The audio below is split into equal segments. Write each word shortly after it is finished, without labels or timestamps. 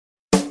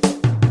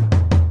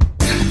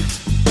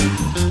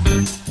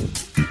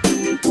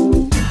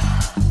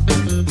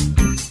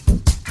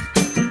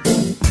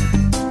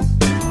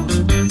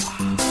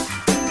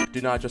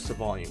do not adjust the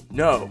volume.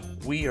 No,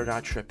 we are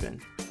not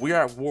tripping. We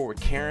are at war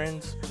with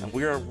Karens, and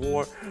we are at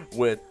war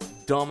with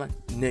dumb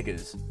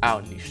niggas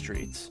out in these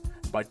streets.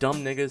 By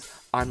dumb niggas,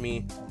 I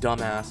mean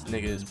dumbass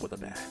niggas with a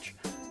badge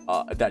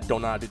that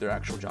don't know how to do their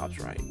actual jobs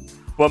right.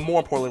 But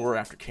more importantly, we're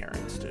after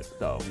Karens too,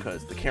 though,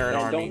 because the Karen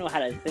army don't know how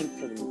to think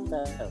for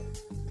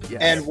themselves.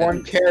 Yes. And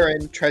one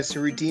Karen tries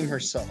to redeem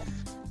herself.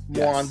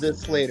 More on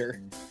this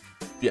later.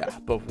 Yeah,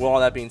 but with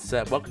all that being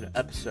said, welcome to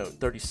episode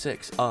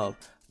 36 of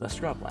The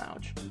Scrub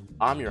Lounge.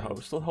 I'm your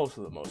host, the host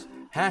of the most,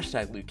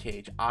 hashtag Luke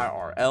Cage,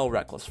 IRL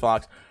Reckless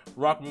Fox.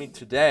 Rocking me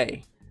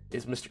today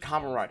is Mr.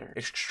 Kamen Rider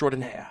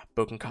Extraordinaire,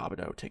 Boken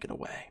Kabuto. Take it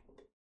away.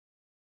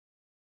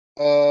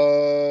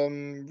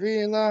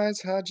 Realize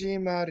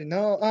Hajimari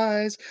no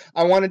eyes.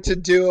 I wanted to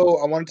do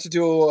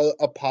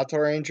a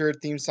Pato Ranger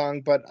theme song,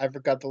 but I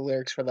forgot the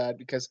lyrics for that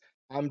because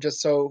I'm just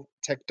so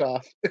ticked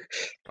off.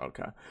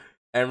 Okay.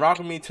 And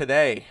rocking me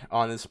today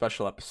on this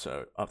special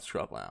episode of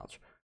Scrub Lounge,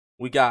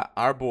 we got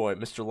our boy,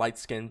 Mr. Light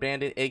Skin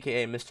Bandit,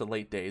 aka Mr.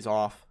 Late Days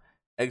Off,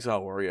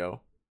 Exile Wario.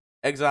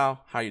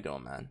 Exile, how you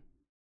doing, man?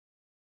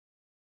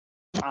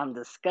 I'm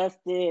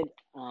disgusted.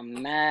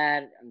 I'm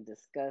mad. I'm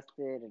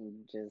disgusted, and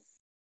just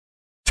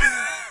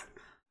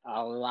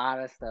a lot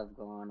of stuff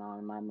going on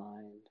in my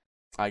mind.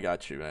 I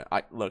got you, man.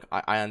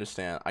 I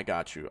understand. I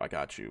got you.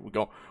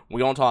 We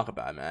gonna talk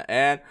about it, man.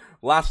 And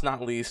last but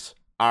not least,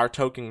 our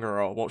token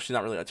girl. Well, she's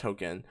not really a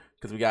token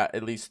because we got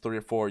at least 3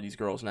 or 4 of these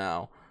girls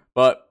now.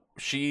 But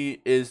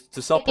she is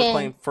the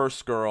self-proclaimed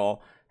first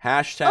girl.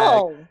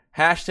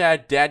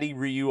 Hashtag Daddy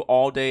Ryu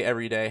all day,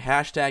 every day.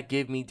 Hashtag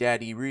Give Me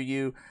Daddy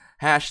Ryu.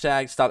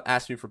 Hashtag Stop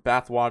Asking Me for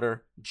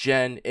Bathwater.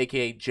 Jen,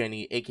 aka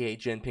Jenny, aka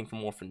Jen Pink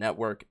from Orphan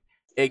Network,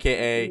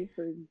 aka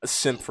a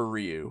simp for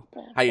Ryu.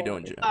 How you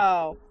doing, Jen?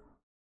 Oh,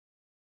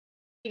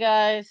 hey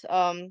guys.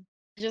 I'm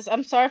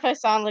sorry if I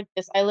sound like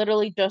this. I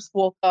literally just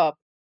woke up.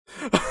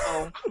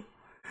 So.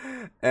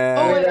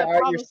 And wait, I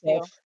promise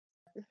you.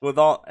 with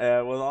all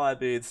that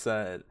being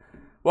said,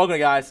 welcome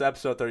guys to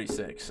episode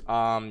 36.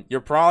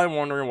 You're probably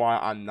wondering why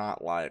I'm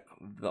not like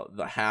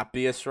the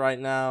happiest right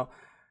now.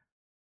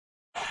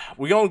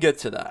 We're gonna get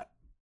to that.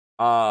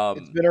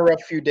 It's been a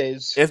rough few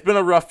days. It's been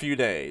a rough few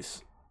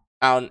days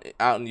out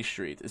in these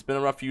streets. It's been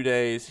a rough few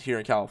days here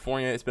in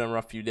California. It's been a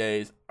rough few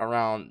days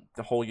around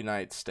the whole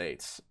United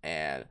States,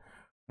 and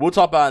we'll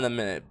talk about it in a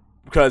minute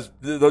because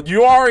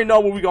you already know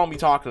what we're gonna be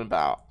talking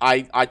about.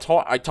 I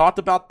talked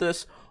about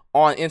this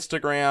on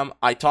Instagram.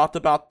 I talked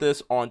about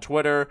this on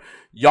Twitter.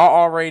 Y'all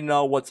already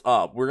know what's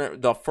up.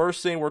 The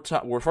first thing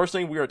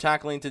we are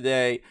tackling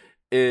today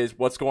is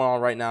what's going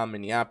on right now in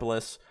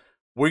Minneapolis.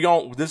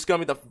 This is gonna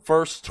be the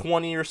first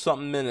 20 or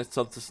something minutes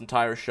of this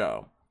entire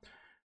show.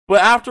 But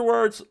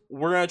afterwards,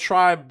 we're gonna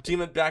try deem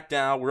it back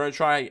down. We're gonna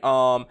try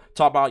talk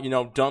about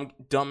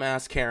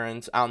dumbass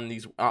Karens out in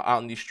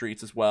these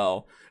streets as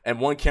well. And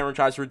one Karen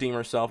tries to redeem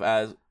herself,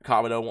 as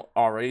Kabuto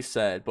already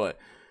said, but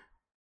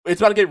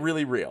it's about to get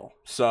really real.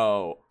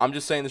 So I'm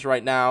just saying this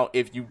right now.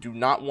 If you do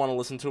not want to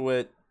listen to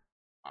it,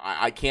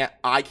 I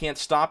can't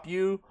stop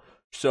you.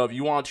 So if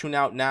you want to tune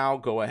out now,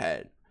 go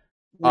ahead.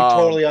 We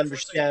totally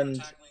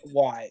understand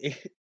why.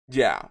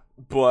 Yeah,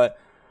 but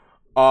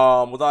with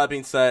all that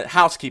being said,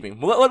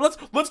 housekeeping.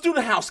 Let's do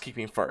the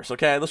housekeeping first,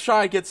 okay? Let's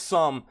try to get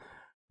some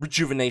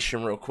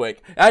rejuvenation real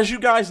quick. As you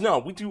guys know,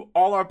 we do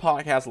all our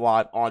podcasts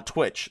live on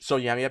Twitch. So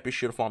yeah, be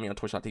sure to follow me on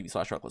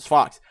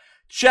twitch.tv/RecklessFox.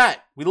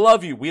 Chat, we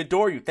love you. We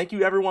adore you. Thank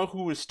you everyone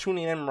who is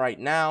tuning in right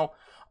now.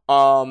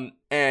 And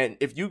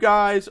if you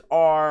guys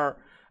are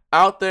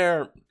out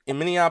there in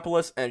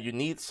Minneapolis and you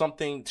need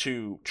something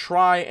to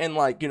try and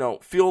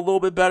feel a little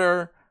bit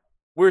better,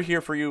 we're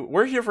here for you.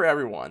 We're here for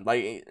everyone.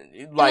 Like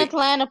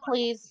Atlanta,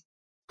 please.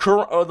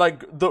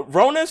 The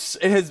Ronus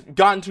has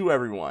gotten to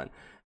everyone,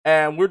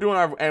 and we're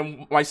doing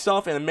and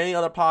myself and many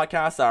other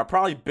podcasts that are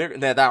probably bigger,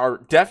 that are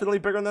definitely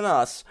bigger than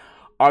us,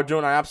 are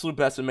doing our absolute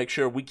best to make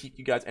sure we keep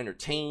you guys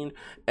entertained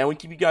and we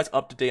keep you guys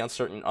up to date on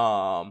certain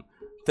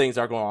things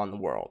that are going on in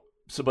the world.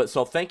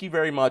 So thank you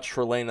very much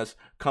for letting us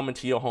come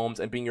into your homes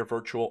and being your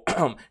virtual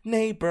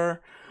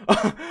neighbor.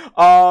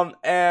 And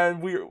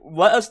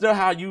let us know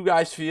how you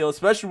guys feel,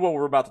 especially what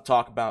we're about to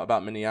talk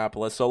about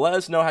Minneapolis. So let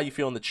us know how you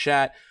feel in the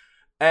chat.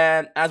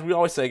 And as we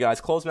always say,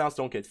 guys, closed mouths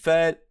don't get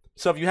fed.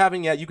 So if you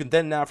haven't yet, you can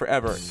then now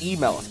forever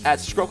email us at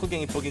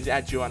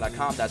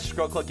scrubbclubgamingbookings@gmail.com. That's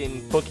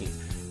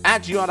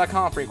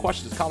scrubbclubgamingbookings@gmail.com for any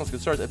questions, comments,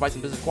 concerns, advice,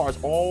 and business inquiries,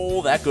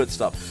 all that good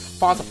stuff.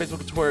 Find us on Facebook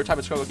and Twitter, type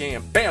in Scruggle Gaming,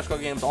 and bam,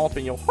 Scruggle Gaming is all up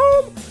in your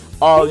home.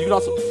 You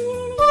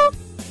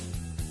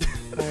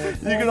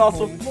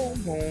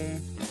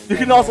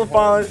can also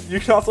find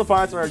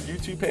us on our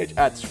YouTube page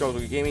at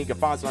Scruggle Gaming. You can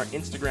find us on our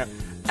Instagram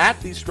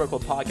at the Scrub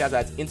Club Podcast.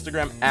 That's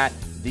Instagram at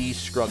the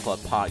Scrub Club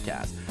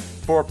Podcast.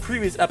 For a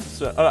previous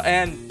episode,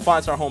 and find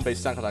us on our home base,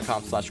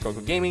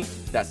 soundcloud.com/ScruggleGaming.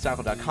 That's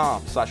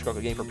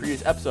soundcloud.com/ScruggleGaming for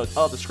previous episodes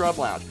of the Scrub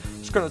Lounge.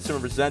 Scrub Cinema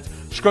presents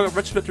Scrub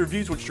Retrospective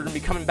Reviews, which are going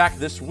to be coming back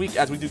this week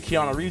as we do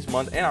Keanu Reeves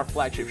Month and our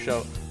flagship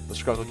show, the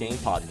Scruggle Game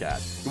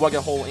Podcast. You want to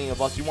get a hold of any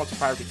of us, you want to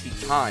priority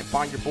time,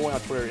 find your boy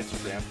on Twitter and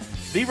Instagram,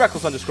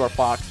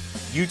 @TheReckless_Fox.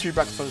 YouTube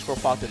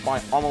Reckless_Fox, and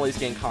find all my latest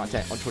game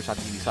content on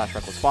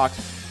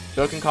twitch.tv/RecklessFox.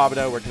 Joke and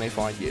Kabuto, where can they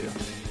find you?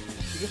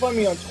 You can find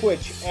me on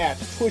Twitch at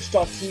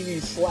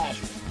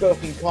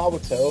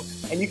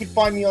twitch.tv/BelkinKabuto, and you can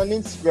find me on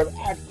Instagram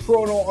at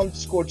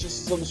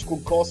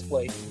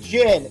chrono_justice_cosplay.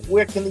 Jen,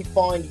 where can they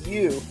find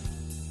you?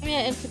 Find me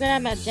on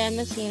Instagram at Jen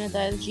Messina,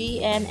 that is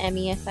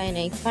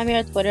GNMESINA. Find me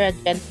on Twitter at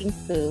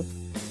JenPink2.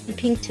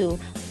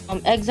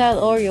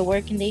 Exile Oreo,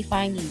 where can they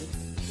find you?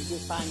 You can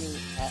find me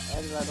at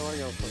Exile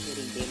Oreo for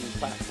hitting gaming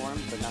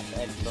platforms, but not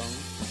the X Bone.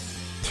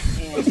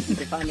 And you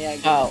can find me at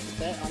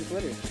Set on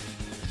Twitter.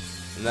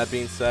 And that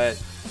being said,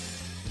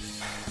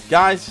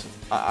 guys,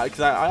 because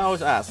I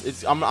always ask,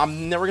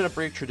 I'm never gonna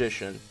break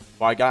tradition,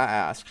 but I gotta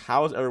ask,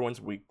 how is everyone's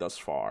week thus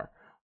far?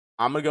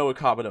 I'm gonna go with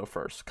Kabuto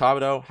first.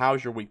 Kabuto,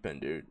 how's your week been,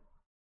 dude?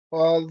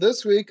 Well,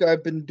 this week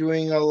I've been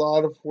doing a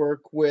lot of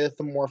work with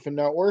the Morphin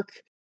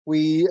Network.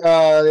 We,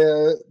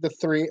 the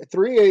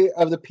three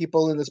of the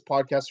people in this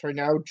podcast right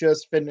now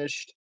just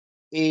finished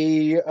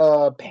a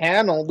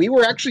panel. We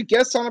were actually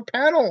guests on a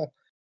panel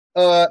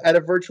at a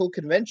virtual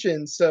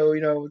convention, so a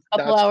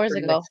couple hours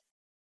ago. nice.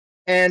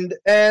 And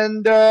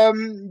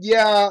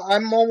yeah,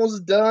 I'm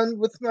almost done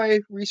with my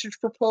research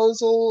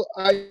proposal.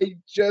 I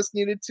just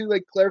needed to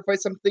clarify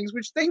some things,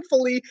 which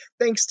thankfully,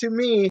 thanks to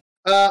me,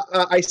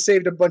 I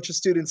saved a bunch of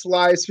students'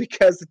 lives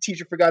because the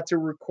teacher forgot to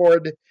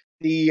record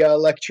the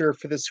lecture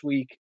for this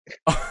week.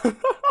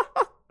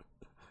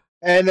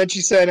 And then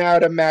she sent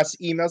out a mass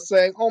email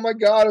saying, "Oh my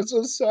god, I'm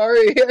so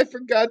sorry. I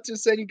forgot to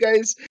send you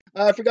guys.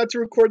 I forgot to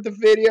record the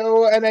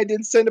video, and I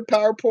didn't send a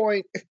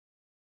PowerPoint."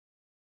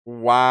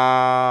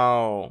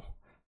 Wow.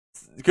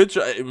 Good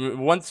job.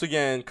 Once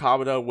again,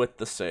 Kabuto with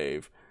the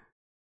save.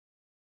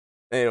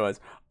 Anyways,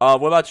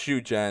 what about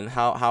you, Jen?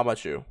 How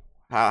about you?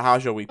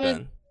 How's your week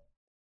been?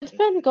 It's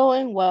been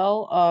going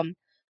well.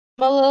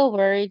 I'm a little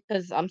worried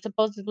because I'm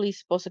supposed to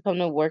come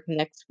to work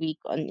next week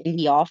in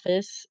the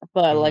office,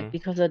 but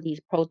because of these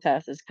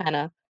protests, it's kind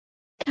of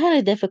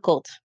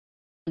difficult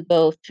to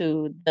go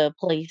to the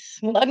place.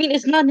 Well, I mean,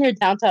 it's not near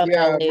downtown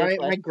Yeah, LA,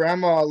 my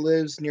grandma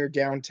lives near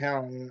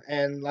downtown,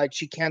 and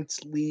she can't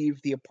leave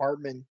the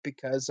apartment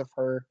because of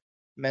her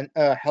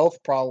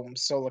health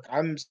problems. So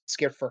I'm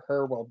scared for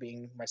her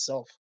well-being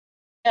myself.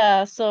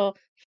 yeah, so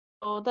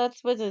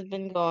that's what has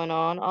been going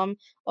on.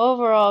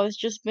 Overall, it's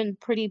just been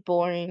pretty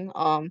boring.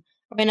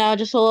 Right now,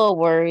 just a little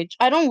worried.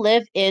 I don't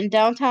live in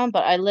downtown,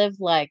 but I live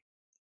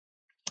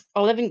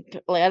in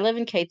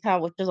Cape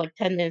Town, which is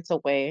 10 minutes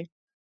away.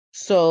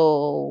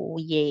 So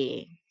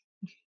yeah.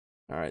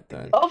 All right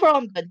then. Overall,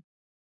 I'm good.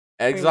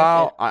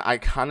 Exile, I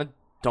kind of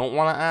don't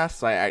want to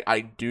ask.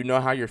 I do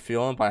know how you're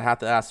feeling, but I have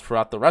to ask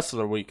throughout the rest of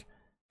the week.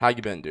 How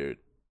you been, dude?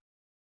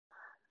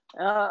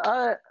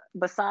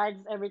 Besides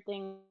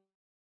everything.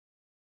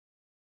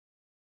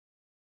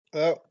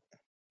 Oh,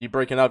 You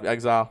breaking up,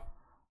 Exile?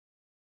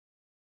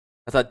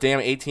 That's that damn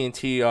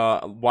AT&T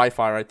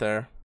Wi-Fi right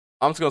there.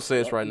 I'm just gonna say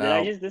this right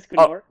now. Did I just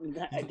disconnect?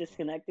 I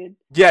disconnected.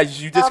 Yeah,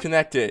 you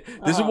disconnected.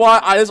 This is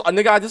why this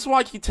is why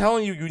I keep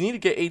telling you need to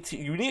get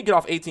you need to get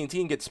off AT&T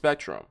and get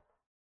Spectrum.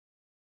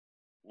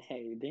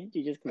 Hey, didn't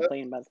you just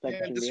complain about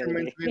Spectrum? Yeah, this the other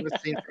reminds day? me of a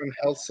scene from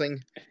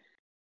Helsing.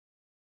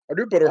 I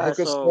do better hook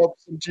us up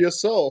some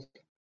GSL.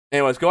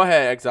 Anyways, go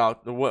ahead,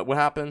 Exile. What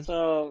happened?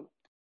 So,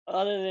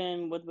 other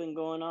than what's been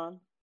going on,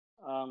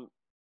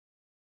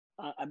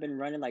 I've been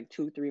running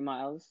 2-3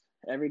 miles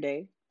every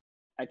day.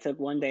 I took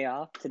one day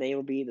off. Today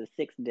will be the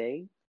 6th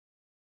day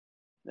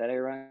that I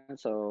run.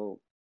 So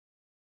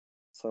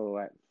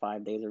at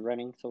 5 days of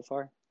running so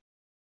far.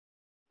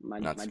 My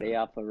day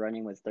off of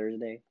running was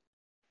Thursday.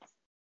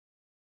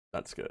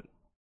 That's good.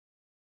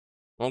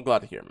 Well, I'm glad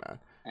to hear, man.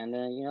 And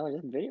then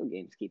just video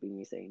games keeping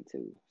me sane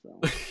too. So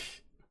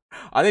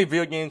I think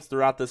video games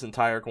throughout this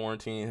entire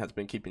quarantine has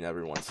been keeping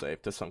everyone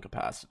safe to some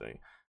capacity.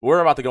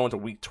 We're about to go into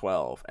week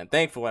 12, and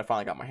thankfully I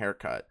finally got my hair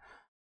cut.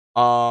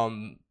 All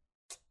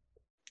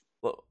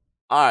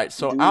right,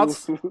 so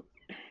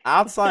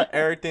outside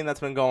everything that's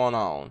been going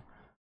on,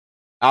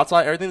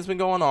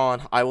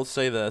 I will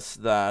say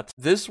that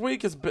this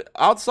week has been,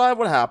 outside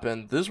what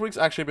happened, this week's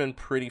actually been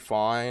pretty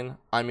fine.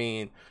 I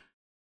mean,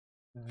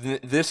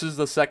 this is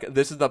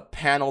the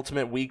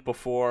penultimate week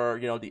before,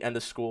 the end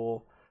of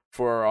school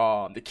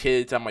for the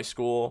kids at my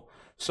school.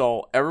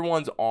 So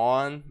everyone's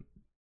on.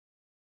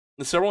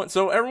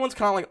 So everyone's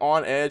kind of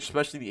on edge,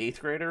 especially the 8th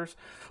graders,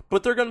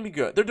 but they're going to be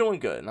good. They're doing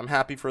good, and I'm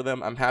happy for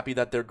them. I'm happy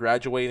that they're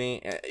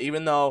graduating,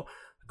 even though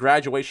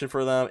graduation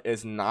for them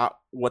is not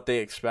what they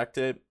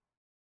expected.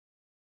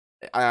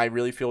 I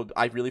really feel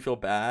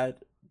bad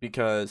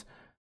because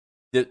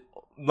let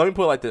me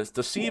put it like this: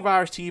 the C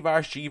virus, T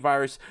virus, G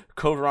virus,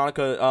 Code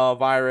Veronica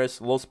virus,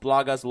 Los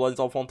Plagas, Los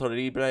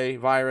Fontoribre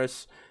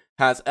virus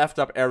has effed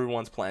up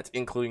everyone's plans,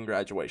 including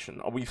graduation.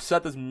 We've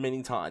said this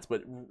many times,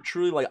 but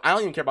truly, I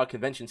don't even care about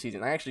convention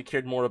season. I actually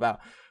cared more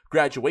about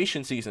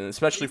graduation season,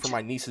 especially for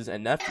my nieces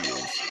and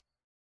nephews.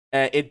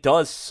 And it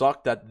does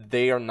suck that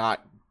they're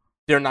not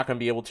going to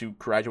be able to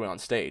graduate on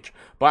stage.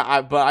 But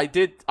I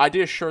did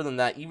assure them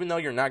that even though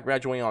you're not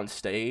graduating on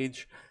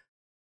stage,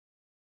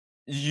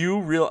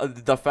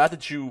 the fact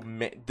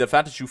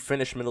that you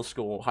finished middle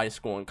school, high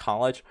school, and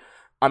college,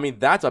 I mean,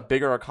 that's a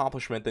bigger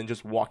accomplishment than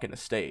just walking the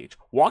stage.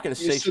 Walking the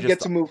stage, you still get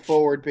to move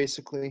forward,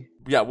 basically.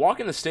 Yeah,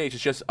 walking the stage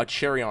is just a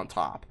cherry on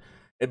top.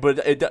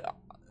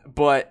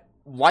 But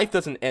life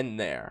doesn't end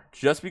there.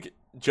 Just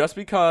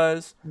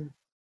because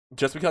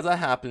that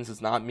happens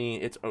does not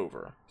mean it's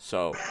over.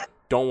 So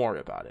don't worry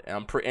about it.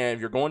 And if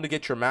you're going to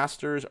get your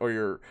master's,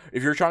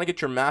 if you're trying to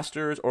get your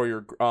master's,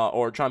 or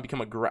or trying to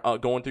become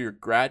going through your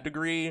grad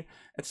degree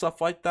and stuff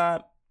like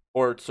that,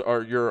 or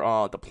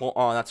your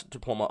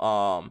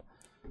diploma,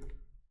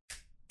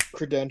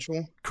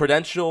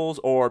 credentials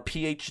or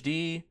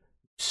PhD,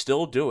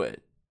 still do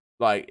it.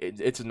 Like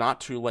it's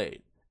not too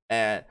late.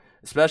 And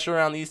especially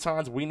around these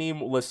times,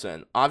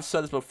 listen, I've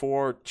said this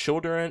before, the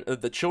children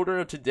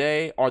of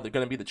today are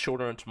going to be the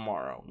children of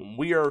tomorrow. When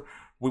we are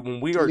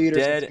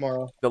dead,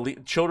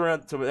 children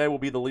of today will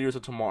be the leaders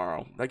of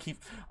tomorrow.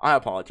 I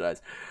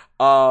apologize.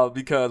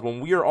 Because when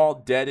we are all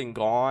dead and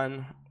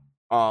gone,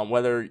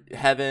 whether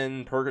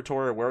heaven,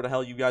 purgatory, or where the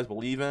hell you guys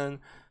believe in,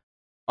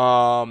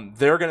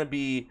 they're going to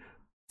be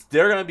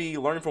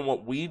learning from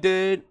what we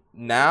did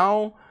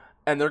now,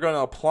 and they're going to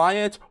apply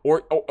it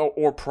or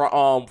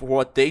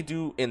what they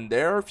do in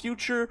their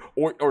future,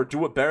 or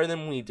do it better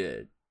than we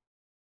did.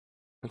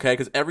 Okay,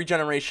 because every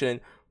generation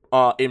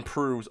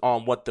improves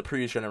on what the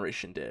previous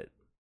generation did.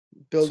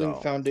 Building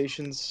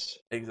foundations.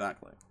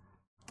 Exactly.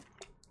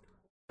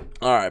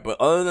 All right, but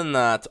other than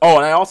that,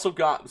 and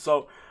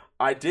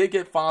I did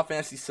get Final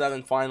Fantasy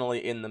VII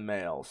finally in the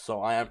mail,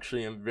 so I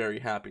actually am very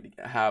happy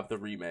to have the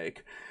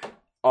remake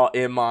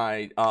in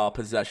my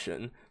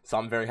possession. So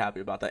I'm very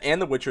happy about that.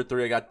 And The Witcher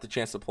 3, I got the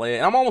chance to play it.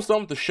 And I'm almost done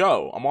with the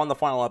show. I'm on the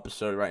final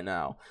episode right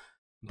now.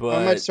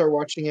 But I might start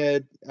watching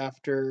it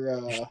after...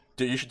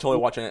 Dude, you should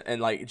totally watch it.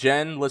 And, like,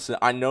 Jen, listen,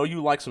 I know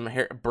you like some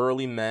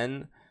burly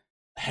men.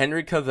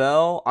 Henry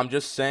Cavill, I'm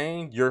just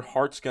saying, your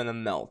heart's gonna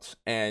melt.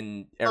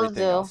 And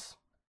everything else.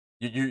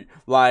 You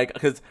like,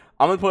 because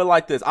I'm gonna put it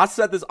like this. This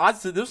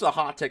is a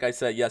hot take I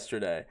said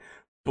yesterday.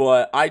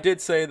 But I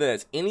did say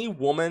this. Any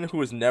woman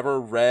who has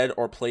never read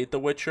or played The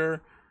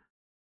Witcher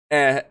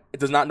and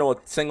does not know a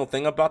single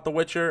thing about The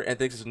Witcher and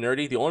thinks it's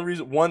nerdy, the only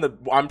reason,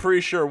 I'm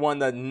pretty sure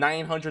one of the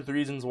 900th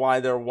reasons why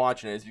they're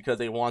watching it is because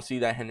they want to see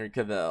that Henry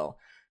Cavill.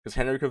 Because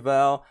Henry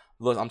Cavill,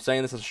 look, I'm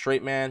saying this as a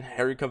straight man,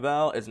 Henry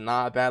Cavill is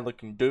not a bad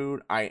looking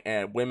dude,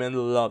 and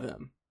women love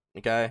him.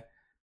 Okay?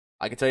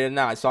 I can tell you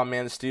now, I saw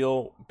Man of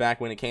Steel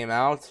back when it came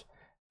out,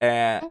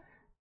 and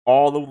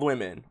all the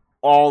women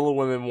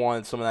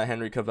wanted some of that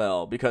Henry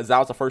Cavill, because that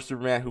was the first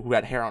Superman who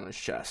had hair on his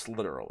chest,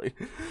 literally.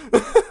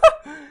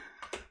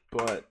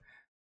 But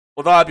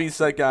with all that being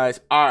said, guys,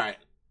 all right,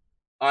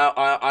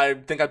 I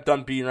think I've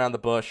done beating around the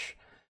bush.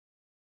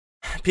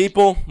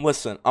 People,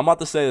 listen, I'm about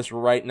to say this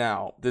right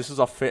now. This is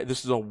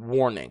a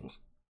warning.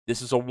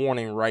 This is a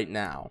warning right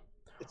now.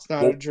 It's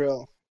not a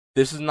drill.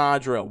 This is not a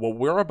drill. What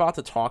we're about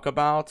to talk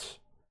about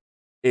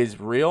is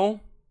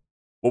real.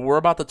 What we're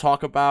about to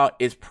talk about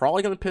is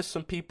probably going to piss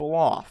some people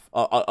off.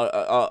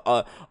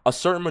 A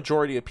certain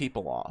majority of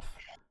people off.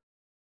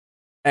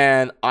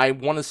 And I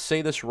want to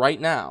say this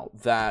right now,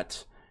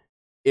 that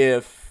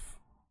if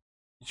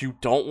you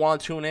don't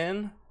want to tune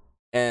in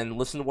and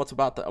listen to what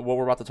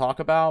we're about to talk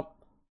about,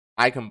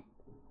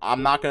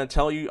 I'm not going to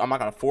tell you, I'm not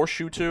going to force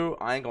you to,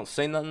 I ain't going to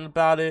say nothing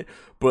about it,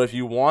 but if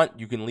you want,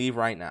 you can leave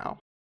right now.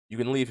 You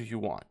can leave if you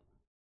want.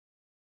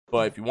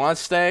 But if you want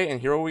to stay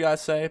and hear what we got to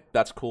say,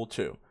 that's cool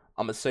too.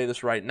 I'm going to say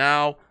this right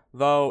now,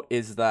 though,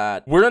 is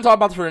that we're going to talk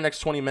about this for the next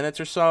 20 minutes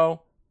or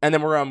so, and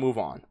then we're going to move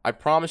on. I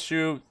promise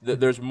you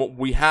that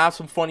we have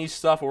some funny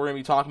stuff we're going to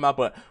be talking about,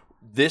 but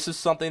this is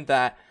something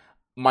that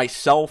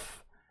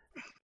myself,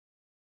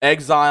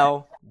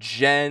 Exile,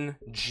 Jen,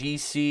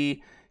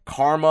 GC,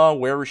 Karma,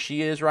 wherever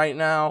she is right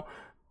now,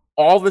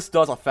 all this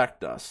does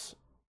affect us.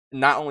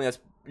 Not only as,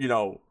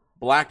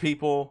 black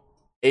people,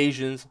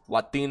 Asians,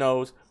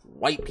 Latinos,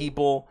 white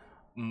people,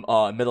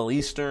 Middle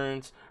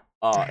Easterns,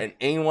 and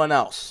anyone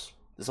else.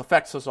 This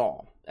affects us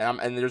all.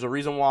 And there's a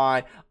reason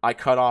why I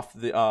cut off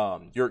the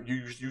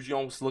you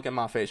don't look at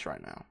my face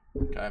right now.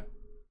 Okay.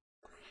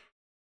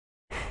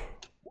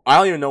 I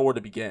don't even know where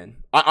to begin.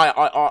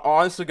 I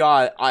honest to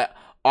God,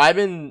 I've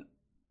been.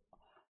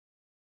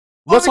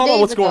 Let's talk about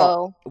what's going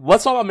on.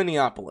 Let's talk about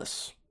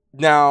Minneapolis.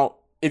 Now,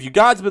 if you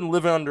guys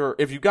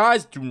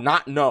do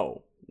not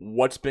know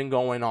what's been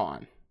going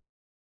on,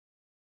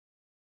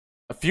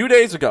 a few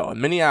days ago in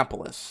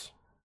Minneapolis,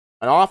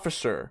 an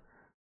officer,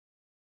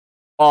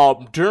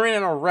 during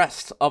an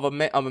arrest of a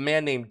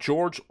man named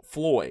George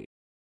Floyd,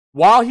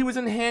 while he was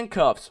in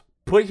handcuffs,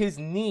 put his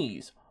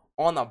knees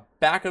on the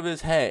back of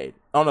his head,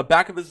 on the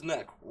back of his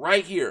neck,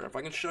 right here. If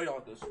I can show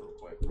y'all this real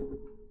quick.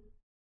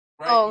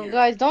 Right here.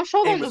 Guys, don't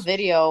show them the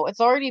video. It's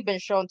already been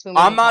shown to me.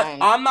 I'm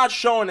not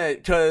showing it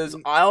because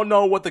I don't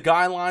know what the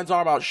guidelines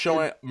are about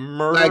showing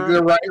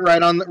murder. Like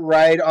right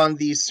on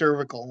the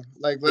cervical.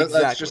 Like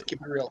let's just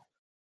keep it real.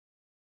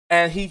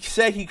 And he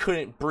said he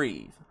couldn't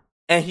breathe,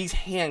 and he's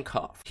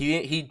handcuffed.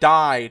 He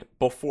died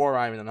before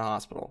arriving in the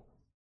hospital.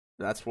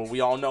 That's what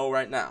we all know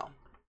right now.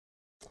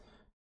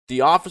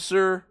 The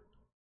officer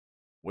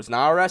was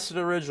not arrested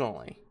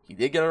originally. He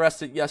did get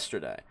arrested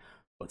yesterday.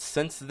 But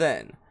since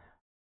then,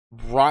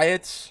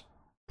 riots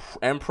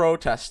and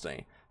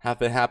protesting have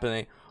been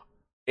happening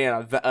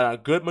in a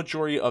good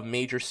majority of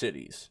major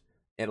cities.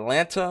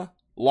 Atlanta,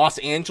 Los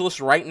Angeles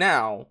right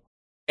now,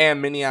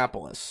 and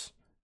Minneapolis.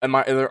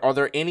 Are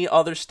there any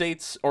other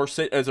states or is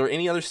there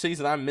any other cities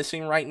that I'm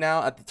missing right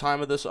now at the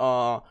time of this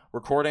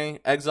recording?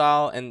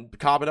 Exile and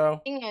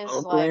Kabuto? Thing is,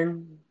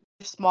 Oakland.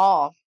 like,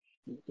 small.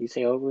 You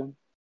say Oakland?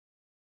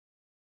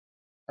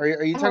 Are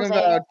you I'm talking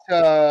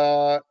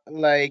Jose.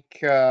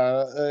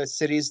 about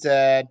cities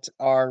that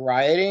are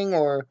rioting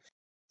or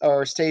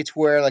states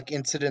where like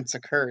incidents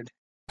occurred?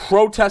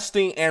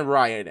 Protesting and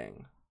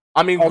rioting.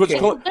 I mean, Okay.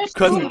 There's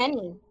too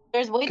many.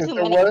 There's way too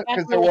many.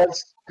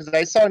 Because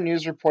I saw a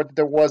news report that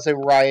there was a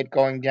riot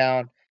going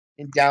down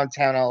in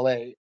downtown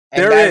LA.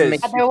 And There that is.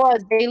 makes- There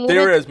was. They looted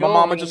There is. My the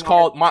mama building just and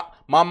called my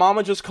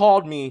mama just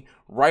called me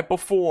right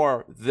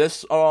before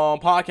this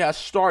podcast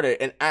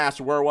started and asked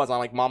where it was. I'm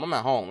like, Mom, I'm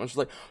at home. And she's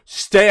like,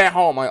 stay at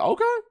home. I'm like,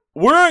 okay.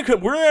 We're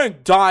gonna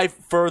dive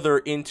further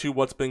into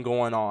what's been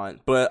going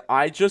on, but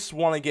I just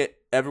want to get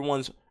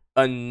everyone's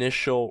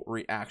initial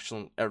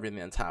reaction to everything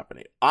that's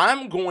happening.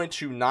 I'm going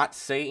to not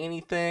say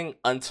anything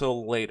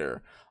until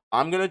later.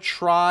 I'm gonna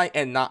try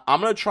and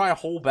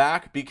hold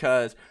back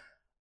because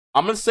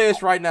I'm gonna say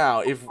this right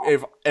now.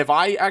 If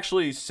I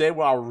actually say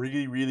what I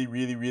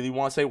really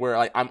want to say, where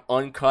like I'm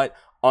uncut,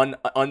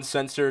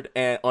 uncensored,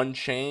 and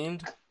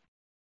unchained,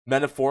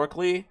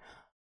 metaphorically,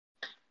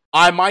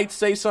 I might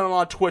say something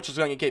on Twitch that's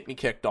gonna get me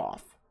kicked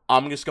off.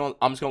 I'm just gonna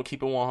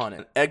keep it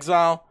 100.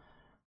 Exile,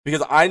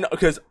 because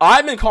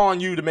I've been calling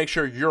you to make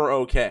sure you're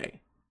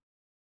okay.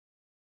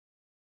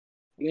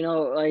 You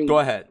know, like Go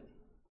ahead.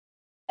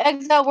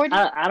 Exile, where do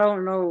you I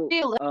don't know.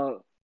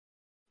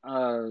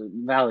 live?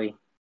 Valley.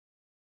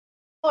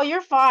 Oh,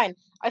 you're fine.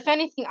 If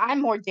anything, I'm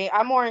more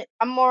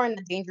in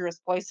a dangerous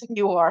place than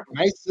you are.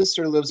 My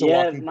sister lives a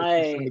Yeah, walking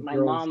distance from the my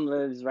Grove. mom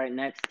lives right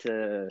next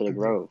to the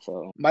Grove,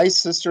 so My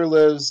sister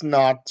lives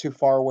not too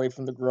far away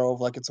from the Grove,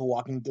 like it's a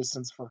walking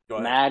distance for. Go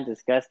ahead. mad,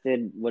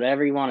 disgusted,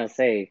 whatever you want to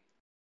say.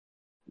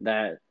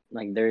 That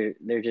like they're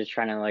just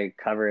trying to like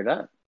cover it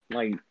up.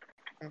 Like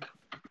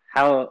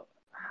how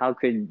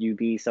could you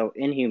be so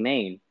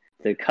inhumane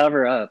to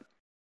cover up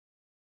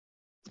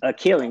a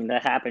killing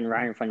that happened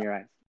right in front of your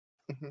eyes?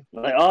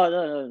 Like, oh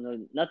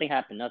no, nothing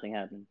happened.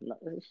 No,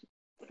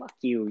 fuck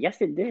you. Yes,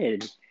 it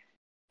did.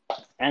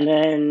 And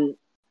then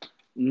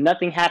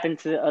nothing happened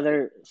to the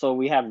other. So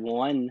we have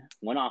one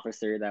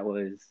officer that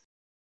was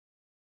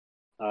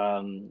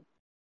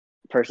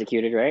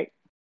persecuted, right?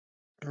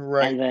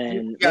 Right. And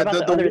then Yeah, what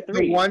about the other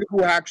three? the one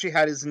who actually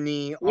had his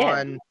knee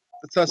on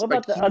the suspect. What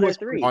about the he other was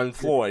three? On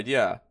Floyd,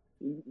 yeah.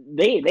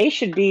 They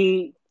should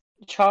be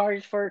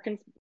charged for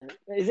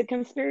is it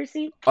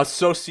conspiracy?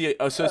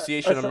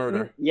 Association of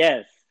murder.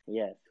 Yes.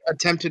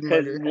 attempted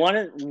Because murder.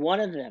 one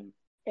of them,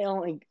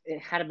 it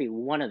had to be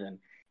one of them.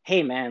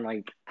 Hey man,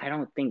 like I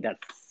don't think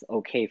that's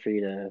okay for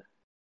you to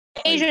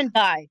Asian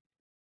die.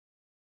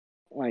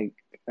 like.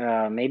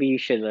 Maybe you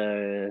should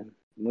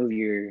move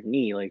your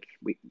knee. Like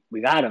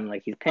we got him.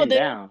 Like he's pinned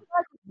down.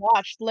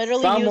 Watched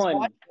literally. He was Someone,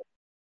 watching,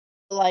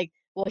 like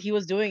while he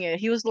was doing it.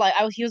 He was like,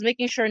 he was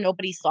making sure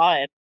nobody saw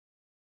it.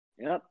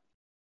 yep.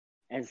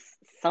 And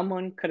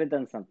someone could have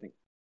done something.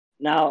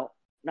 Now,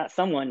 not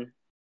someone.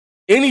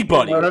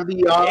 Anybody. One of the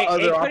It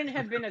other couldn't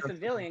have been a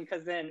civilian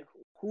because then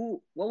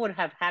what would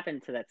have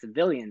happened to that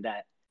civilian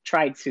that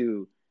tried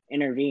to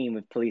intervene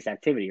with police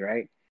activity,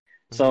 right?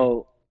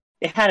 So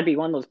it had to be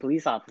one of those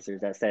police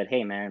officers that said,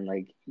 hey man,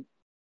 like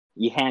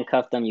you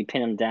handcuffed him, you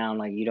pin him down,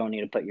 like you don't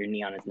need to put your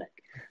knee on his neck.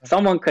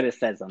 Someone could have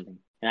said something.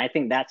 And I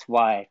think that's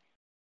why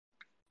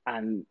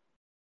I'm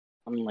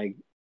like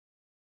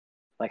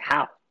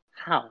how?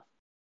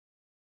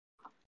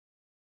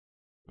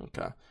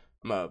 Okay.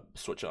 I'm gonna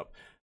switch up.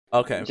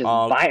 Okay.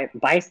 Just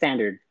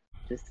bystander.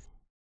 Just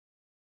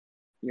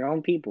your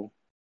own people.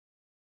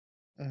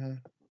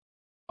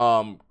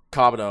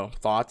 Kabuto,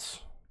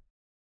 thoughts?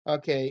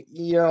 Okay,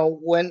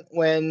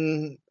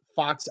 when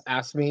Fox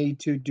asked me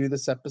to do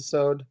this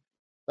episode,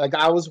 like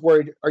I was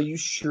worried. Are you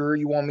sure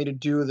you want me to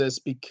do this?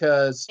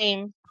 Because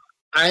Same.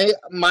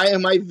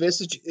 my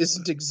visage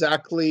isn't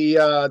exactly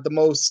the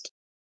most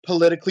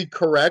politically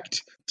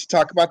correct to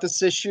talk about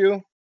this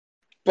issue,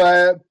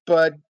 but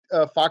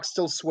Fox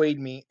still swayed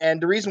me, and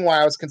the reason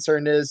why I was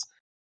concerned is,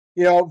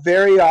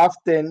 very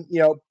often,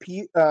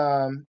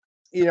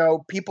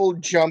 people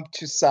jump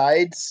to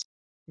sides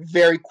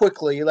very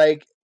quickly.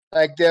 Like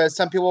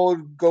some people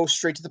would go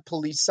straight to the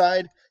police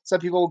side. Some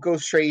people will go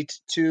straight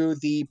to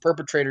the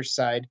perpetrator's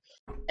side.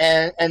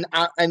 And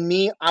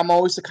me, I'm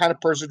always the kind of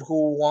person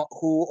who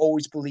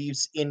always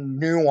believes in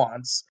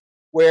nuance.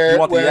 You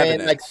want the Wherein,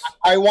 evidence. like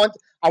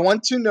I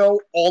want to know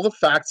all the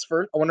facts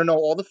first. I want to know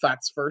all the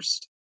facts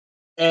first.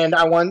 And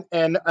I want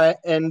and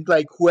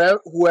like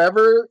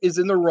whoever is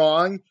in the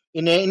wrong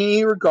in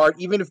any regard,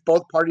 even if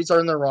both parties are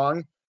in the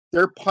wrong,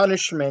 their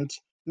punishment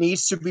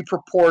needs to be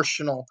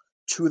proportional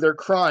to their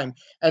crime.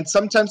 And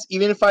sometimes,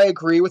 even if I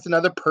agree with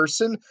another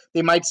person,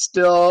 they might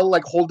still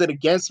like hold it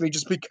against me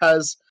just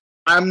because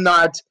I'm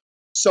not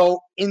so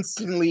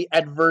instantly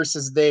adverse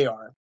as they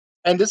are.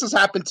 And this has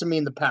happened to me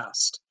in the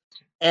past.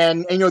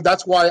 And you know,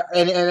 that's why,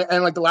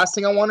 and like the last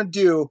thing I want to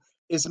do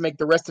is make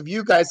the rest of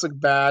you guys look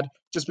bad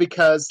just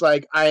because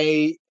like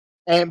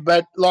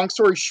but long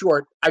story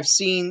short, I've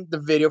seen the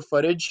video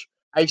footage.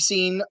 I've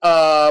seen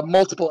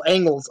multiple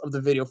angles of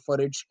the video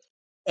footage,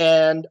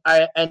 and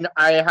I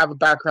have a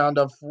background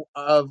of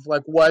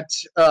like what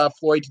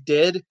Floyd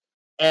did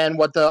and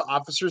what the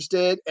officers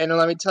did. And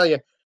let me tell you,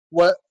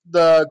 what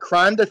the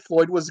crime that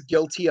Floyd was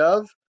guilty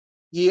of,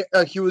 he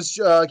was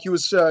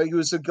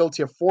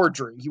guilty of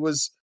forgery. He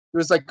was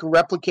like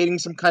replicating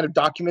some kind of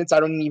documents. I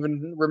don't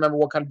even remember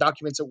what kind of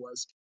documents it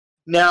was.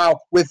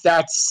 Now, with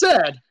that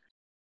said,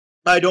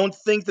 I don't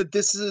think that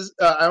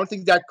I don't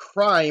think that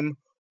crime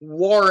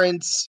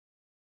warrants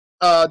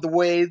the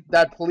way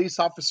that police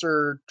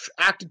officer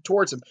acted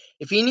towards him.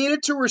 If he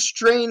needed to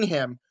restrain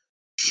him,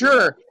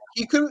 sure,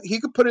 he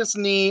could put his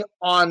knee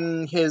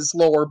on his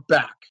lower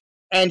back,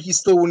 and he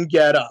still wouldn't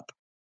get up.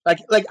 Like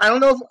I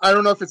don't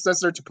know if it's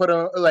necessary to put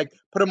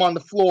him on the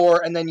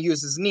floor and then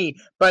use his knee.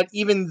 But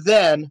even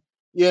then,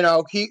 you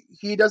know,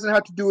 he doesn't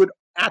have to do it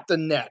at the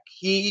neck.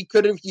 He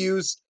could have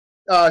used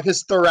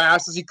his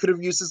thoracic, he could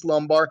have used his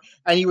lumbar,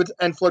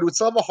 and Floyd would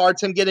still have a hard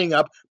time getting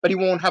up, but he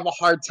won't have a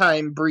hard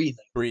time breathing.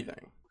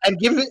 And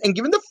given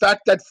the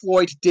fact that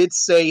Floyd did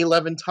say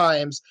 11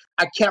 times,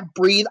 "I can't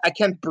breathe,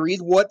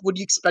 what would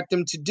you expect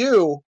him to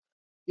do?"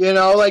 You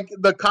know, like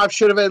the cop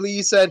should have at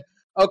least said,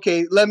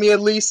 "Okay, let me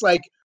at least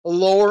like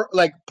lower,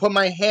 like put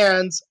my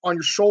hands on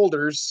your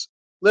shoulders,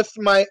 lift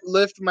my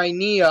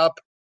knee up,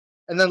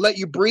 and then let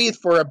you breathe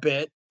for a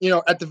bit." You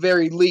know, at the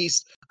very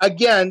least.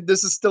 Again,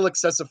 this is still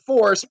excessive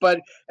force, but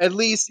at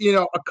least, you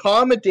know,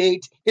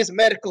 accommodate his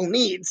medical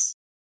needs.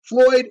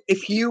 Floyd,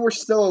 if he were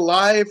still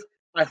alive,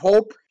 I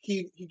hope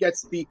he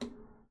gets the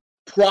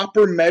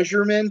proper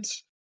measurement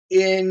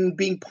in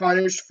being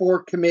punished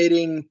for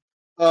committing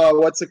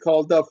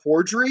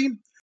forgery.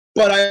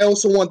 But I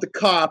also want the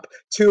cop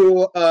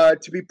to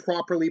be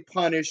properly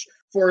punished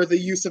for the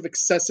use of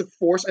excessive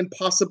force and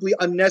possibly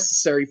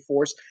unnecessary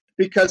force,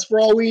 because for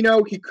all we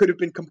know, he could have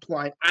been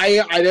compliant.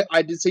 I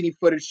didn't see any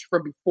footage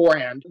from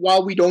beforehand.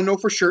 While we don't know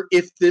for sure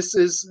if this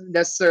is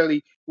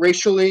necessarily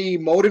racially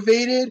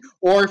motivated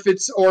or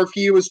if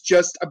he was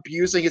just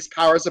abusing his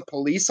power as a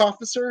police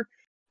officer,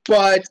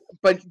 but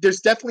there's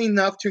definitely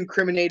enough to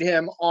incriminate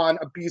him on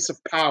abuse of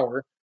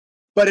power.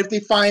 But if they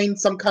find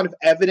some kind of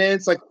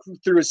evidence, like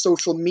through his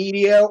social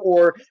media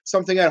or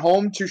something at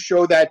home, to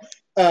show that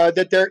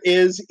there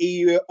is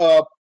a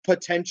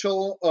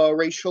potential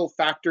racial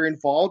factor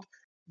involved,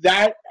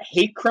 that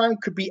hate crime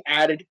could be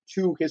added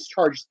to his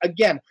charges.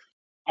 Again,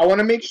 I want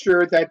to make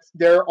sure that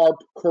there are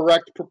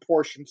correct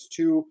proportions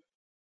to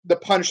the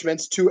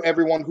punishments to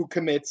everyone who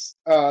commits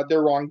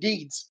their wrong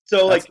deeds.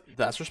 So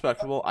that's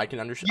respectable. I can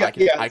understand.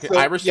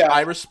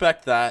 I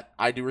respect that.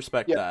 I do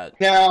respect that.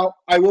 Now,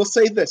 I will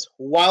say this: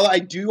 while I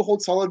do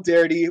hold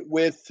solidarity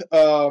with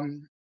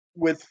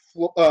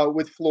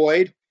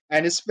Floyd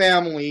and his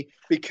family,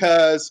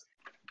 because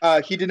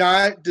he did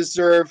not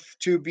deserve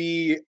to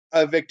be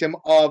a victim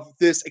of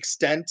this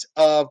extent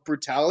of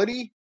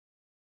brutality,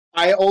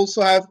 I'll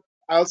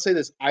say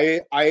this: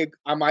 I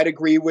might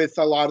agree with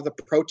a lot of the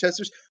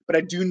protesters, but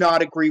I do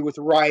not agree with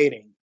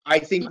rioting. I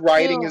think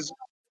rioting is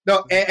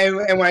no, and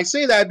when I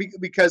say that,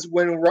 because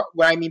when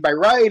I mean by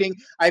rioting,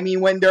 I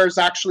mean when there's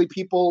actually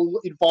people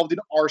involved in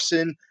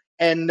arson,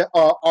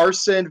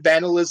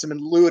 vandalism,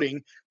 and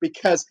looting,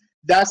 because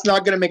that's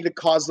not going to make the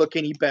cause look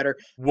any better.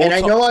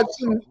 I know I've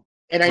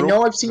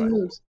seen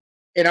moves,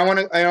 and I want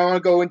to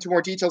go into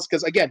more details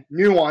because, again,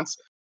 nuance.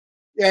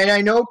 And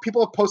I know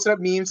people have posted up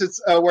memes.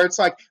 It's where it's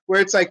like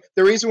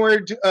the reason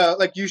we're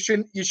like you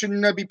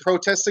shouldn't be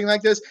protesting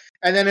like this,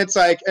 and then it's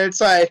like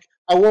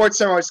award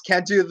ceremonies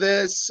can't do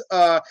this,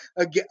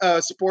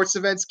 sports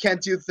events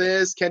can't do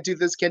this, can't do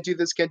this, can't do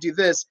this, can't do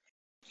this.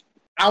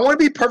 I want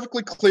to be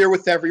perfectly clear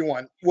with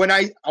everyone when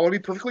I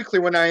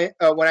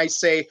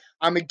say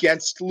I'm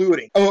against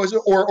looting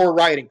or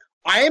rioting.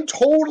 I am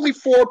totally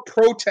for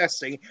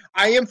protesting.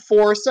 I am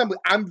for assembly.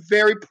 I'm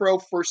very pro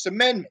First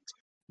Amendment.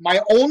 My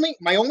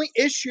only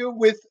issue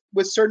with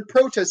certain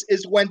protests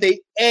is when they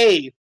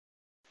A,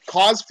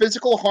 cause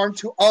physical harm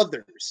to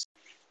others,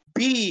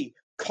 B,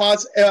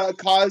 cause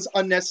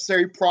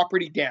unnecessary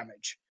property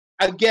damage.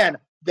 Again,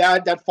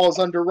 that falls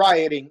under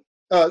rioting.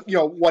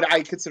 What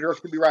I consider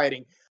to be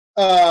rioting.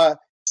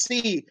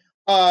 C,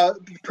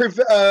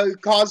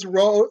 cause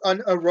road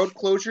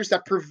closures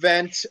that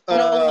prevent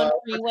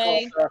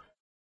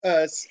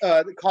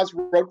cause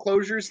road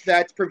closures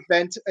that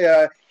prevent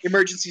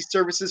emergency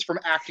services from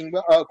acting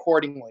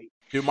accordingly.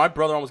 Dude, my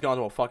brother almost got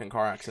into a fucking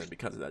car accident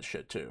because of that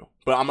shit too.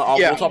 But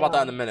we'll talk about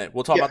that in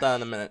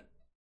a minute.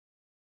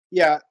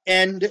 Yeah,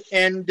 and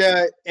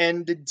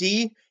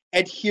D,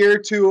 adhere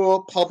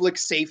to public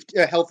safety,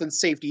 health and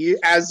safety,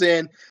 as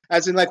in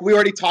like we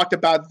already talked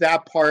about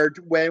that part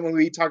when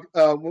we talked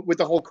with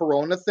the whole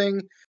corona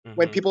thing,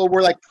 when people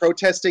were like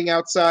protesting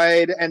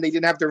outside and they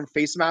didn't have their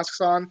face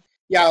masks on.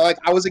 Yeah, like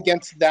I was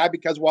against that,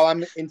 because while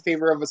I'm in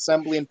favor of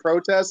assembly and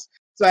protest,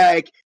 it's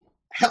like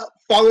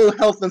follow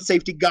health and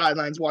safety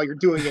guidelines while you're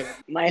doing it.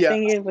 My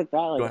thing is with that,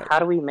 like, how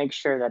do we make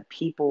sure that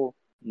people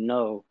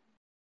know,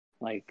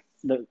 like,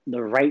 the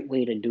right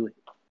way to do it?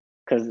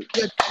 Because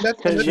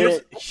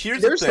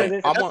here's the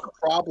thing.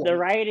 The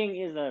rioting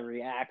is a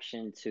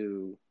reaction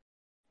to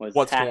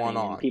what's going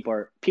on. People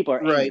are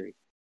angry,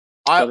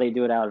 so they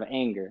do it out of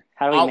anger.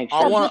 How do we make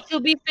sure? But to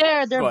be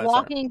fair, they're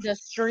blocking the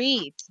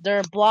streets.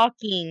 They're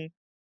blocking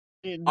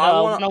the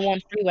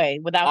 101 freeway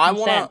without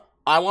consent.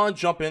 I want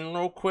to jump in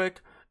real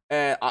quick,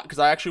 and because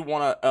I actually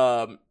want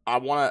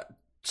to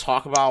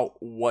talk about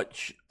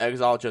what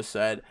Exile just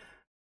said.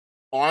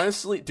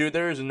 Honestly, dude,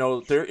 there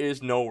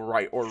is no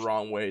right or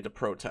wrong way to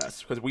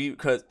protest,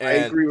 because I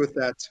agree with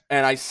that.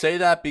 And I say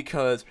that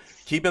because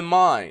keep in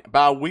mind,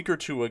 about a week or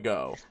two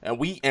ago, for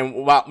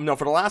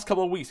the last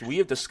couple of weeks, we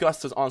have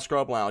discussed this on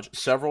Scrub Lounge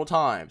several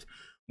times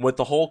with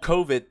the whole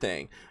COVID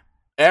thing.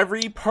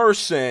 Every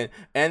person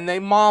and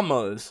their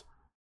mamas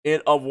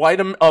of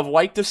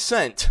white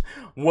descent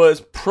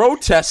was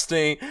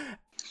protesting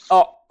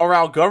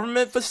around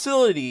government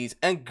facilities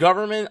and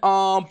government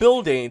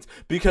buildings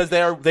because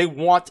they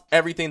want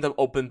everything to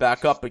open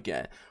back up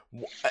again.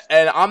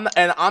 And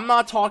I'm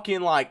not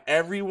talking like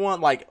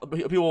everyone, like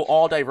people,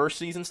 all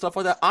diversities and stuff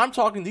like that. I'm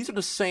talking, these are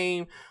the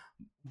same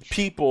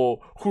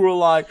people who are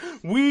like,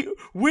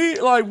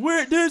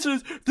 this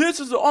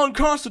is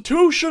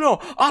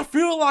unconstitutional. I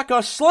feel like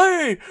a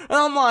slave. And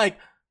I'm like,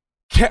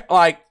 Karen,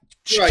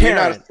 you're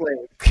not a slave.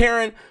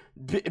 Karen,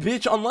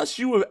 bitch, unless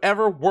you have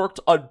ever worked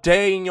a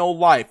day in your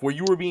life where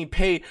you were being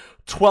paid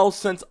 12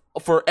 cents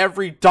for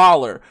every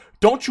dollar,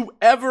 don't you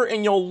ever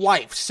in your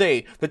life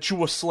say that you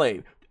were a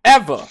slave.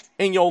 Ever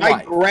in your life.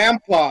 My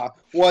grandpa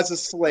was a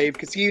slave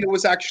because he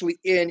was actually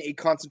in a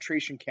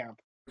concentration camp.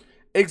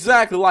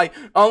 Exactly. Like,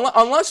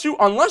 unless you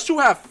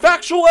have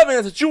factual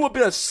evidence that you have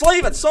been a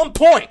slave at some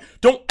point,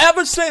 don't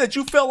ever say that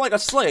you felt like a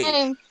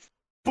slave.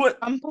 But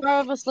I'm part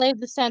of a slave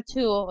descent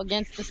too,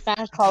 against the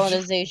Spanish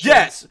colonization.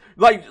 Yes,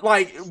 like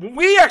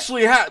we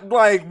actually had,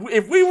 like,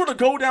 if we were to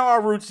go down our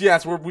roots,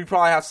 yes, we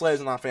probably have slaves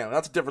in our family.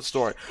 That's a different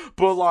story.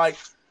 But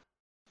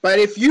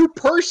if you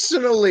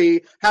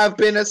personally have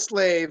been a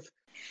slave,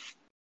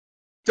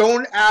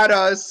 don't add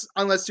us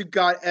unless you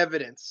got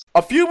evidence.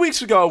 A few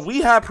weeks ago,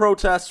 we had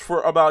protests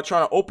about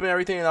trying to open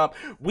everything up.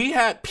 We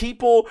had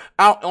people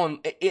out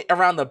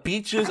around the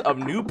beaches of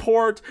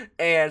Newport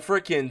and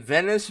freaking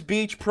Venice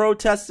Beach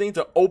protesting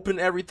to open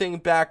everything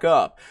back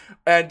up,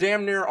 and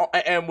damn near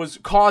and was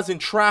causing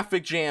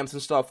traffic jams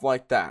and stuff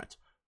like that.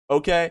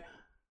 Okay,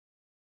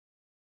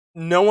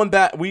 no one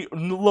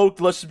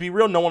let's just be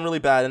real. No one really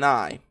batted an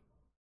eye.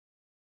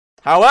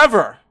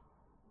 However,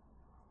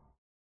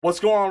 what's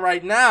going on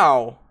right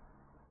now?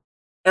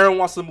 Everyone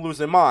wants them to lose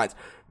their minds.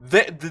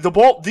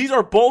 These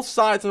are both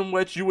sides in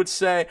which you would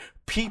say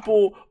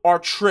people are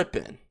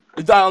tripping.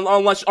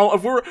 Unless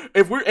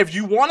if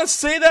you want to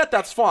say that,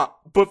 that's fine.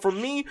 But for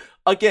me,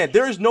 again,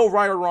 there is no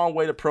right or wrong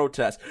way to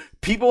protest.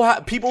 People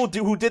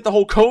who did the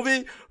whole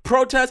COVID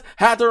protest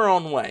had their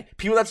own way.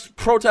 People that's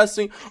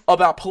protesting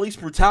about police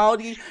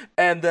brutality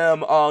and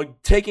them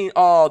taking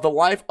the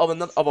life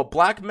of a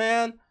black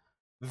man,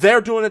 they're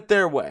doing it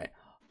their way.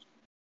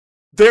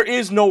 There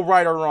is no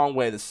right or wrong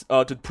way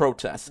to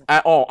protest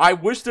at all. I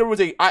wish there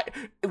was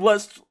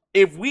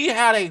if we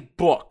had a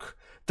book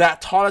that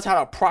taught us how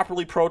to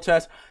properly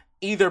protest,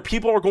 either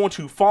people are going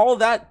to follow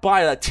that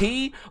by a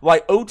T,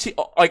 like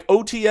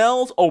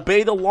OTLs,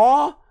 obey the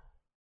law,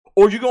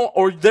 or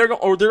they're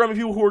going to be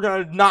people who are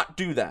going to not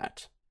do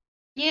that.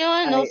 You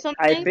want to know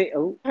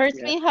something? Hurts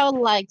me how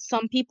like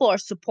some people are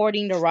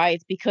supporting the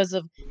riots because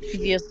of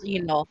previous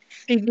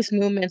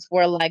movements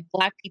where like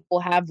black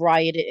people have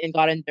rioted and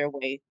gotten their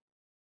way.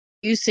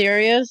 You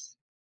serious?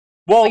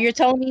 Well, you're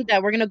telling me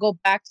that we're gonna go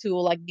back to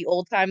like the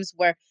old times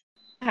where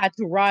they had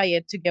to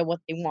riot to get what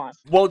they want.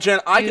 Well,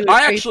 Jen, I can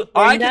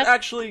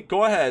actually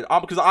go ahead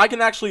because I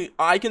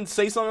can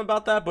say something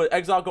about that. But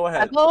Exile, go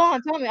ahead. Go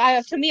on, tell me.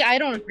 To me, I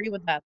don't agree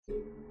with that.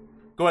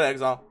 Go ahead,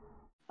 Exile.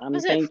 I'm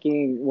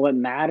thinking what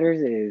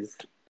matters is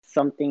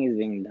something is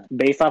being done.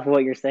 Based off of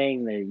what you're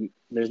saying,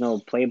 there's no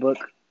playbook,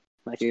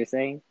 like you're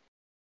saying.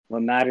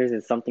 What matters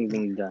is something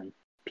being done.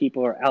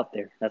 People are out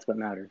there. That's what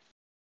matters.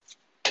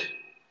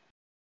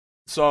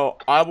 So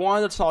I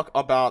wanted to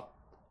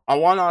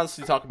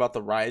honestly talk about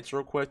the riots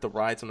real quick, the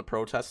riots and the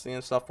protesting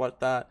and stuff like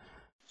that,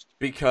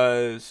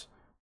 because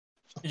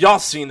y'all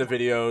seen the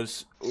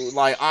videos.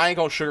 Like, I ain't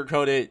gonna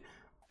sugarcoat it.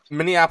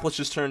 Minneapolis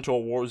just turned into a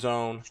war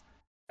zone,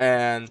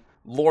 and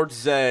Lord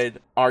Zed,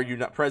 our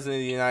president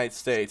of the United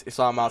States, is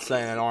talking about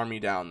sending an army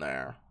down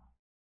there.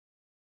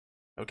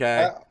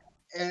 Okay.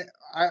 And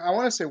I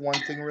want to say one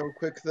thing real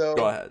quick though.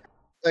 Go ahead.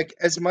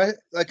 As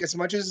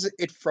much as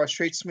it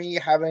frustrates me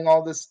having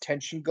all this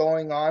tension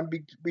going on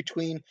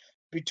between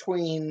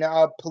between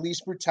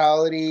police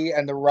brutality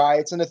and the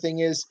riots. And the thing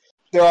is,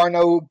 there are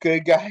no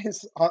good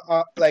guys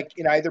like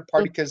in either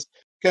party because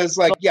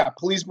like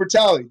police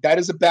brutality, that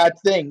is a bad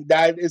thing.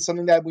 That is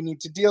something that we need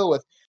to deal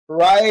with.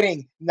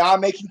 Rioting,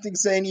 not making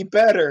things any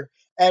better.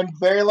 And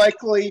very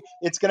likely,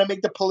 it's going to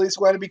make the police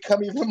want to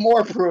become even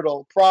more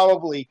brutal,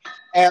 probably.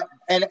 And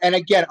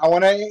again, I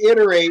want to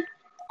iterate,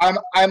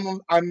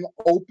 I'm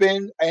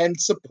open and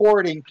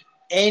supporting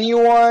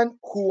anyone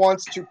who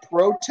wants to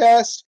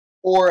protest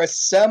or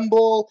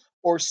assemble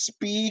or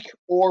speak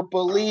or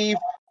believe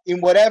in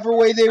whatever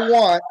way they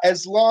want,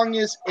 as long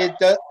as it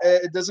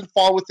doesn't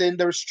fall within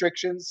the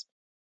restrictions.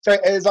 Sorry,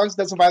 as long as it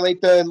doesn't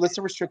violate the list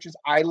of restrictions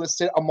I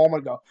listed a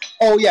moment ago.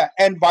 I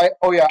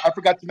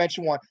forgot to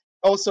mention one.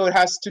 Also, it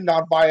has to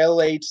not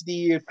violate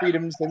the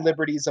freedoms and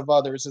liberties of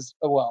others as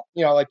well.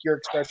 You know, like your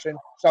expression,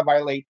 to not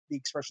violate the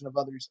expression of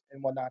others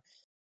and whatnot.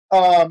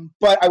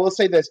 But I will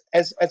say this: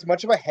 as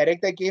much of a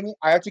headache that gave me,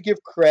 I have to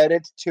give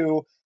credit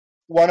to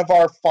one of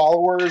our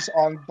followers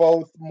on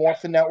both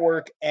Morphin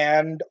Network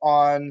and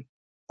on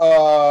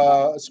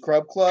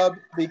Scrub Club,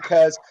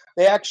 because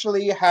they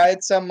actually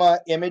had some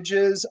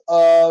images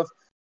of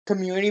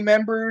community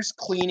members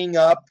cleaning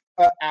up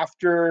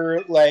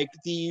after like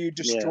the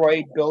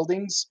destroyed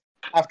buildings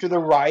after the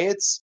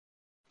riots.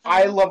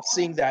 I love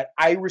seeing that.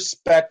 I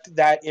respect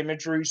that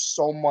imagery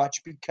so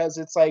much because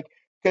it's like,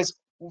 because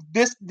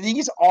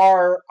these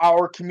are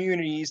our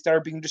communities that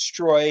are being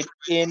destroyed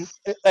in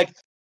like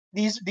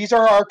these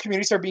are our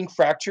communities that are being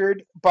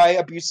fractured by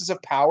abuses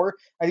of power,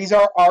 and these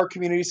are our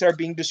communities that are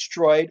being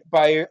destroyed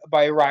by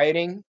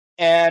rioting,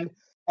 and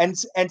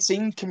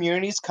seeing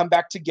communities come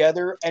back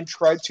together and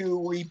try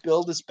to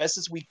rebuild as best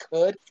as we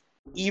could,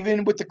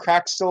 even with the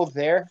cracks still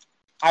there.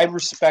 I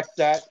respect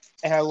that,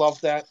 and I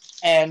love that,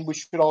 and we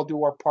should all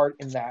do our part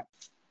in that.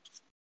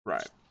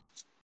 Right.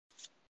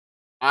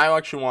 I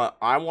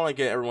want to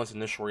get everyone's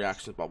initial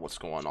reactions about what's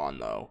going on,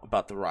 though,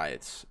 about the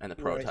riots and the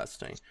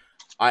protesting.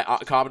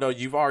 Kabuto,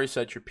 you've already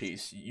said your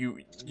piece.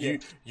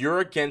 You're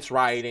against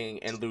rioting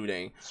and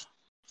looting.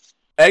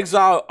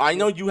 Exile, I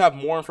know you have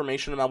more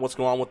information about what's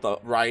going on with the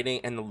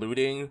rioting and the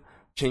looting.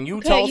 Can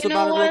you tell us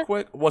about it real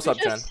quick? What's up,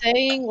 Jen?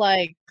 Saying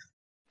like,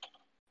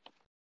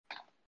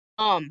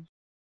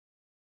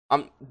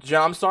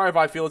 Jen, I'm sorry if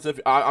I feel as if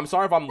I'm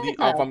sorry if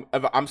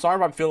I'm sorry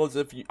if I feel as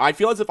if I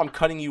feel as if I'm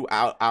cutting you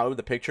out of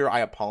the picture.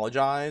 I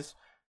apologize.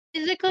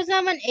 Is it because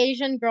I'm an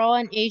Asian girl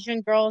and Asian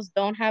girls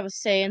don't have a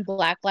say in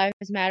Black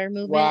Lives Matter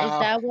movement? Wow. Is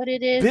that what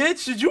it is?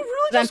 Bitch, did you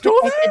really just I'm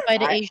go protected there?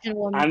 by the Asian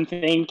woman. I'm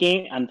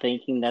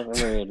thinking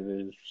that's where it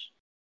is.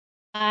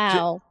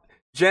 Wow.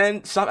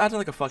 Jen, stop acting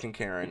like a fucking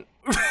Karen.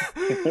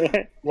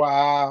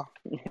 Wow.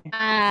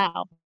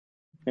 Wow.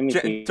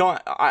 Jen,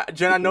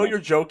 Jen, I know you're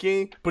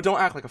joking, but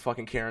don't act like a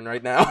fucking Karen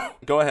right now.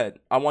 Go ahead.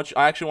 I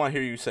actually want to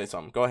hear you say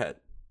something. Go ahead.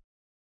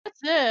 That's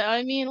it.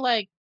 I mean,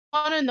 like,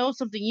 I want to know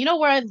something. You know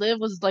where I live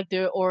was like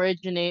the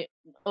originate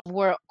of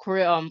where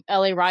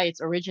LA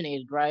riots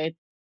originated, right?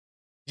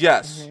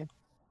 Yes. Mm-hmm.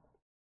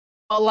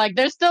 But like,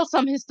 there's still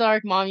some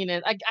historic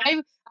monuments.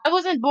 I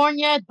wasn't born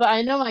yet, but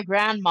I know my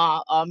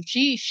grandma.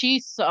 She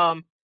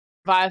survived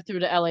through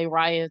the LA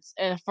riots,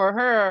 and for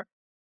her,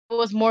 it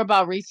was more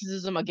about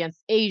racism against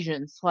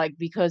Asians, like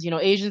because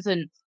Asians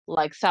in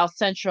like South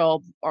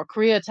Central or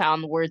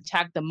Koreatown were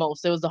attacked the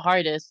most. It was the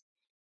hardest.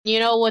 You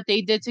know what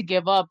they did to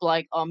give up?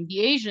 Like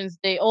the Asians,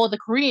 the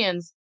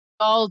Koreans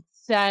all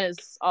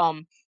says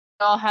all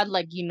had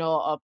like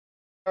a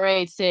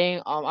parade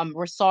saying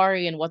we're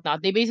sorry and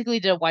whatnot. They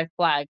basically did a white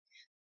flag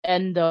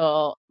and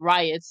the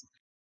riots.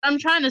 What I'm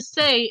trying to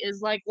say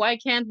is like why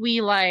can't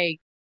we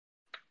like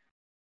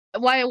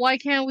why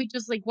can't we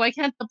just like why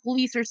can't the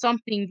police or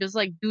something just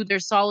like do their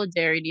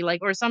solidarity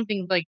like or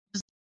something like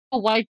just a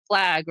white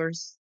flag or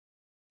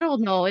I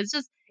don't know. It's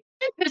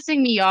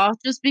pissing me off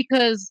just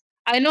because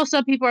I know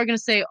some people are gonna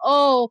say,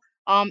 "Oh,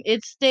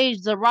 it's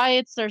staged. The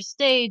riots are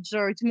staged,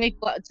 or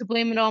to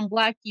blame it on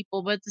black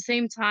people." But at the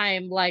same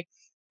time, like,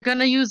 you're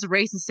gonna use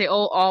race and say,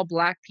 "Oh, all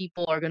black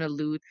people are gonna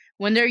loot."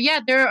 When there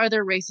are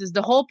other races.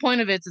 The whole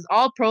point of it is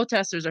all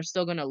protesters are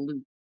still gonna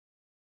loot,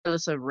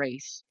 regardless of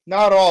race.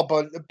 Not all,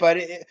 but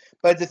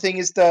the thing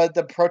is,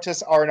 the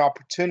protests are an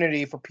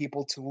opportunity for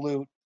people to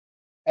loot,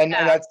 and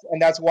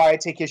that's why I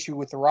take issue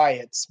with the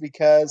riots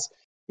because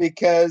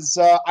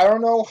I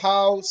don't know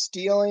how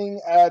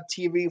stealing a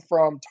TV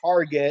from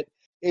Target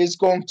is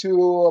going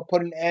to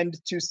put an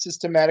end to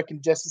systematic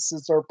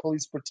injustices or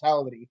police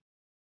brutality.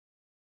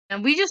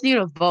 And we just need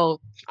a vote.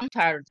 I'm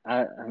tired.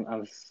 I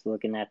was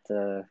looking at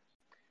the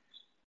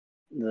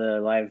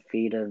live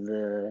feed of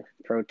the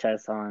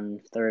protests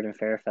on 3rd and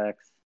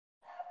Fairfax.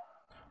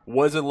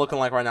 What is it looking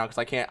like right now? Because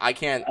I can't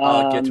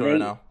get to it right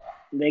now.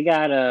 They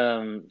got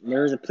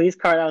there was a police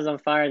car that was on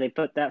fire. They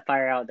put that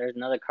fire out. There's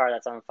another car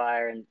that's on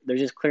fire, and they're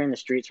just clearing the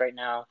streets right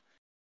now.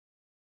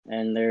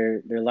 And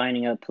they're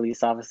lining up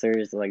police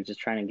officers, like just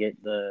trying to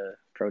get the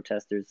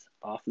protesters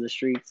off of the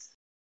streets.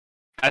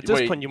 At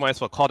this point, you might as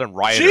well call them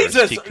rioters.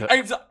 Jesus,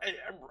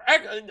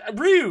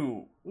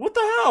 Ryu, what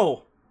the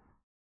hell?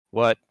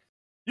 What?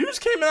 You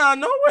just came out of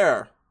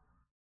nowhere.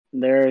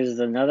 There's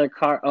another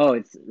car. Oh,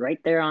 it's right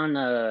there on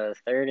 3rd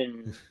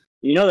and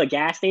the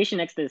gas station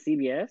next to the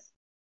CBS.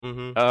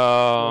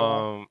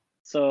 Mm-hmm.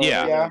 So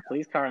yeah,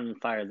 police car on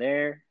fire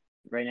there,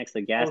 right next to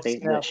the gas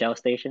station, the Shell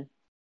station.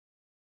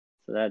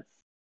 So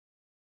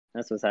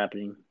that's what's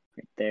happening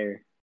right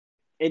there.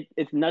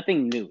 It's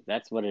nothing new.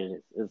 That's what it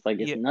is. It's like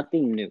it's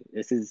nothing new.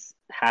 This has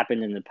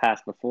happened in the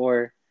past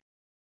before,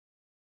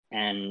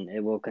 and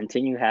it will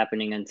continue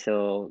happening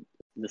until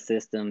the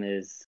system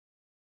is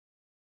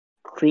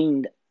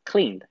cleaned.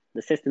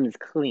 The system is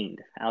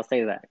cleaned. I'll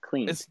say that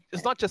cleaned. It's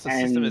not just the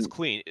system is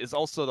clean. It's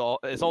also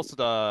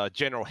the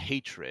general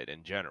hatred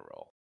in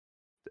general,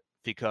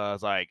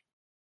 because like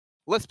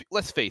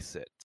let's face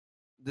it,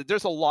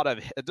 there's a lot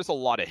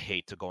of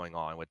hate going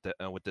on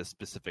with this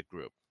specific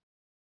group,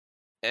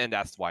 and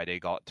that's why they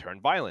got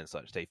turned violent.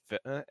 Such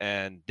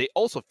and they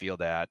also feel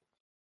that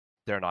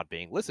they're not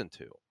being listened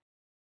to,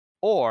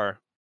 or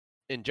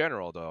in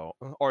general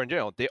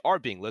they are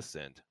being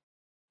listened,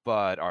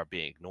 but are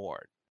being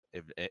ignored.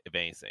 If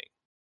anything.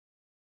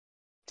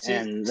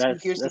 And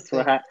that's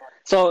what happened.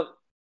 So,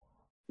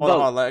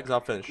 hold on, Legs, I'll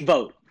finish.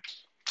 Vote.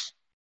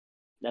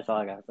 That's all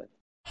I gotta say.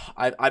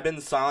 I've been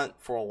silent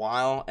for a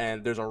while,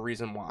 and there's a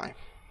reason why.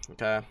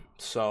 Okay,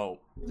 so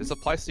this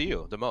applies to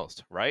you the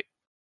most, right?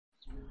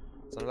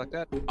 Something like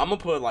that. I'm gonna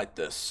put it like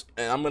this,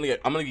 and I'm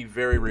gonna be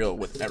very real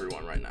with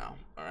everyone right now.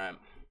 All right.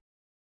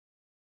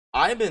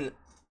 I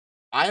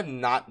have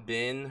not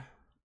been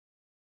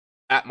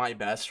at my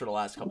best for the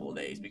last couple of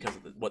days because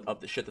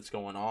of the shit that's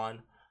going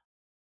on.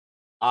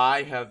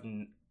 I have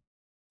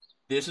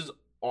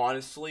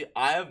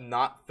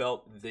not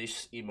felt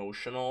this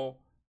emotional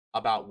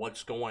about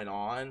what's going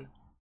on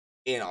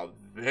in a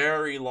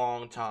very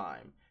long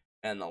time.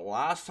 And the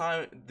last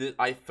time that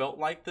I felt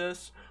like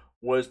this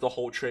was the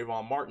whole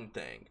Trayvon Martin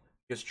thing.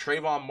 Because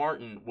Trayvon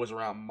Martin was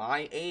around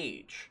my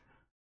age.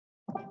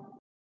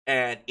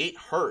 And it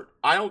hurt.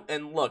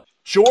 And look,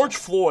 George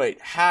Floyd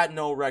had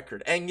no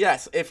record. And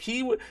yes, if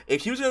he was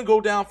gonna go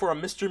down for a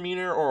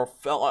misdemeanor or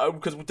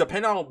because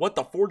depending on what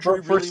the forgery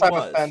really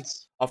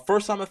was, a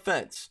first-time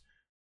offense,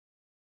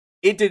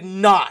 it did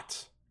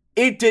not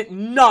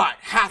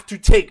have to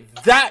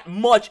take that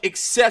much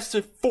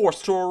excessive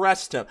force to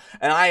arrest him.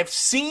 And I have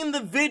seen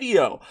the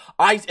video.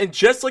 And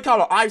just like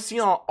how I've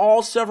seen on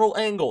all several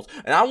angles.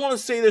 And I want to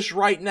say this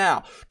right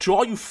now to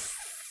all you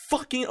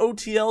fucking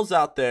OTLs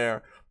out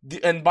there.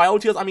 And by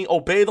OTLs, I mean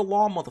obey the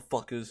law,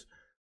 motherfuckers.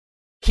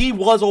 He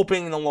was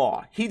obeying the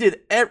law. He did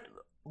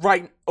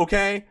right,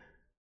 okay?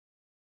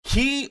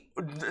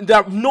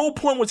 At no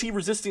point was he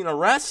resisting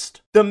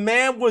arrest. The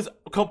man was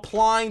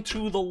complying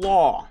to the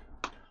law.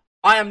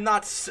 I am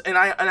not,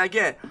 I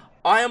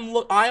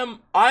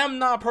am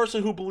not a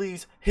person who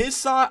believes his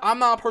side. I'm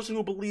not a person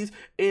who believes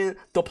in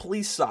the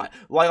police side.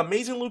 Like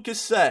Amazing Lucas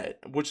said,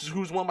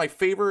 who's one of my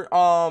favorite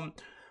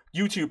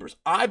YouTubers.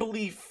 I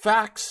believe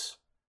facts.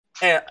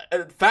 And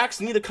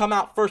facts need to come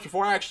out first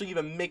before I actually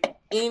even make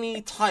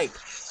any type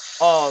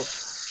of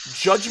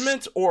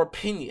judgment or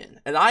opinion.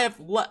 And I have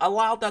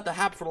allowed that to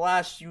happen for the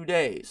last few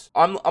days.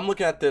 I'm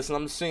looking at this and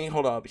I'm seeing,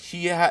 hold up,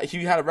 he had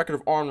a record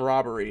of armed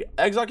robbery.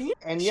 Exactly.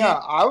 And yeah,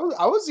 I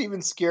was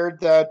even scared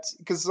that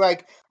because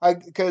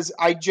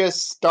I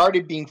just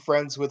started being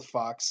friends with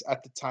Fox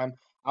at the time.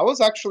 I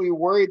was actually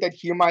worried that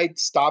he might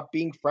stop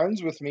being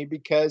friends with me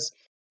because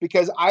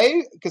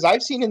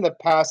I've seen in the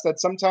past that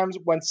sometimes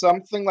when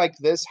something like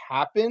this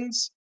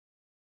happens,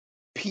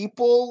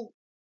 people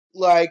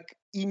like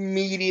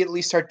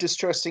immediately start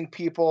distrusting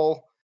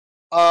people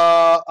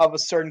of a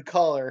certain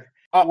color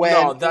when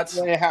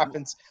it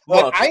happens.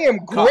 Look, I am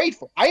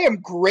grateful. I am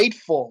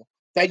grateful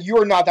that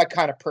you're not that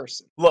kind of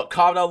person. Look,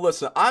 Kavanaugh,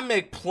 listen, I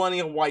make plenty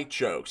of white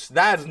jokes.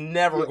 That is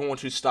never going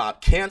to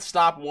stop. Can't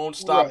stop, won't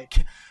stop.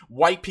 Right.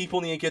 White people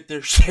need to get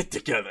their shit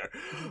together.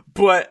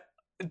 But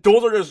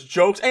those are just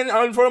jokes,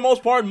 and for the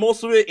most part,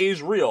 most of it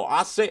is real.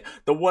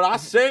 What I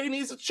say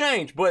needs to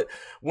change, but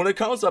when it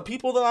comes to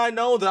people that I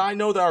know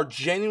that are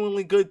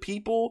genuinely good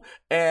people,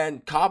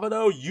 and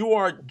Kavanaugh, you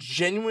are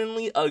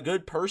genuinely a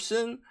good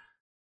person,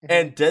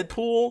 and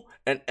Deadpool,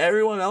 and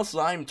everyone else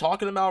that I'm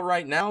talking about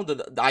right now,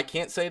 that I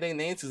can't say their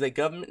names because their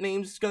government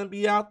names is going to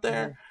be out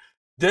there,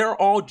 they're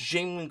all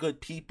genuinely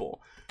good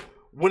people.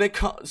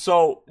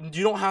 So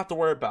you don't have to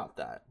worry about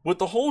that. With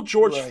the whole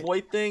George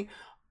Floyd thing,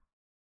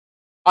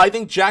 I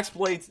think Jax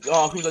Blade,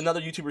 who's another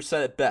YouTuber,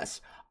 said it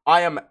best.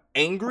 I am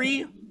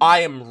angry. I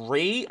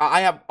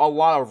have a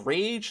lot of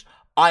rage.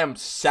 I am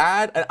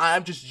sad, and I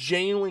am just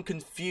genuinely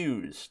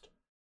confused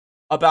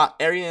about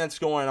everything that's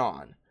going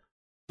on.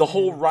 The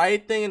whole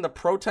riot thing and the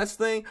protest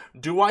thing,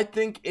 do I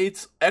think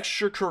it's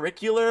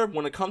extracurricular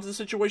when it comes to a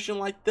situation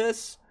like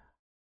this?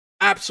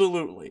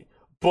 Absolutely.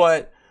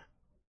 But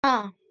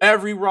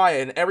every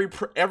riot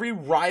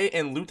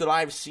and loot that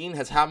I've seen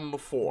has happened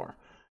before.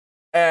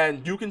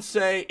 And you can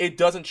say it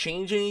doesn't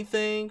change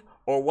anything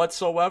or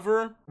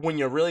whatsoever. When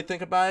you really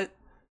think about it,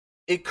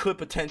 it could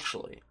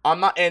potentially. I'm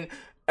not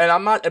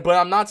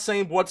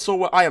saying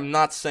whatsoever. I am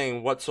not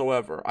saying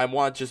whatsoever. I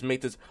want to just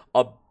make this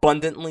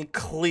abundantly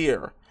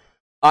clear.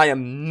 I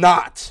am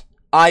not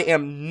I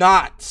am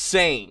not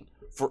saying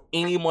for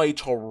anybody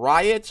to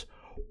riot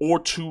or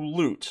to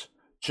loot.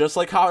 Just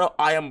like how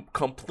I am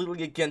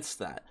completely against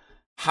that.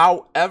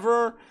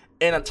 However,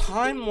 in a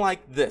time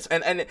like this,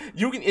 and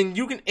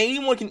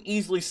anyone can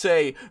easily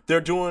say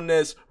they're doing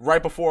this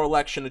right before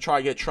election to try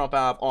to get Trump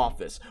out of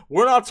office.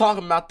 We're not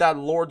talking about that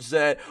Lord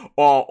Zed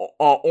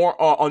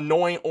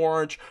annoying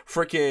orange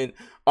freaking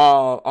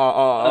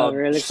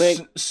really quick,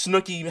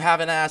 Snooki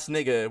having ass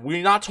nigga.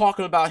 We're not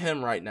talking about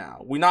him right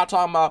now. We're not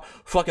talking about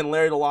fucking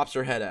Larry the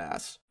Lobster head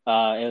ass.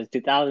 It was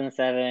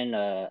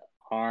 2007,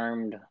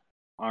 armed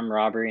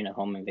robbery and a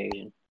home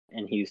invasion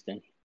in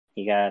Houston.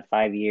 He got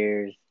 5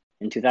 years.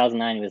 In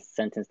 2009, he was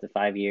sentenced to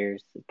 5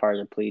 years as part of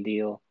the plea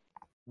deal.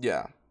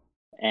 Yeah.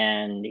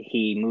 And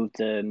he moved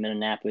to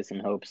Minneapolis in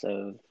hopes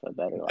of a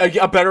better life.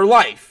 A better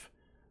life.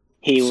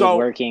 He was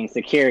working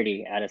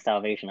security at a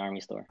Salvation Army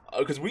store.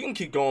 Because we can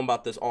keep going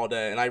about this all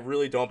day, and I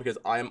really don't, because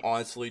I am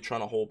honestly trying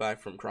to hold back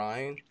from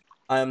crying.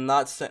 I am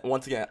not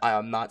once again, I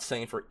am not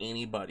saying for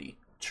anybody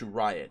to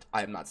riot.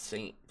 I am not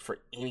saying for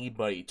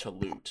anybody to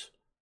loot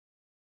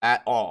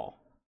at all.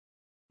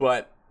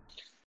 But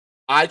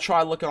I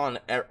try looking on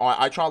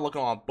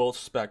both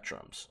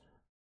spectrums.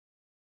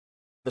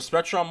 The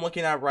spectrum I'm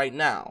looking at right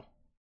now,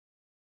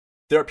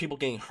 there are people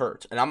getting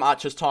hurt, and I'm not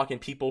just talking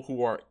people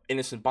who are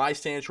innocent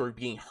bystanders who are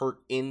being hurt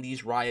in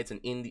these riots and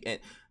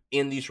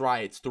in these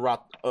riots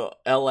throughout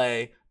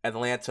L.A.,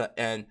 Atlanta,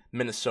 and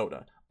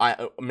Minnesota.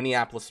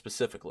 Minneapolis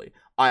specifically.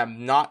 I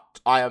am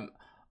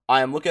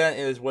looking at it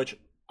as which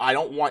I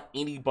don't want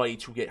anybody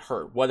to get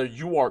hurt, whether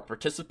you are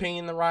participating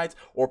in the riots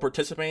or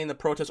participating in the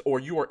protests, or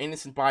you are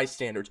innocent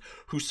bystanders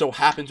who so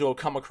happen to have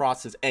come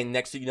across this, and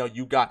next thing you know,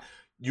 you got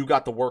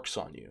the works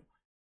on you.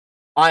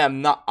 I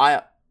am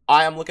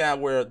looking at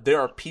where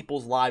there are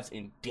people's lives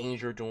in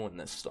danger doing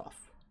this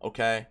stuff,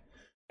 okay?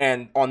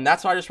 And on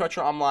that side of the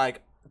spectrum, I'm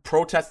like,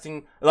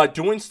 protesting, like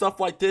doing stuff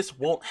like this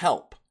won't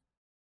help.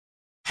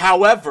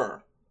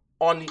 However,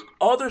 on the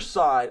other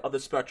side of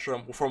the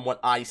spectrum, from what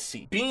I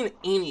see, being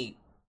any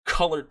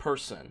colored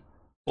person,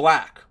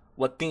 black,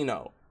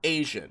 Latino,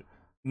 Asian,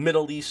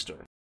 Middle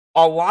Eastern,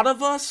 a lot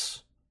of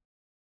us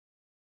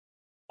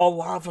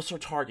are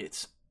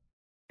targets.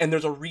 And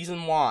there's a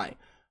reason why.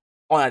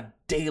 On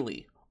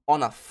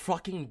a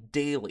fucking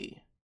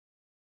daily,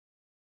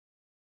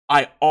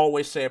 I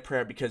always say a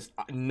prayer, because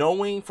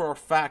knowing for a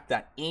fact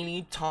that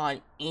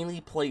anytime,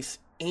 any place,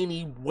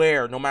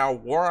 anywhere, no matter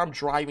where I'm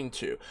driving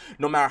to,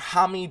 no matter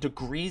how many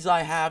degrees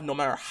I have, no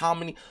matter how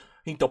many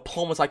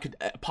diplomas I could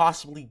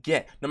possibly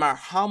get, no matter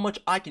how much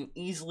I can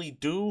easily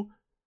do,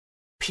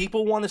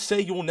 people want to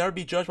say you will never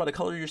be judged by the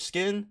color of your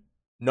skin.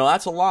 No,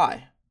 that's a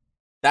lie.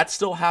 That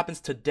still happens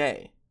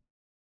today.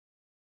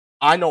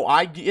 I know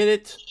I get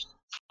it.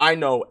 I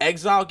know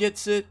Exile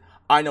gets it.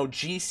 I know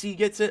GC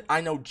gets it.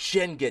 I know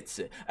Jen gets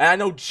it. And I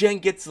know Jen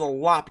gets it a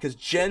lot, because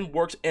Jen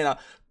works in a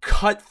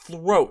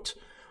cutthroat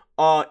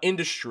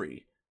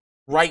industry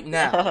right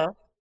now.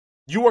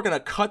 You work in a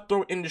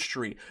cutthroat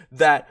industry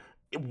that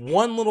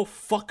one little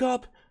fuck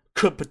up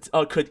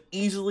could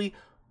easily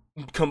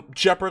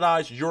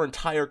jeopardize your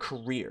entire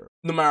career.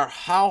 No matter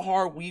how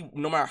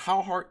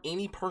hard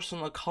any person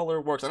of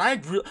color works, and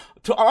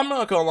I'm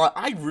not gonna lie,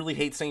 I really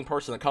hate saying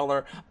person of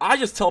color. I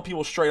just tell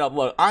people straight up,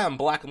 look, I am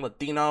black and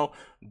Latino.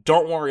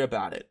 Don't worry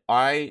about it.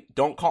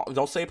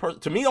 Don't say person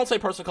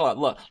of color.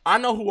 Look, I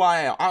know who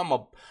I am.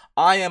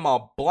 I am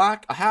a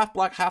half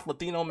black, half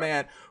Latino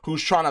man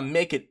who's trying to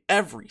make it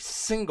every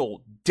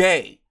single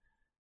day.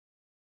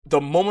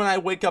 The moment I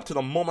wake up to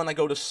the moment I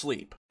go to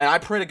sleep. And I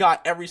pray to God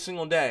every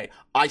single day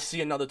I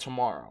see another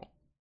tomorrow.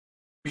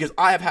 Because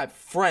I have had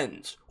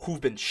friends who've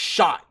been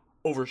shot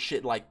over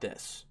shit like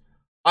this.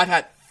 I've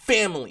had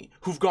family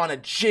who've gone to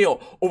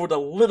jail over the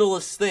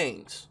littlest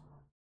things.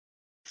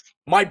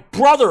 My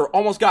brother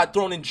almost got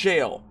thrown in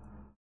jail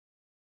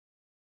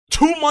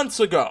 2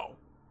 months ago.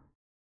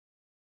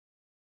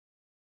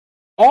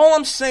 All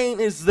I'm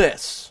saying is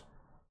this.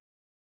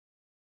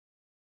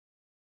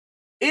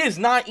 It is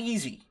not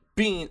easy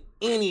being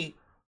any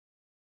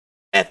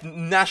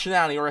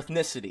nationality or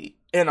ethnicity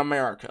in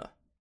America.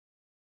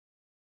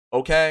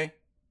 Okay?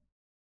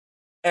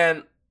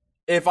 And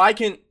if I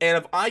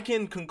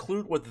can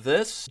conclude with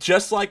this,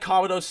 just like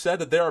Kabuto said,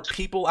 that there are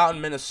people out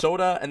in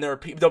Minnesota, and there are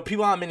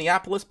people out in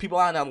Minneapolis, people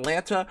out in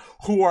Atlanta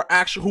who are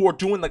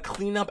doing the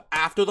cleanup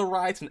after the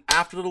riots and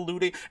after the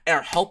looting, and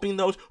are helping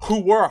those who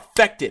were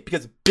affected,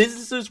 because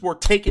businesses were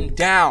taken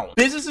down.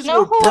 Businesses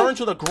were burned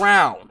to the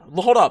ground.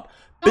 Hold up.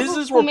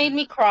 Businesses were made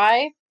me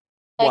cry.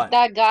 Like what?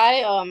 That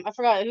guy, I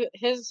forgot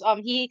his.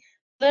 He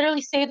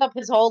literally saved up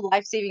his whole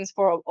life savings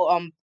for a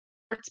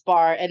sports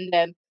bar, and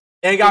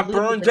it got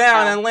burned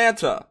down in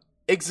Atlanta.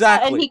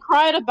 Exactly. And he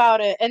cried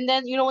about it. And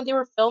then, when they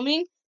were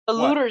filming, the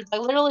looters, like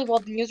literally while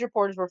the news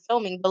reporters were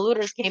filming, the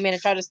looters came in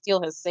and tried to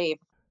steal his safe.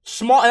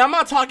 Small, and I'm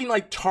not talking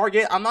like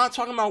Target. I'm not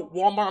talking about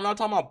Walmart. I'm not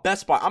talking about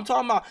Best Buy. I'm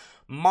talking about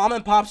mom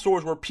and pop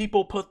stores where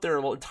people put their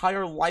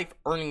entire life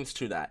earnings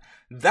to that.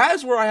 That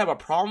is where I have a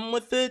problem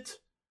with it.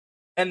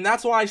 And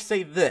that's why I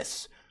say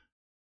this.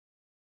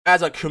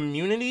 As a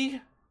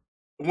community,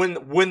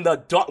 when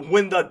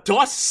the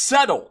dust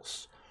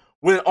settles,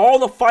 when all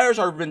the fires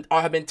have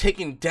been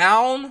taken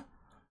down,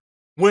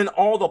 when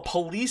all the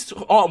police,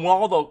 when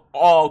all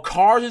the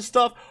cars and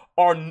stuff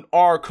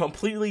are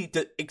completely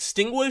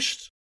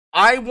extinguished,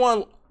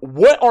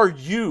 what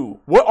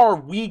are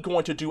we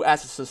going to do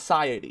as a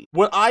society?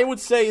 What I would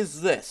say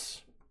is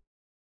this: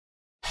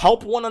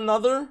 help one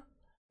another.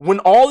 When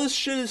all this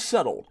shit is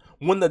settled,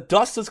 when the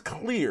dust is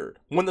cleared,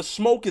 when the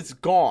smoke is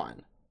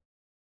gone,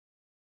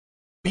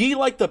 be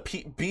like the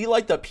people,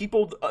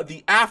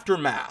 the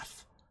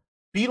aftermath.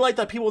 Be like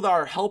the people that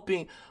are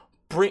helping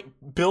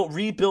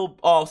rebuild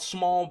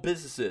small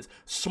businesses,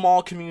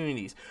 small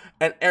communities,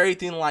 and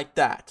everything like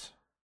that.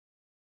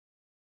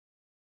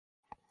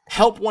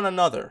 Help one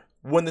another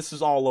when this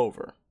is all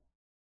over.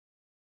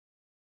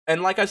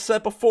 And like I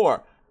said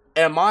before,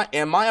 am I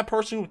a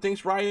person who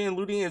thinks rioting and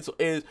looting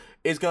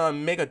is gonna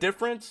make a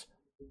difference?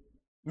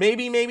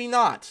 Maybe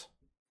not.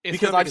 It's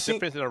because gonna make a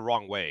difference in the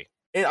wrong way.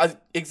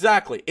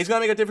 Exactly. It's going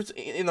to make a difference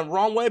in the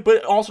wrong way, but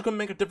it also can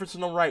make a difference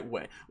in the right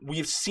way.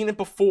 We've seen it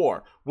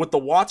before with the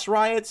Watts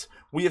riots.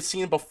 We have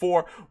seen it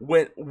before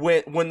when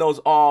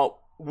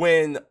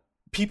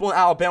people in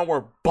Alabama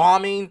were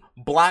bombing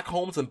black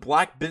homes and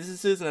black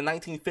businesses in the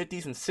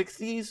 1950s and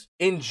 60s.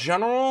 In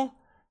general,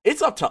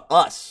 it's up to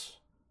us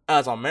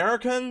as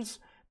Americans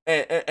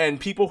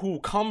and people who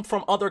come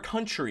from other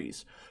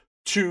countries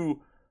to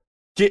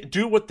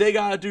do what they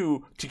gotta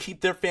do to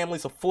keep their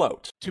families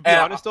afloat. To be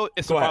honest, though,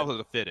 it's survival of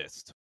the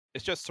fittest.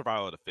 It's just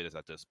survival of the fittest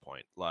at this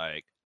point.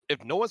 Like,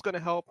 if no one's gonna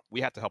help,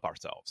 we have to help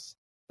ourselves.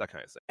 That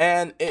kind of thing.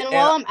 And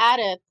while I'm at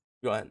it,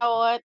 go ahead. You know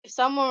what? If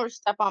someone were to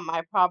step on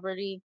my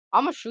property,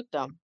 I'm gonna shoot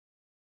them.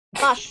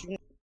 I'm not shooting.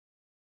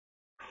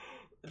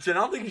 Jen,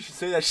 I don't think you should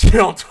say that shit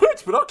on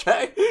Twitch, but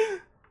okay.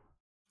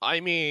 I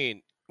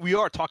mean, we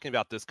are talking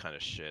about this kind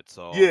of shit,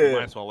 so yeah. We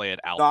might as well lay it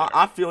out there.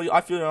 I feel you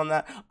on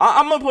that.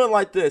 I'm gonna put it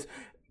like this.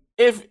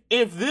 If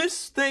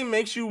this thing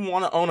makes you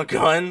want to own a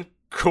gun,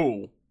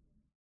 cool.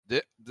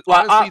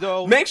 Honestly,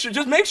 though, make sure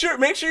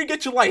you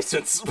get your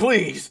license,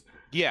 please.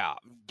 Yeah,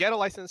 get a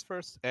license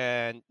first,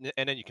 and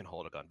then you can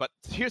hold a gun. But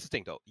here's the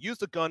thing, though: use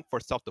the gun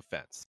for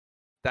self-defense.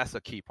 That's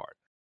the key part.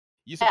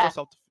 Use it for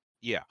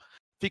self-defense.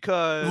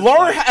 Because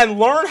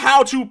learn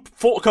how to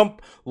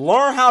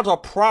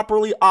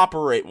properly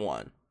operate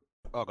one.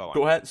 Oh, go on.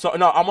 Go ahead. So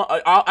no,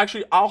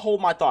 I'll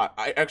hold my thought.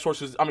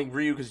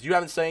 Ryu, because you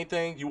haven't said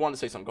anything. You want to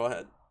say something? Go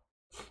ahead.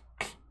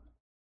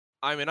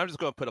 I mean, I'm just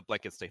going to put a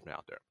blanket statement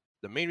out there.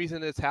 The main reason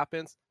this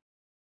happens,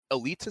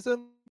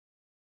 elitism,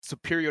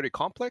 superiority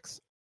complex,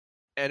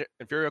 and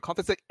inferiority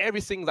complex, like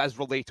everything that's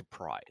related to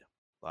pride.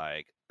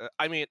 Like,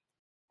 I mean,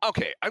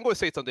 okay, I'm going to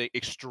say something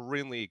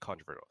extremely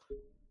controversial.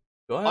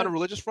 Go ahead. On a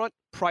religious front,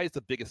 pride is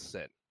the biggest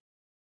sin.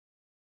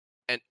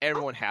 And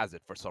everyone has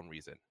it for some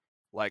reason.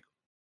 Like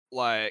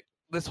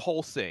this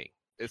whole thing,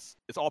 it's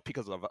all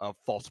because of a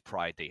false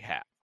pride they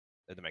have.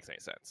 If that makes any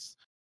sense.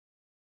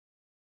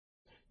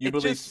 You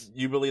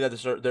believe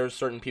that there's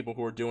certain people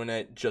who are doing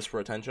it just for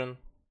attention?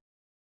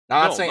 Now,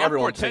 I'm not saying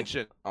everyone for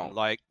attention.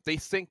 Like they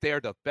think they're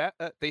the best.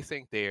 They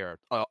think they're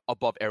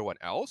above everyone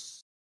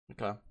else.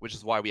 Okay. Which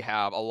is why we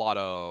have a lot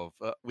of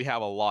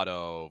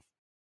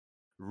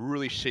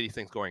really shitty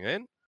things going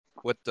in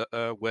with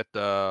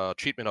the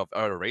treatment of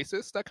other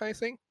races, that kind of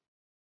thing,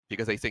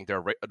 because they think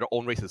their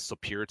own race is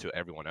superior to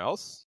everyone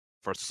else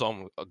for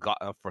some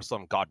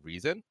god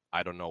reason.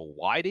 I don't know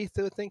why they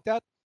still think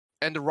that.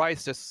 And the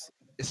riots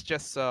it's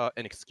just an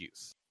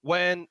excuse.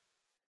 When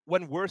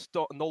words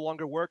no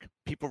longer work,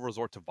 people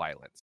resort to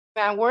violence.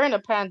 Man, we're in a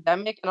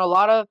pandemic, and a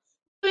lot of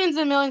millions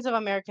and millions of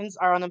Americans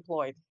are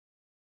unemployed.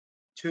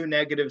 Two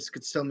negatives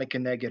could still make a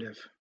negative.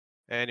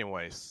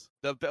 Anyways,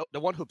 the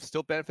one who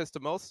still benefits the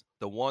most,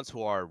 the ones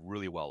who are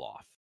really well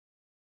off.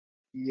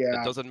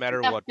 Yeah. It doesn't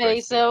matter what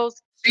race.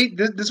 See,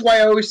 this is why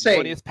I always say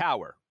money is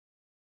power.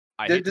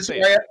 This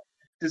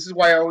is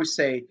why I always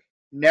say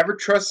never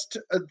trust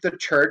the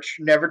church,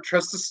 never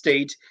trust the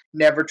state,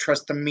 never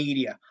trust the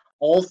media.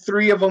 All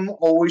three of them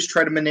always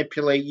try to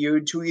manipulate you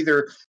to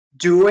either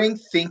doing,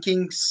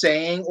 thinking,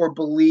 saying, or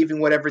believing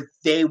whatever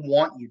they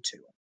want you to.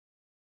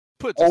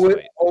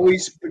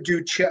 Always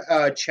do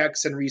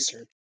checks and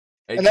research.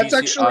 Hey, and that's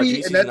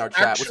actually,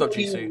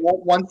 GC?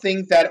 One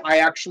thing that I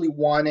actually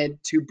wanted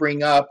to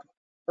bring up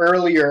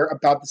earlier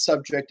about the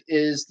subject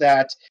is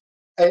that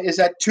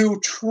to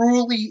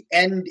truly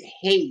end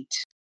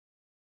hate,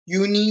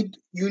 you need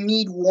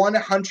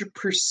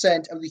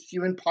 100% of the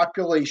human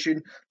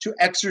population to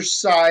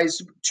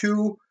exercise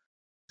two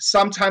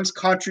sometimes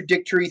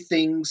contradictory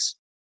things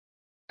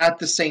at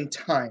the same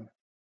time: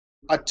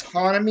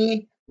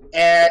 autonomy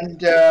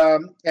and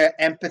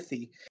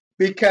empathy.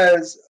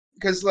 Because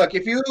look,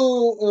 if you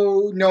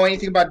know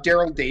anything about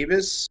Daryl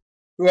Davis,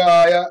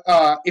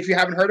 if you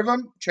haven't heard of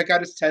him, check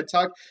out his TED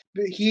Talk.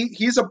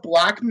 He's a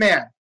black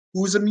man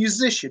who's a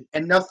musician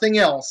and nothing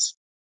else,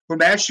 who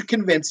managed to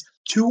convince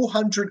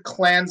 200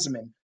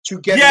 Klansmen to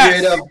get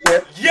rid of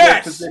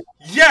their position.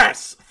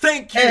 Yes,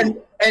 thank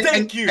you.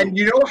 Thank you. And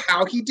you know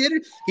how he did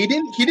it? He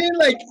didn't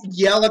like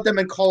yell at them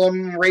and call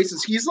them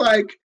racist. He's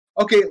like,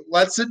 okay,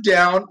 let's sit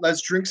down,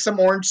 let's drink some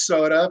orange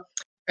soda,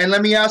 and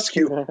let me ask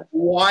you,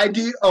 what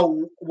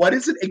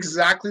is it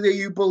exactly that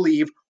you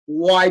believe?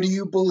 Why do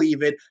you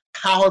believe it?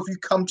 How have you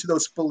come to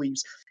those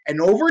beliefs? And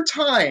over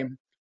time,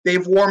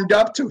 they've warmed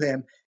up to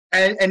him.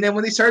 And then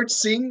when they started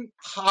seeing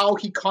how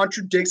he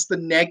contradicts the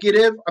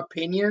negative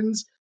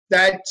opinions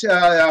that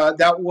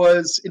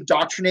was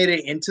indoctrinated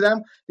into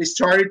them, they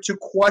started to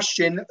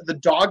question the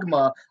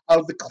dogma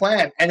of the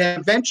Klan. And then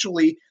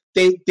eventually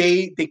they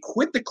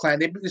quit the Klan.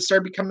 They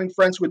started becoming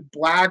friends with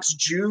blacks,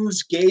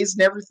 Jews, gays,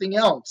 and everything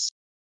else.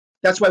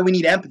 That's why we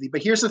need empathy.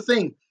 But here's the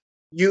thing.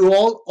 You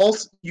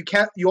also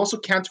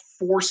can't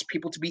force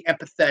people to be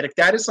empathetic.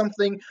 That is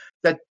something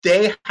that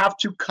they have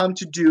to come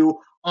to do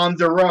on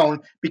their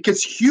own,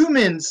 because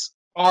humans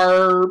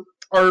are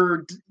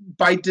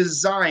by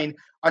design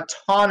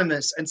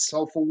autonomous and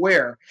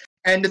self-aware.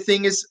 And the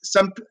thing is,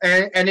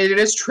 and it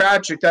is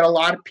tragic that a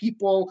lot of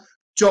people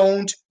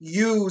don't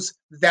use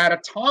that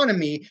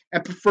autonomy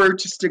and prefer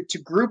to stick to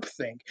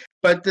groupthink.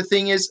 But the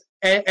thing is,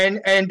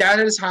 and that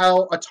is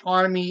how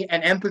autonomy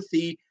and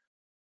empathy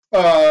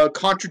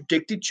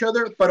contradict each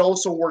other, but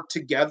also work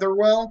together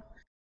well.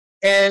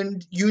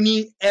 And you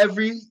need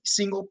every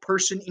single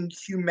person in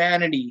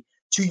humanity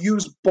to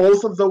use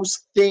both of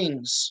those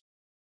things.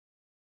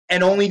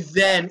 And only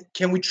then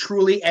can we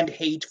truly end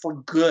hate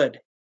for good.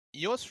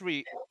 What's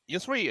really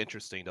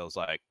interesting though is,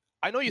 like,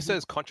 I know you said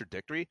it's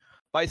contradictory,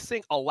 but I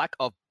think a lack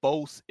of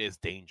both is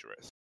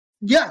dangerous.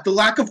 Yeah, the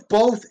lack of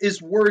both is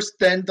worse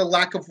than the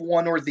lack of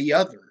one or the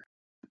other.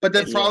 But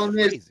the problem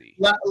is,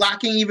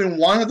 lacking even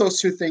one of those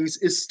two things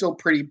is still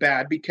pretty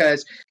bad,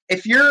 because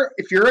if you're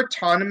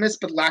autonomous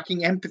but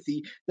lacking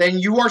empathy, then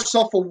you are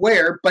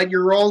self-aware, but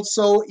you're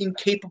also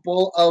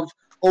incapable of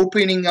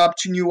opening up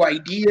to new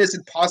ideas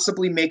and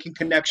possibly making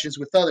connections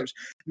with others.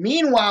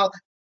 Meanwhile,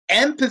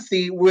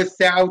 empathy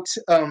without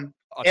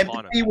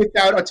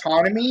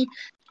autonomy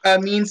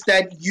means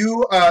that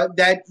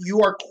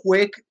you are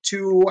quick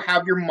to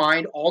have your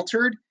mind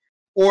altered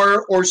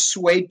or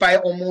swayed by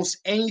almost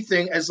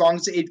anything, as long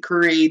as it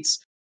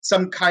creates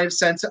some kind of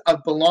sense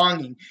of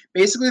belonging.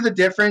 Basically, the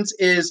difference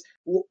is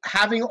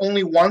having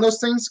only one of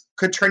those things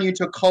could turn you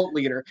into a cult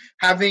leader.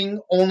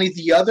 Having only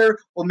the other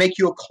will make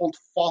you a cult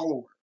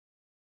follower.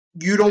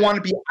 You don't want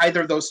to be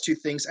either of those two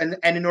things, and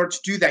in order to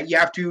do that, you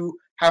have to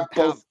have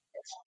both.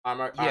 I'm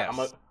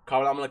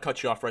gonna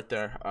cut you off right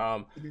there.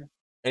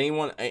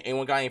 Anyone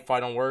got any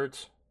final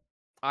words?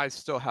 I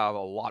still have a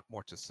lot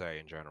more to say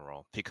in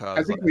general, because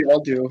I think we all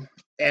do,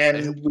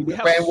 and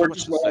we're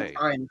just low on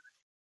time.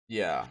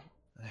 Yeah.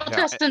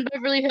 Protest in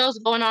Beverly Hills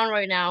going on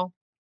right now.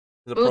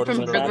 Move from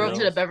the Grove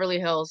to the Beverly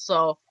Hills.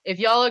 So if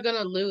y'all are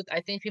gonna loot,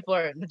 I think people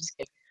are. I'm just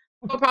kidding.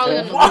 People are probably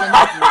gonna loot.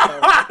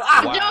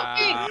 I'm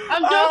joking.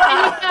 I'm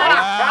joking.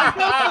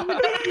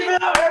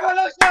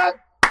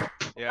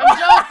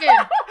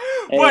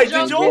 Wait,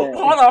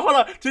 hold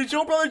on. Did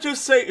your brother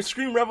just say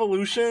Scream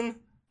Revolution?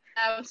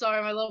 I'm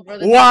sorry, my little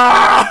brother.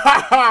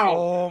 Wow!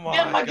 Oh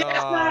my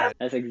god.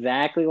 That's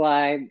exactly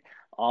why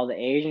all the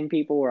Asian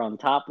people were on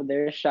top of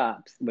their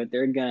shops with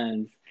their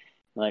guns.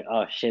 Like,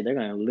 oh shit, they're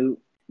gonna loot.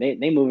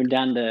 They moving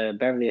down to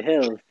Beverly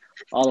Hills.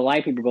 All the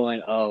white people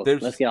going, oh,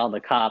 let's get all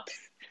the cops.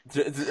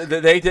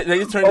 They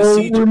just turned to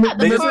CJ.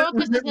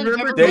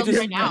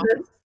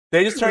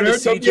 They just turned to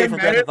CJ from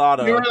Grand Theft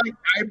Auto. They were like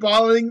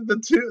eyeballing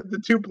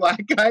the two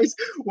black guys,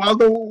 while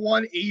the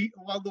one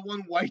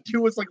white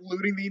dude was like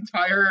looting the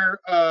entire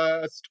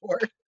store.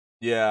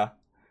 Yeah.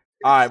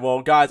 All right.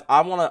 Well, guys,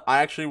 I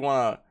actually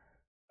wanna.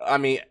 I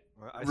mean,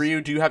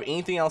 Ryu, do you have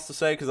anything else to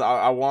say? Because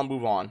I want to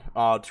move on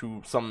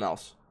to something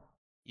else.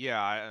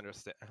 Yeah, I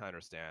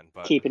understand,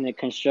 but keeping it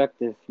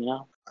constructive, you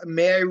know.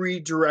 May I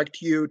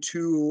redirect you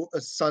to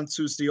Sun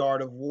Tzu's The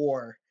Art of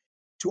War?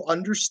 To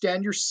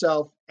understand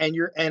yourself and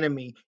your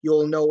enemy,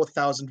 you'll know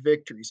 1,000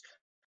 victories.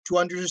 To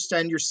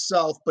understand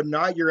yourself but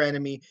not your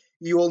enemy,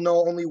 you will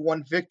know only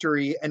one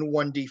victory and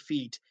one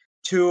defeat.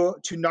 To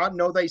not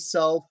know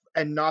thyself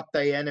and not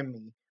thy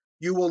enemy,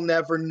 you will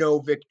never know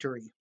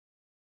victory.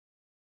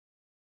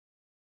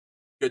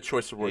 Good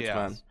choice of words,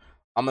 man.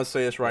 I'm gonna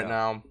say this right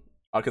now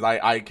because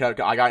I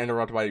got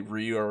interrupted by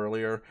Ryu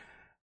earlier.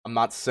 I'm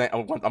not saying.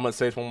 I'm gonna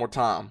say this one more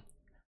time.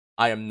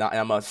 I'm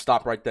gonna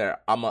stop right there.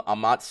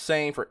 I'm not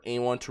saying for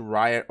anyone to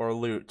riot or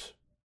loot.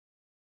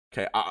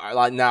 Okay,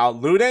 like now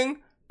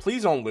looting.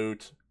 Please don't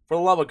loot. For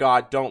the love of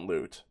God, don't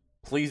loot.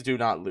 Please do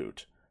not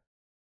loot.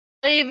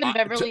 Even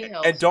Beverly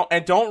Hills.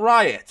 And don't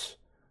riot.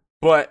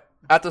 But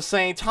at the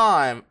same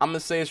time, I'm gonna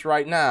say this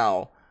right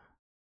now.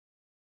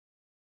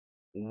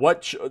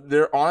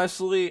 They're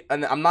honestly,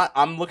 and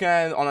I'm looking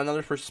at it on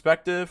another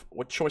perspective.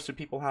 What choice do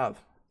people have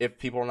if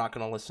people are not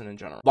going to listen in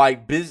general?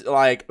 Like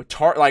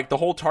the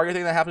whole Target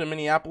thing that happened in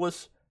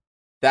Minneapolis,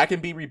 that can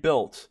be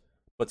rebuilt,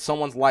 but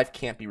someone's life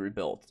can't be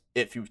rebuilt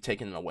if you've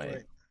taken it away.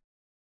 Right.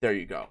 There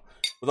you go.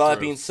 With all that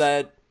being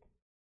said,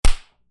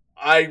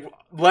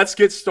 let's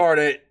get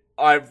started.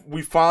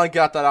 We finally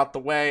got that out the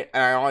way,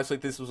 and I honestly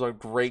think this was a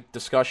great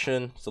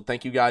discussion. So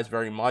thank you guys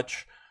very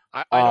much.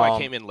 I know I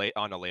came in late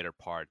on a later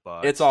part,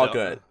 but it's all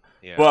good.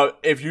 Yeah. But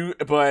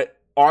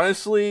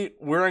honestly,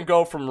 we're gonna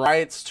go from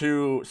riots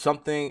to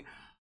something.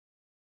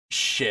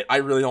 Shit, I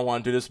really don't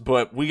want to do this,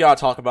 but we gotta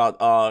talk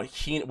about Hana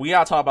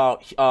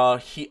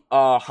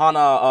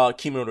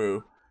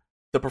Kimura,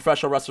 the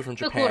professional wrestler from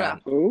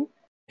Japan. Who?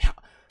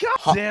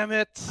 God damn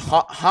it!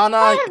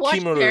 Hana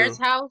Watch Bear's Kimura.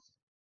 House.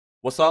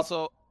 What's up?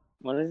 Also,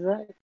 What is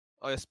that?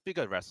 oh yeah,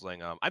 speaking of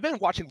wrestling, I've been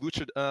watching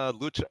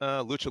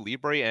Lucha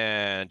Libre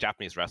and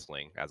Japanese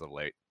wrestling as of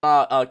late.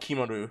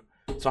 Kimura.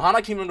 So Hana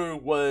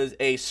Kimura was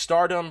a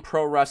Stardom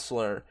pro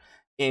wrestler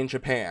in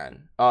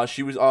Japan.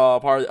 She was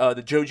part of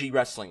the Joji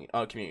wrestling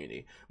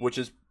community, which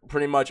is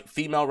pretty much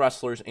female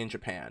wrestlers in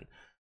Japan.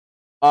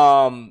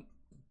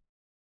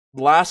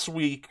 Last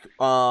week,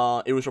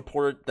 it was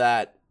reported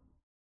that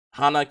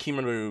Hana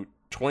Kimura,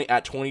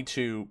 at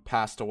 22,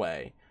 passed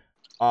away.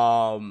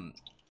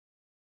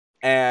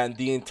 And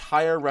the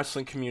entire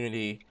wrestling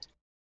community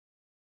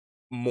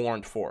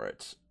mourned for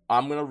it.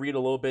 I'm gonna read a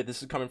little bit.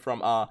 This is coming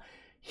from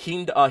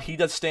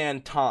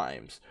Hindustan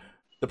Times.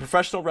 The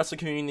professional wrestling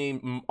community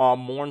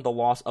mourned the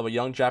loss of a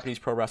young Japanese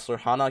pro wrestler,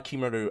 Hana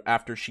Kimura,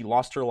 after she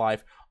lost her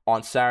life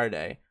on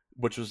Saturday,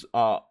 which was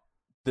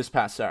this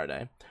past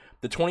Saturday.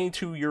 The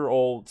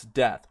 22-year-old's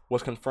death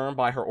was confirmed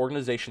by her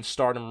organization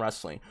Stardom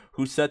Wrestling,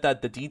 who said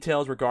that the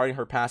details regarding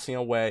her passing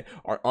away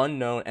are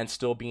unknown and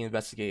still being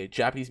investigated.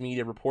 Japanese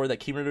media reported that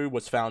Kimura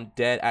was found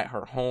dead at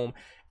her home.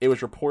 It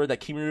was reported that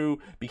Kimura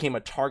became a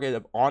target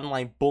of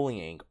online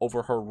bullying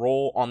over her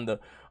role on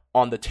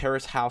the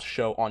Terrace House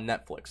show on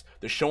Netflix.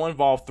 The show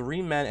involved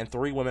 3 men and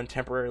 3 women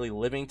temporarily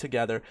living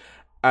together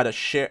at a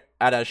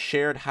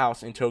shared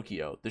house in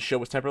Tokyo. The show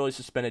was temporarily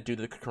suspended due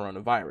to the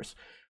coronavirus.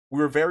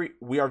 We are very,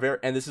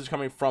 and this is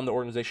coming from the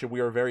organization, we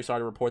are very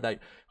sorry to report that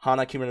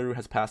Hana Kimura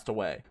has passed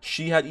away.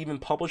 She had even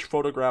published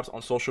photographs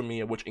on social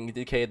media which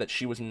indicated that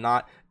she was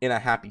not in a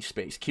happy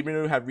space.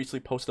 Kimura had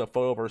recently posted a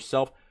photo of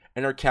herself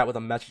and her cat with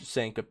a message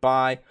saying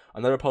goodbye.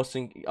 Another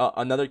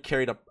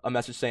carried a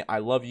message saying, "I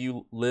love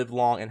you, live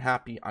long and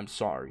happy, I'm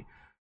sorry."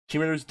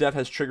 Kimura's death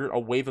has triggered a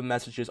wave of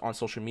messages on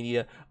social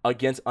media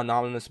against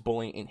anonymous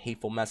bullying and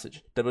hateful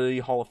message. WWE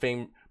Hall of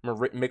Fame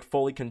Mick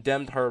Foley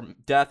condemned her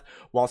death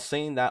while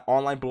saying that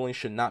online bullying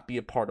should not be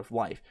a part of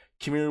life.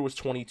 Kimura was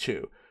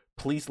 22.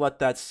 Please let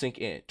that sink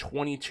in.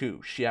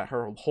 22. She had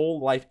her whole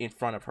life in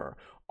front of her.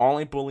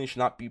 Online bullying should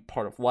not be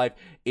part of life.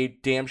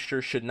 It damn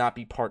sure should not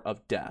be part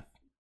of death.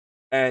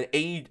 And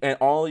a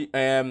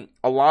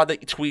lot of the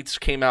tweets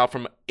came out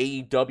from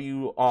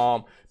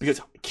AEW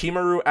because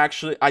Kimura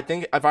actually, I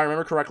think if I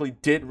remember correctly,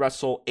 did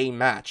wrestle a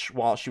match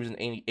while she was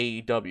in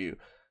AEW.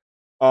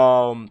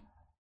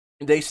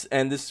 This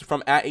is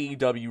from at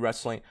AEW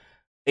Wrestling.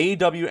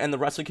 AEW and the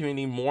wrestling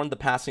community mourned the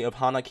passing of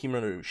Hana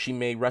Kimura. She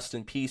may rest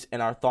in peace,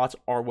 and our thoughts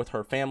are with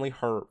her family,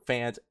 her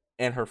fans,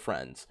 and her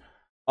friends.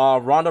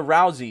 Ronda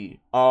Rousey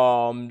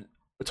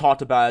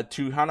talked about it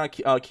to Hana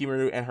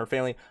Kimura and her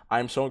family. I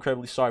am so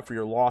incredibly sorry for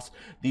your loss.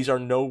 These are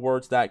no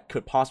words that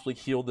could possibly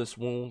heal this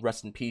wound.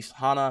 Rest in peace,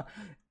 Hana.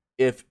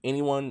 If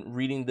anyone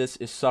reading this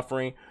is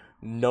suffering,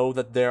 know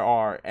that there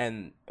are.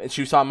 And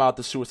she was talking about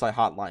the suicide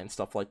hotline and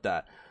stuff like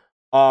that.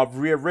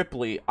 Rhea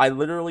Ripley, I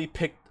really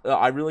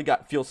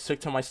feel sick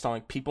to my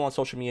stomach. People on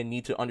social media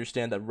need to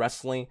understand that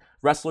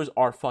wrestlers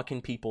are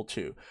fucking people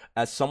too.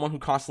 As someone who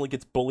constantly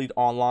gets bullied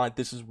online,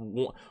 this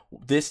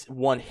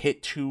one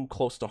hit too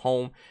close to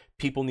home.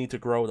 People need to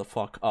grow the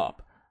fuck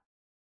up.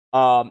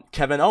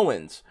 Kevin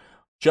Owens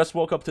just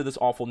woke up to this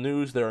awful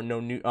news. There are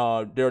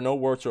no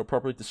words to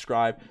appropriately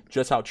describe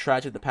just how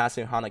tragic the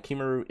passing of Hana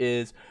Kimura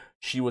is.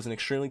 She was an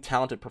extremely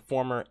talented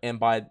performer and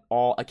by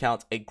all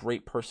accounts a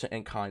great person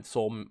and kind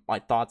soul. My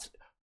thoughts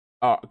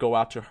go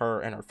out to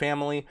her and her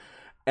family.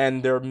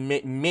 And there are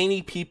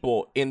many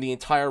people in the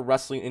entire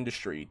wrestling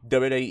industry,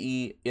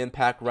 WWE,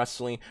 Impact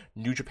Wrestling,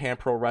 New Japan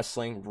Pro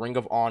Wrestling, Ring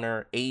of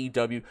Honor,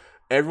 AEW.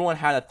 Everyone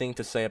had a thing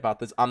to say about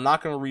this. I'm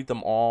not going to read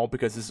them all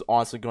because this is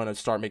honestly going to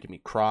start making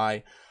me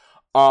cry.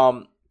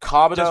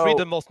 Kabuto, just read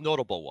the most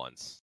notable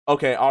ones.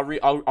 Okay, I'll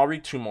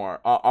read 2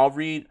 more. I'll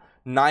read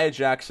Nia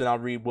Jax and I'll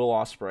read Will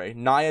Ospreay.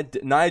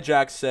 Nia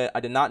Jax said, "I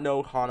did not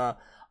know Hana.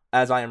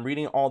 As I am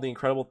reading all the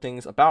incredible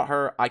things about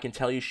her, I can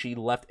tell you she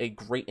left a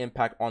great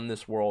impact on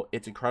this world.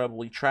 It's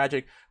incredibly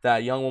tragic that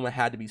a young woman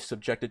had to be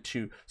subjected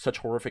to such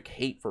horrific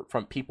hate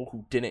from people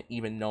who didn't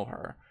even know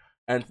her."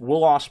 And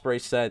Will Ospreay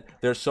said,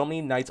 "There's so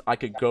many nights I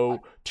could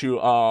go to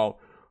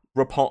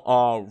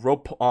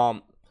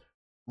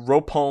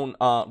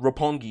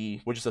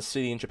Roppongi, which is a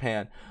city in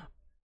Japan,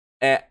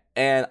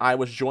 and I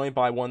was joined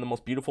by one of the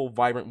most beautiful,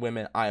 vibrant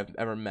women I have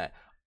ever met.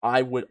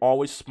 I would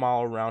always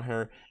smile around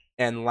her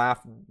and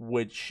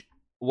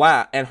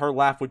and her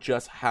laugh would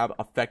just have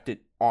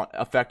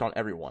effect on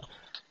everyone.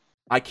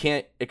 I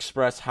can't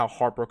express how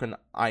heartbroken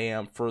I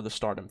am for the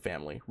Stardom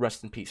family.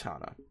 Rest in peace,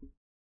 Hana."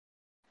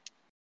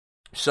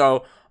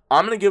 So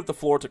I'm gonna give the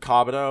floor to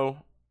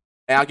Kabuto,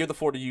 and I'll give the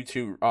floor to you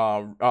too,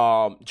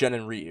 Jen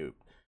and Ryu.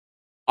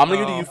 I'm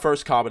gonna go to you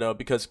first, Kabuto,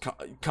 because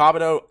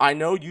Kabuto, I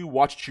know you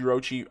watched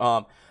Chirochi.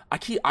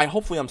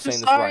 Hopefully I'm saying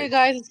this right. Sorry,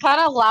 guys, it's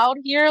kind of loud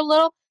here a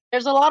little.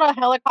 There's a lot of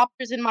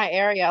helicopters in my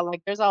area.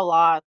 Like, there's a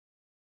lot.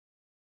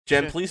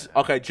 Jen, please.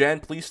 Okay, Jen,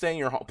 please stay in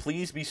your home.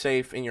 Please be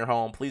safe in your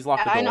home. Please lock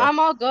the door. I know I'm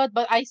all good,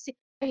 but I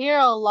hear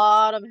a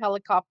lot of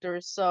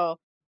helicopters, so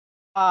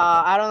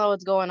I don't know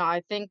what's going on.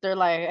 I think they're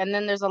like, and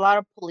then there's a lot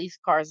of police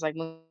cars like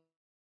moving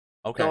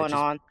going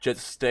on.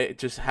 Just stay.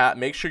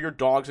 Make sure your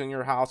dog's in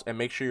your house, and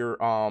make sure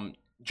your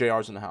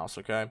JR's in the house.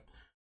 Okay.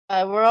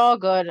 We're all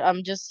good.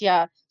 I'm just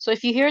So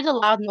if you hear the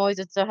loud noise,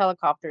 it's the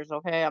helicopters.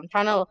 Okay.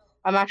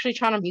 I'm actually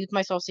trying to mute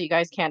myself so you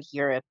guys can't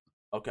hear it.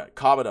 Okay,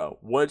 Kabuto,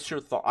 what's your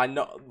thought? I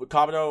know,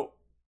 Kabuto,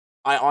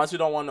 I honestly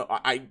don't want to.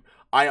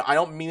 I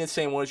don't mean the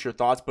same what's your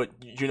thoughts, but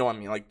you know what I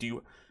mean. Like, do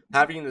you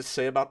have anything to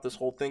say about this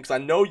whole thing? Because I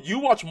know you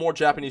watch more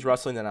Japanese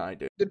wrestling than I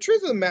do. The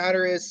truth of the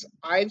matter is,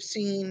 I've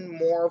seen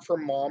more of her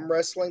mom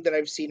wrestling than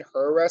I've seen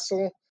her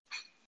wrestle.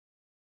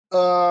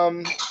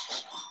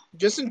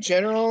 Just in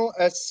general,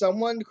 as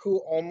someone who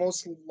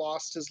almost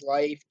lost his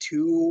life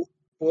to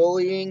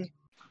bullying,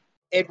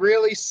 it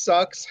really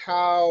sucks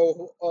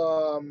how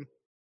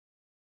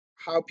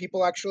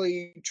people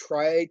actually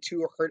try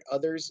to hurt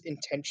others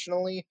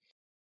intentionally.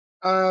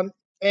 And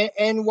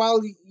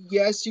while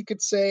yes, you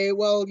could say,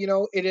 well,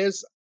 it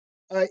is,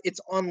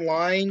 it's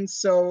online,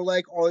 so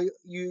like all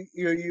you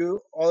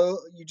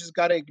just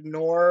gotta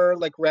ignore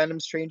like random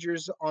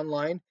strangers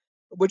online,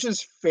 which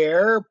is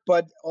fair,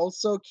 but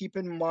also keep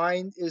in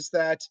mind is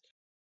that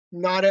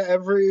not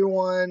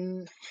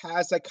everyone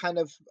has that kind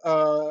of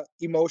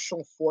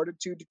emotional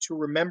fortitude to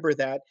remember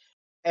that.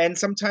 And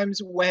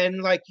sometimes when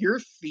like your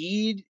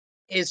feed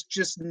is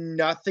just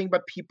nothing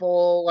but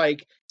people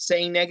like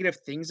saying negative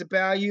things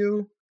about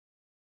you,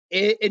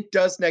 it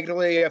does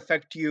negatively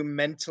affect you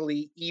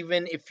mentally,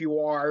 even if you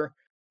are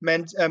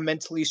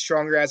mentally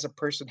stronger as a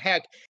person.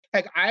 Heck,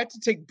 I had to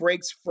take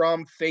breaks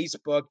from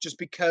Facebook just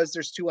because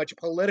there's too much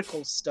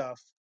political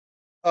stuff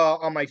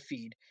on my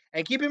feed.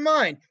 And keep in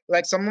mind,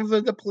 like some of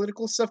the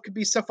political stuff could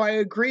be stuff I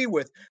agree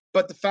with,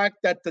 but the fact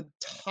that the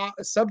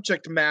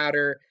subject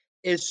matter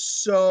is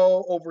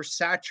so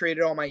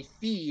oversaturated on my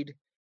feed,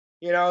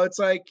 it's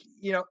like,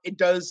 it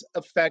does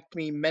affect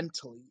me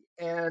mentally.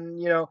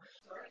 And,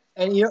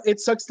 it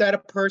sucks that a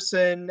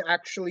person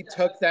actually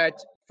took that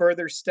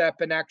further step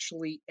and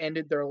actually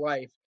ended their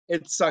life.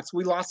 It sucks.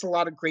 We lost a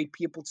lot of great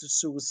people to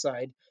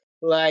suicide,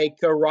 like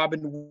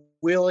Robin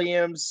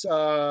Williams,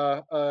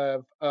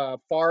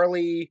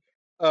 Farley,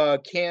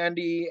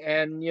 Candy,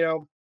 and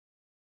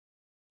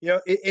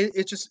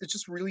it's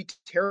just really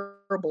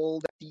terrible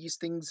that these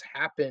things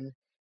happen.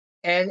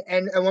 And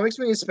what makes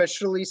me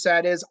especially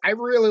sad is I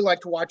really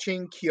liked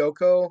watching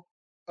Kyoko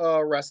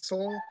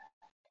wrestle.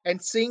 And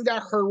seeing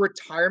that her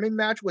retirement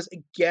match was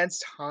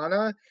against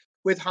Hana,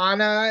 with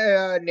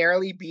Hana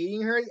narrowly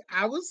beating her,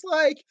 I was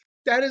like,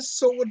 that is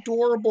so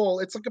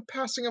adorable. It's like a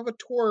passing of a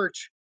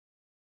torch.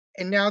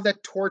 And now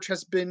that torch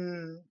has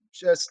been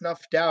just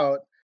snuffed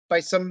out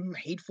by some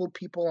hateful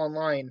people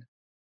online.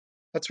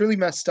 That's really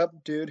messed up,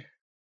 dude.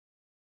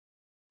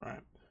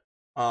 Right.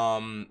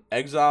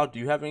 Exile, do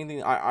you have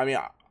anything? I mean,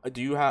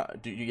 do you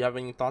have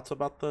any thoughts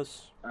about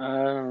this?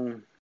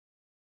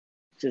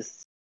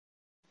 Just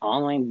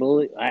online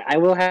bullying. I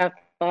will have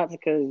thoughts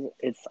because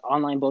it's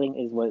online bullying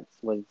is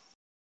what's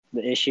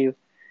the issue,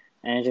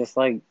 and it's just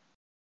like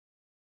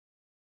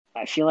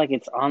I feel like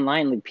it's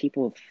online. Like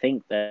people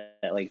think that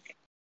like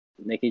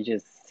they could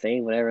just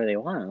say whatever they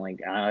want.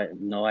 Like I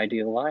have no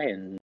idea why,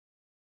 and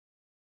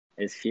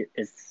it's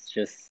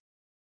just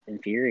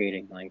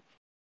infuriating. Like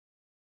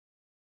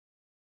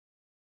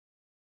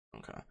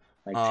okay,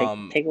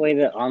 like take away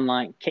the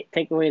online,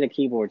 take away the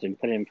keyboards and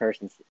put it in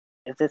person.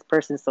 If this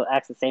person still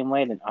acts the same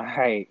way, then all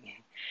right.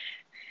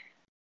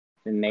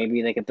 Then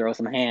maybe they could throw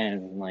some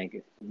hands. And,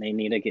 like they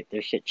need to get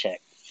their shit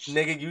checked.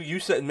 Nigga, you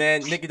said,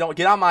 man, nigga, don't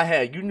get out of my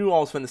head. You knew I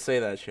was finna say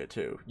that shit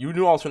too. You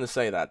knew I was finna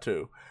say that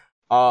too.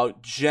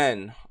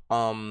 Jen,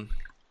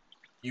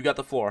 you got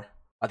the floor.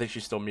 I think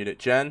she's still muted.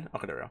 Jen,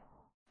 okay, there we go.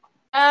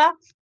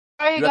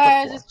 Sorry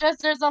guys, it's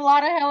just there's a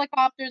lot of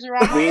helicopters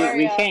around the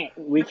area.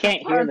 We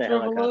can't hear the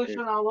helicopters.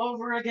 Revolution all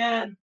over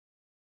again.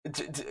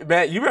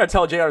 Man, you better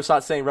tell JR to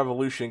stop saying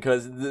revolution,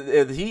 because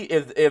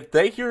if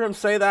they hear him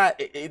say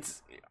that,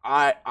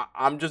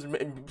 I'm just,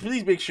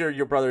 please make sure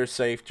your brother is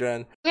safe,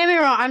 Jen. Don't get me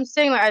wrong, I'm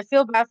saying like I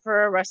feel bad for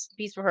her, rest in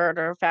peace for her and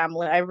her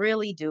family. I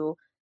really do.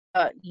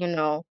 What are you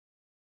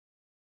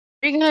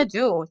gonna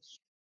do?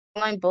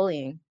 Online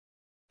bullying.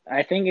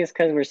 I think it's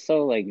because we're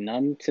so like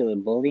numb to the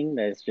bullying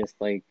that it's just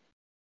like.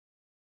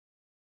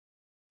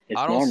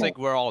 I don't think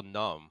we're all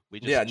numb. We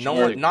just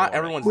not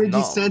everyone's we're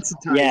numb.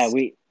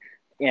 Desensitized.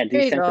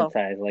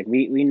 Desensitized. Like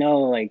we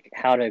know like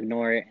how to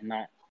ignore it, and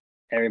not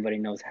everybody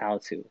knows how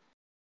to.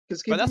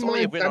 Because keep in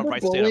mind,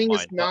 cyberbullying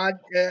is not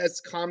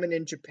as common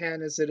in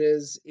Japan as it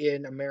is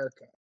in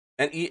America.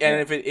 And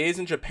if it is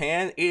in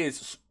Japan, it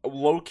is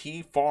low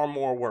key far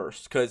more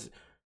worse, because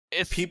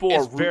people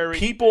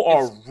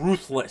are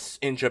ruthless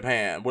in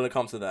Japan when it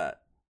comes to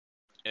that.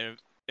 And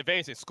if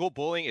anything, school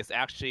bullying is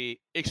actually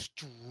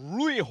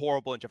extremely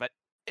horrible in Japan.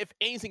 If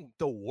anything,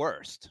 the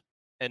worst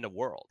in the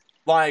world.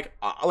 Like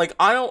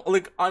I don't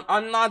like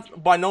I'm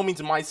not by no means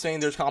am I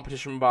saying there's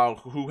competition about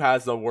who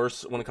has the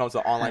worst when it comes to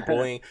online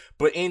bullying,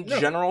 but in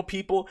general,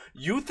 people,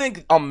 you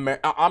think I'm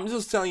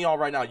just telling y'all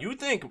right now, you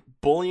think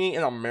bullying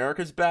in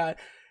America is bad,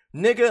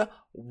 nigga?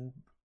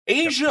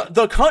 Asia,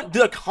 the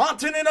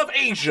continent of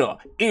Asia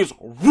is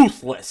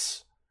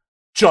ruthless.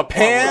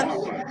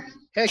 Japan,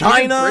 Heck,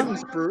 China,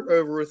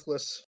 Britain's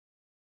ruthless.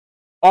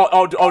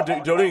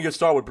 don't even get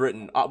started with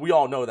Britain. We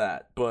all know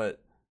that, but.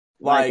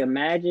 Like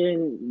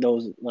imagine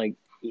those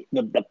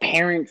the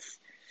parents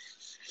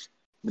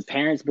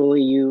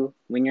bully you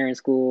when you're in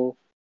school.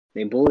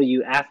 They bully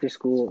you after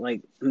school.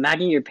 Like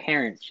imagine your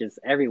parents just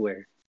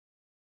everywhere.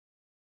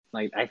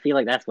 Like I feel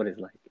like that's what it's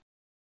like.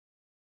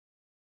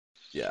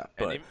 Yeah,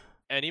 but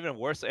and even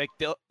worse,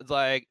 they'll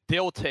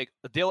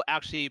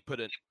actually put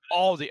in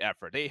all the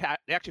effort. They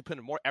actually put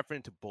in more effort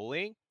into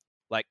bullying,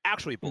 like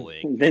actually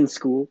bullying, than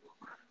school.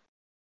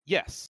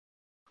 Yes.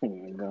 Oh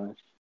my gosh.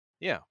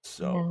 Yeah.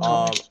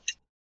 So,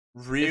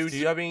 Ryu, do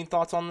you have any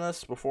thoughts on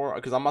this before?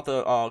 Because I'm about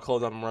to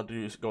close up and run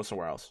to go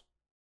somewhere else.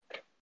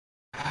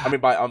 I mean,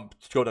 go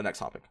to the next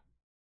topic.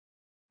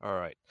 All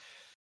right.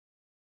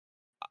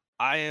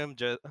 I'm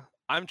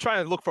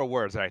trying to look for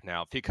words right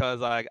now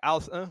because I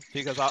have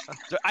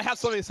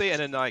something to say and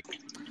then like,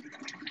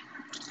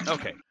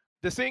 okay,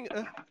 the thing,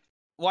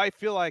 what I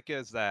feel like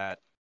is that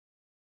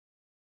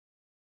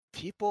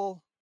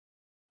people,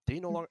 they're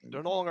no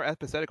longer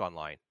empathetic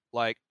online.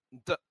 Like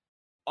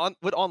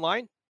with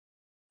online,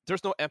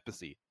 there's no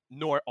empathy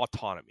nor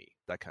autonomy,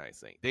 that kind of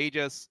thing. They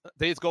just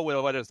go with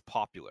what is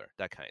popular,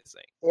 that kind of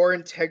thing. Or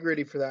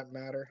integrity, for that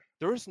matter.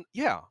 There's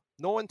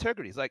no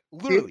integrity. It's like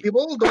literally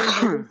people don't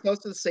hold themselves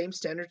to the same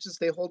standards as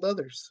they hold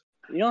others.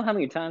 You know how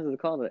many times was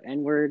called the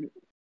N-word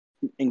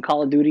in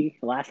Call of Duty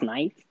last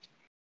night?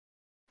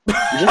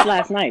 Just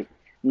last night.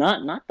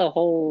 Not the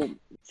whole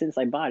since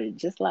I bought it.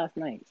 Just last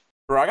night.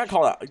 Bro, I got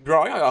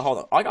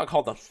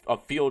called a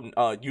field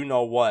you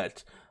know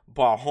what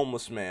by a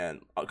homeless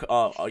man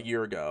a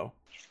year ago.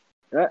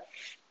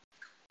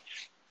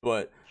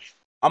 But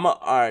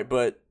alright,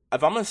 but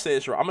if I'm gonna say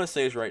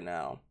this right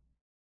now.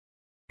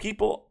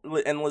 People,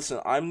 and listen,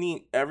 I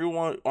need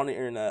everyone on the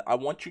internet, I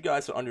want you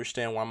guys to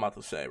understand what I'm about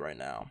to say right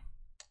now.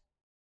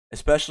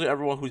 Especially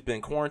everyone who's been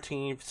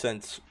quarantined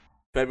since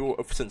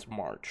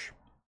March.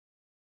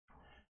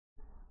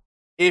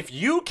 If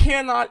you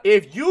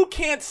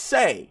can't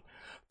say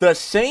the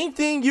same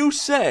thing you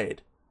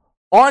said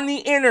on the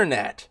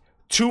internet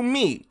to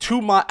me,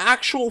 to my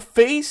actual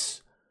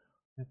face,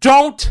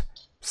 don't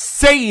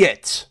say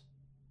it.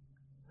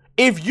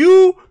 If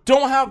you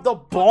don't have the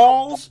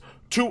balls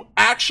to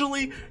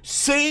actually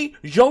say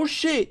your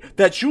shit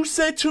that you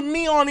said to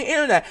me on the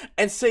internet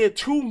and say it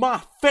to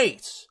my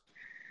face,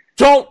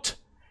 don't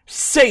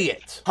say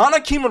it. Hana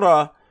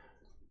Kimura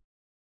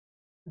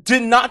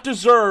did not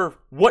deserve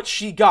what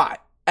she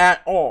got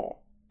at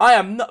all. I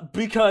am not,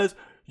 because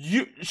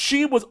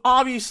she was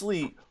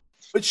obviously,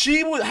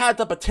 she had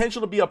the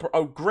potential to be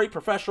a great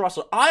professional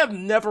wrestler. I have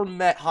never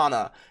met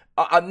Hana.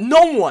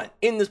 No one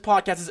in this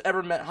podcast has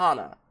ever met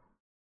Hana.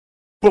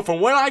 But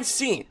from what I've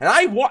seen, and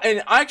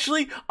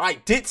I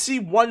did see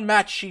one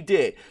match she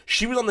did.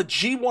 She was on the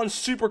G1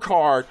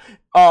 Supercard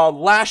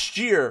last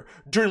year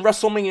during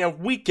WrestleMania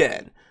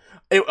weekend.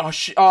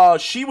 She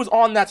was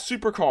on that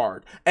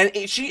Supercard, and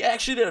she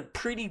actually did a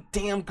pretty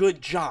damn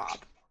good job.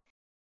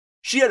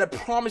 She had a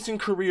promising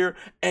career,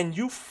 and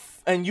you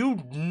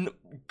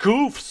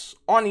goofs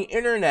on the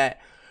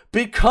internet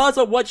because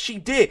of what she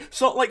did.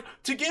 So, like,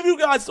 to give you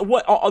guys to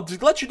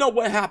let you know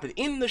what happened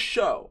in the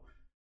show.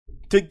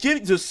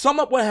 To sum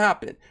up what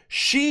happened,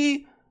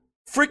 she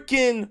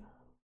freaking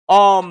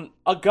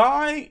a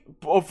guy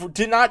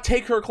did not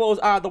take her clothes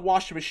out of the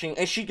washing machine,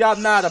 and she got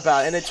mad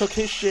about it, and they took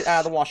his shit out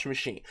of the washing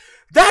machine.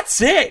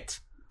 That's it.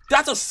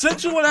 That's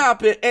essentially what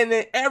happened, and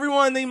then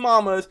everyone and their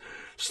mamas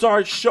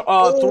started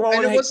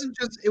throwing. And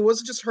it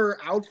wasn't just her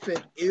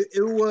outfit.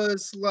 It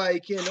was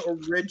like an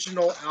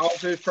original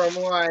outfit from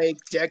like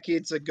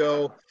decades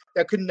ago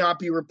that could not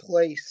be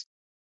replaced.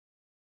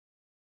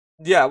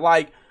 Yeah,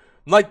 like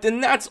then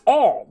that's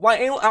all.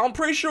 Like, I'm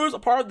pretty sure it was a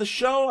part of the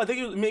show. I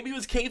think maybe it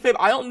was kayfabe.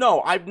 I don't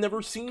know. I've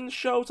never seen the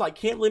show, so I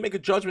can't really make a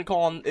judgment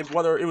call on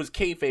whether it was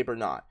kayfabe or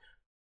not.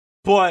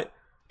 But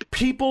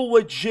people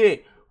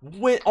legit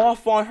went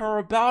off on her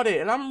about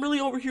it, and I'm really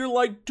over here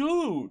like,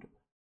 dude,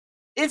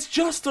 it's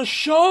just a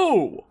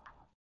show.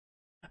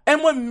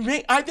 And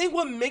I think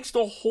what makes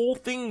the whole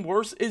thing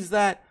worse is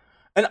that,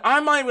 and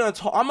I'm gonna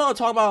talk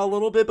about it a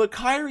little bit, but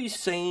Kairi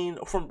Sane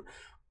from,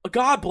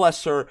 God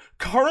bless her,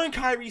 and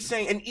Kairi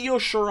Sane and Io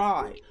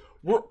Shirai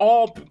were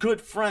all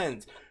good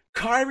friends.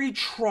 Kairi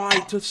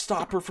tried to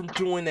stop her from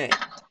doing it,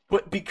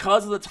 but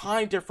because of the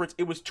time difference,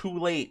 it was too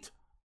late.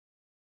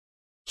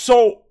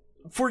 So,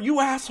 for you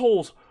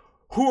assholes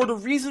who are the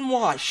reason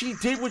why she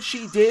did what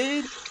she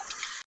did,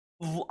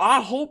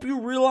 I hope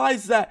you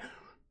realize that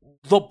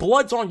the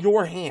blood's on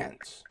your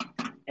hands.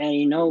 And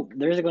you know,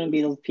 there's going to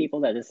be those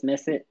people that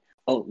dismiss it.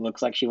 Oh,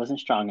 looks like she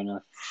wasn't strong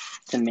enough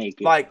to make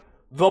it. Like,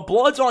 the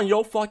blood's on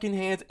your fucking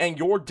hands, and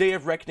your day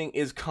of reckoning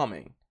is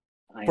coming.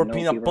 for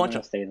being a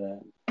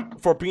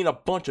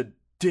bunch of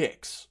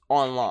dicks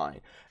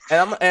online.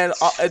 And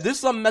this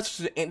is a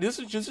message. And this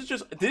is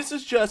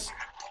just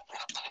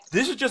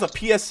a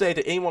PSA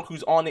to anyone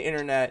who's on the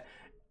internet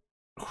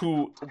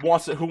who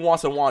wants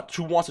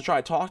to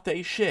try to talk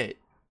their shit.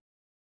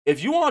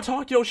 If you want to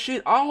talk your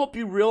shit,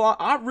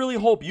 I really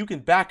hope you can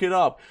back it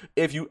up.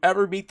 If you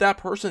ever meet that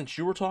person that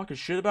you were talking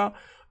shit about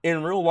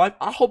in real life,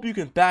 I hope you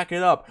can back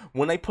it up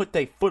when they put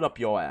their foot up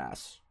your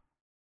ass.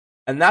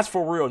 And that's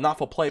for real, not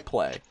for play.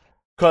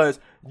 Cause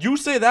you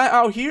say that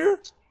out here,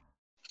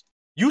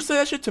 you say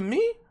that shit to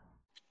me,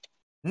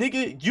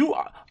 nigga.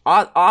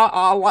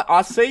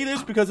 I say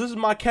this because this is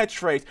my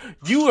catchphrase.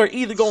 You are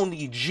either gonna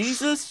need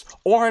Jesus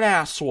or an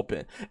ass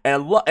whooping,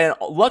 and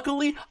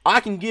luckily I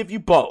can give you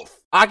both.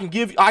 I can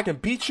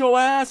beat your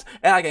ass,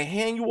 and I can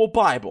hand you a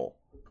Bible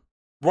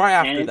right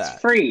after that. And it's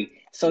free,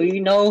 so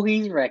you know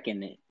he's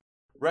wrecking it.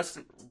 Rest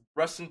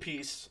in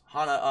peace,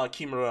 Hana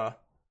Kimura,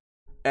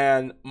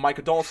 and my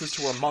condolences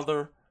to her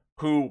mother,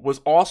 who was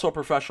also a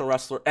professional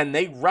wrestler, and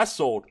they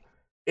wrestled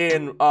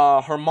in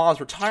her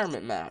mom's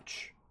retirement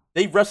match.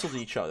 They wrestled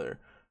each other.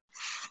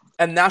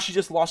 And now she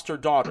just lost her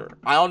daughter.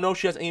 I don't know if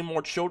she has any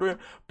more children,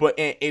 but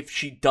if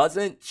she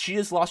doesn't, she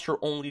just lost her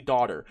only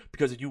daughter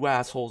because of you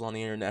assholes on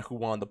the internet who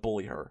wanted to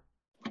bully her.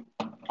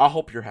 I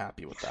hope you're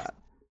happy with that.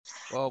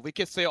 Well, we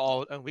can say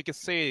all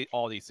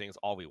these things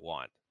all we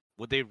want.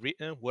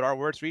 Would our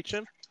words reach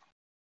him?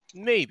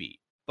 Maybe,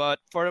 but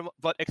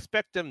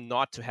expect them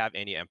not to have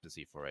any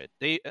empathy for it.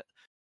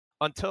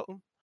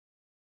 Until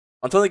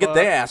they get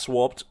their ass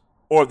whooped.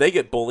 Or they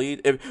get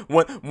bullied.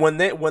 When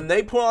they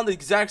put on the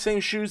exact same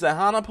shoes that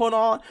Hana put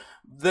on,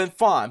 then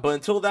fine. But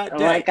until that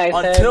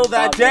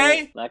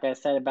day, like I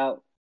said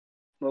about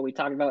what we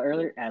talked about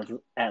earlier,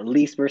 at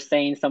least we're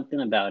saying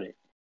something about it,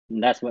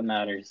 and that's what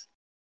matters.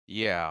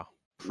 Yeah.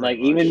 Like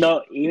much.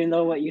 even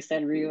though what you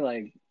said, Ryu,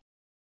 like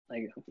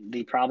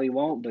they probably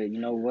won't, but you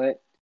know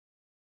what?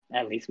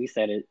 At least we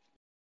said it.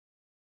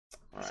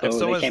 So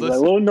they can't be like,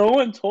 well, no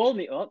one told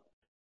me. Oh.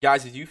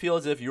 Guys, if you feel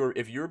as if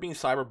you're being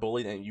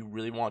cyberbullied and you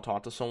really want to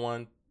talk to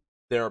someone,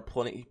 there are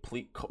plenty.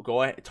 Please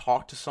go ahead,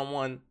 talk to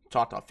someone,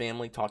 talk to a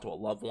family, talk to a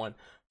loved one,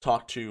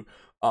 talk to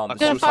the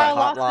suicide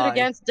hotline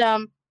against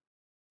them.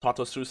 Talk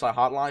to a suicide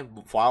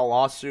hotline, file a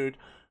lawsuit,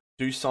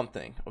 do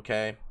something,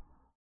 okay?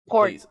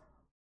 Please.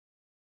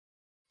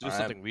 Do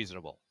something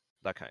reasonable.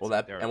 That kind.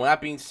 And with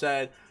that being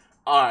said,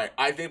 all right,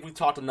 I think we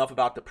talked enough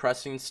about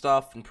depressing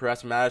stuff and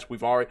depressing matters.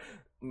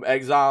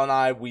 Exile and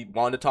I, we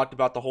wanted to talk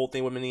about the whole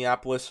thing with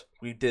Minneapolis.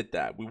 We did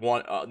that.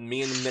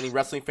 Me and many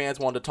wrestling fans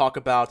wanted to talk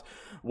about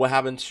what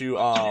happened to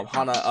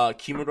Hana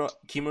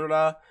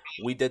Kimura.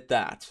 We did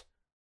that.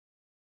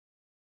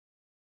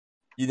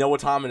 You know what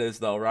time it is,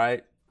 though,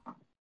 right?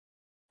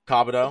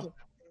 Kabuto?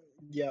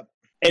 Yep.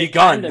 It's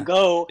time to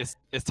go.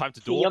 It's time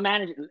to duel. Your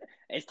manager.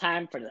 It's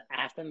time for the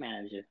after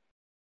manager.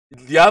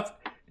 Yep.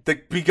 I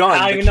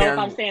don't even know if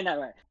I'm saying that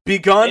right.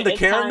 Begun the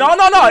Karen. No,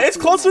 it's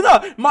close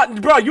enough.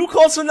 Bro, you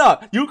close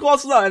enough.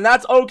 And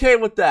that's okay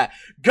with that.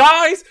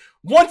 Guys,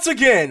 once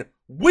again,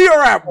 we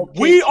are at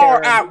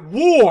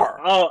war.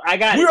 Oh, I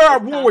got we are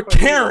at war with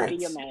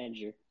Karens.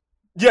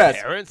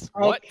 Yes. Karens?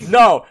 What?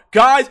 No,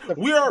 guys,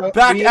 we are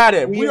back at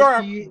it. We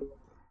are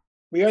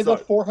the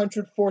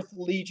 404th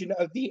Legion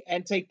of the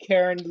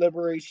Anti-Karen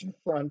Liberation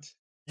Front.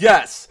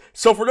 Yes.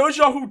 So for those of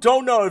y'all who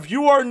don't know, if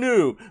you are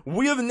new,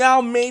 we have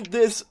now made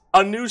this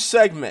a new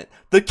segment,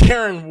 the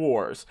Karen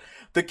Wars.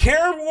 The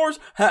Karen Wars,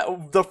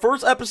 the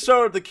first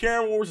episode of the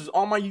Karen Wars is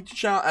on my YouTube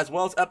channel, as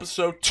well as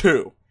episode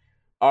 2.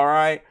 All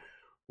right.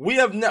 We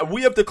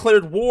have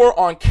declared war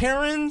on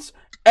Karens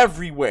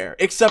everywhere,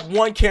 except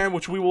one Karen,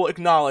 which we will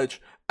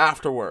acknowledge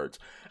afterwards.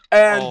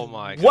 And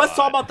let's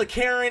talk about the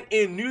Karen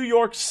in New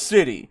York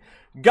City.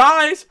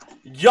 Guys,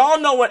 y'all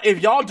know what?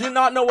 If y'all did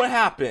not know what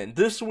happened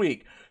this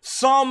week,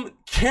 some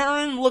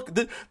Karen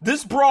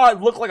this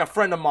broad looked like a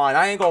friend of mine.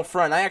 I ain't gonna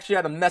front. I actually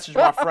had to message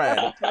my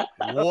friend.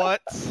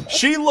 What?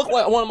 She looked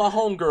like one of my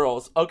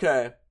homegirls.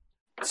 Okay.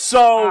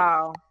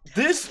 So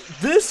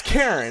this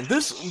Karen,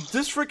 this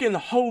freaking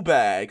hoe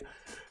bag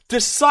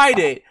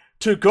decided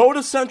to go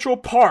to Central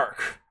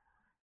Park,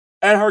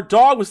 and her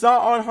dog was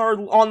not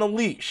on the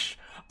leash.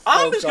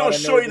 I'm just gonna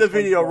show you the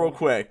video real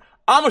quick.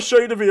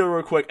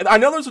 And I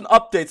know there's an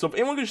update, so if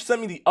anyone can send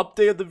me the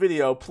update of the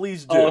video,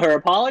 please do. Oh, her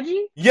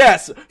apology?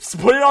 Yes,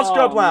 put it on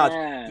Scrub Lounge.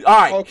 Man. All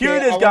right, here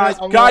it is, guys.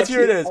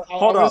 Here it is.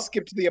 Hold up.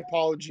 Skip to the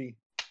apology.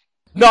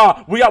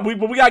 No, we got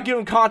to give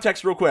him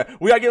context real quick.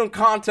 We got to give him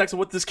context of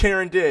what this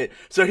Karen did.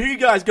 So here you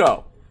guys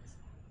go.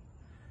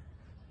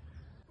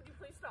 Would you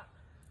please stop?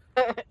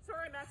 Sir,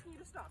 I'm asking you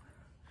to stop.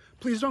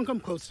 Please don't come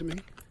close to me.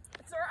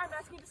 Sir, I'm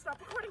asking you to stop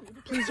recording me.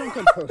 Please don't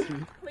come close to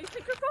me. Please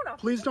take your phone off.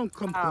 Please don't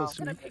come close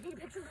to And me. I'm taking a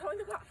picture and calling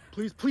the cops.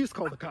 Please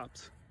call the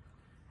cops.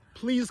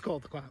 Please call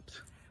the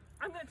cops.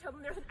 I'm going to tell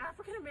them there's an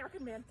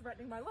African-American man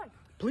threatening my life.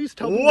 Please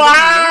tell them.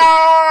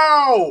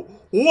 Wow!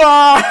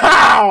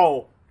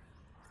 Wow!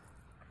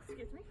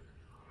 Excuse me?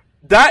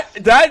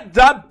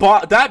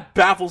 That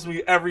baffles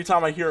me every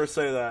time I hear her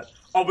say that.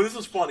 Oh, but this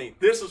is funny.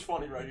 This is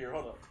funny right here.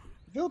 Hold up.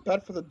 I feel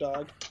bad for the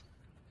dog.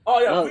 Oh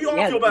yeah, Well, we all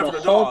yeah, feel bad the for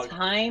the whole dog.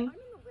 time.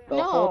 The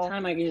No. whole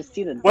time I can just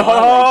see the dog. Wait,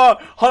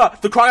 hold on.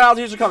 The crocodile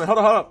tears are coming. Hold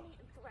on.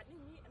 Threatening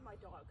me and my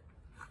dog.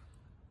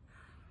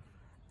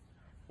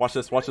 Watch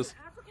this. An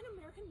African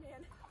American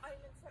man. I am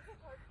in Central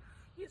Park.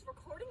 He is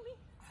recording me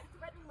and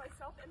threatening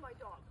myself and my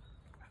dog.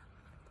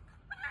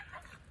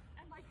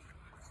 And my.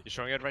 You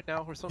showing it right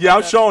now or something? Yeah, I'm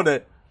like that? showing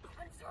it.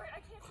 I'm sorry, I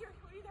can't hear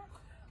you either.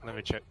 Let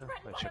me check. Threatened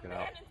Let me by check a it out.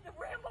 man in the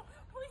Ramble.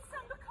 Please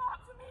send the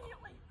cops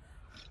immediately.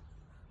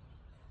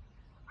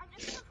 I'm in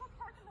Central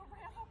Park in the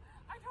Ramble.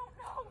 I don't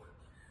know.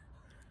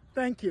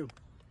 Thank you.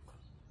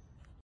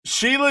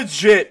 She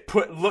legit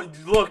put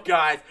look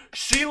guys.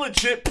 She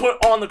legit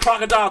put on the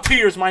crocodile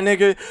tears, my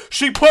nigga.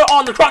 She put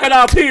on the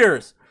crocodile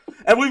tears.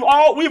 And we've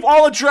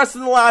all addressed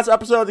in the last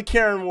episode of the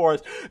Karen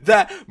Wars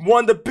that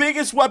one of the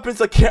biggest weapons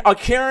a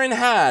Karen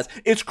has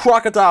is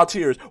crocodile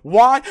tears.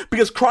 Why?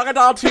 Because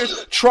crocodile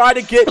tears try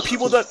to get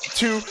people to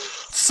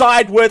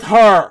side with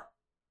her.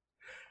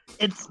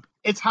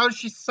 It's how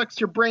she sucks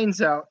your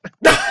brains out.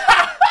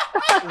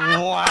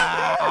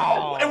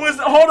 Wow. It was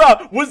hold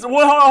up.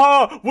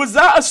 Hold on. Was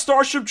that a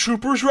Starship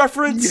Troopers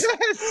reference?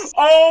 Yes.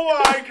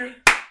 Oh my god.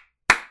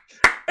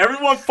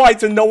 Everyone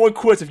fights and no one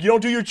quits. If you don't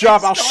do your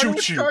job, I'll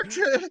shoot you.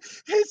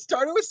 It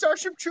started with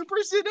Starship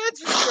Troopers. It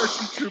ends with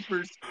Starship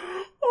Troopers.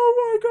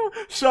 Oh my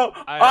god. So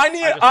I I just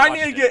need to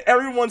watched get it.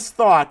 everyone's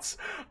thoughts.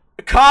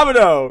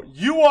 Kabuto,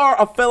 you are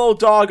a fellow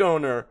dog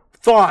owner.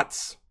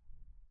 Thoughts?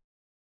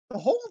 The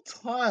whole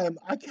time,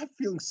 I kept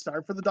feeling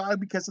sorry for the dog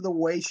because of the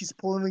way she's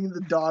pulling the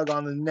dog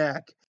on the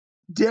neck.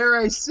 Dare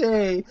I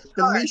say,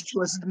 the leash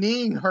was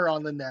kneeing her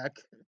on the neck.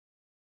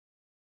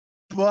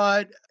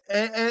 But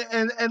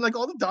and like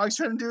all the dog's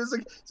trying to do is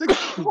it's like,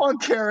 come on,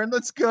 Karen,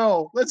 let's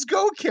go,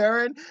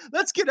 Karen,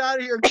 let's get out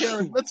of here,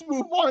 Karen, let's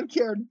move on,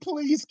 Karen,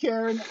 please,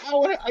 Karen,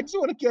 I just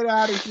want to get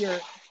out of here.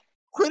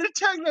 Quit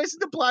antagonizing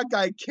the black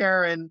guy,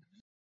 Karen.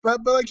 But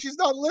like she's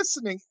not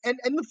listening, and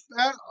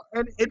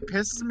it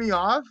pisses me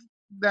off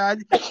that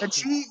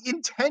she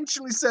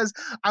intentionally says,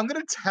 "I'm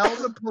gonna tell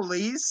the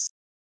police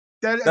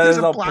that there's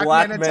a black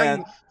man attacking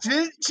me."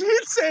 She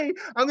didn't say,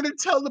 "I'm gonna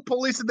tell the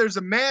police that there's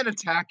a man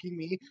attacking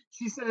me."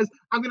 She says,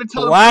 "I'm gonna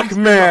tell Black the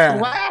police there's man. a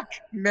black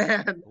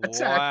man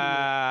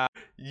attacking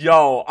me."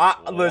 Yo,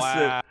 Wow.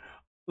 listen.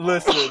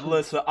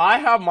 I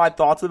have my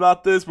thoughts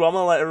about this, but I'm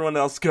gonna let everyone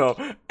else go.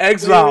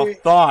 Exile,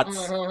 Wait. thoughts.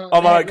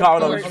 Oh my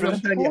god, Sorry, Kabuto, I'm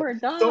not done yet. Poor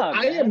dog. So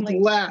I am man.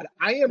 glad.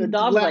 the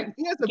dog's like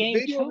He has a getting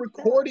video choked up.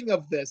 recording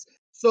of this,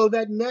 so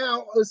that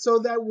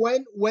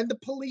when the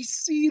police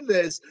see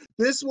this,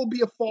 this will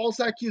be a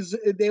false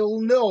accusation. They will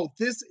know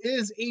this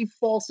is a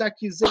false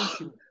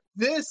accusation.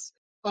 This,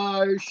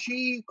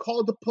 she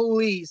called the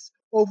police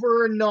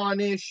over a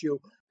non-issue,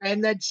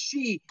 and that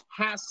she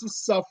has to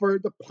suffer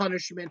the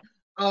punishment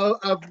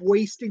of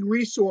wasting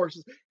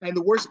resources. And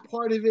the worst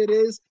part of it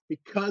is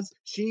because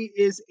she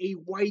is a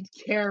white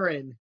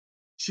Karen,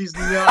 she's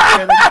not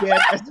gonna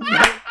get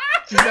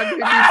she's not gonna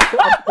be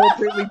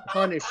appropriately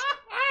punished.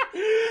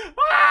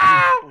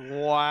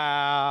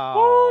 Wow.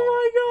 Oh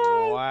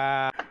my god.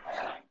 Wow.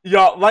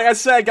 Yo, like I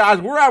said, guys,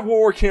 we're at War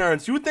War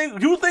Karens. You think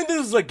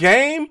this is a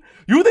game?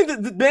 You think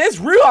that man, it's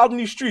real out in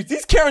these streets?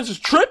 These Karens is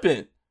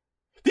tripping.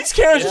 These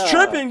Karens is Yeah.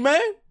 tripping,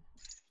 man.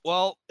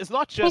 Well, it's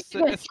not just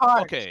It's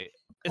hard. okay.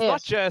 It's Yes.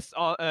 not just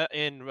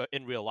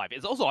in real life.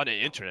 It's also on the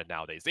internet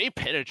nowadays. They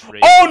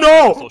penetrate. Oh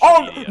no! social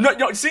Oh media.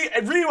 no! See,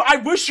 Ryu, I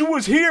wish you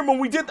was here when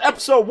we did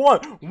episode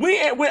 1.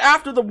 We went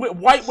after the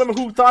white women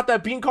who thought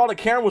that being called a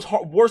Karen was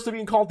worse than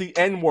being called the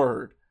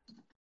N-word.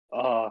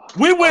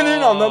 We went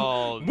in on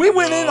Oh, them. We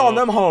went in no. on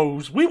them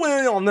hoes. We went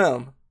in on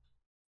them.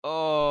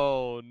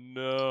 Oh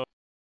no.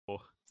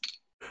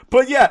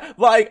 But yeah,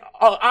 like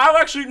I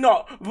actually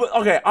no.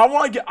 Okay, I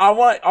want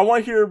to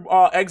hear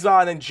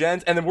Exile and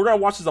Jens, and then we're gonna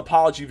watch this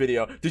apology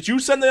video. Did you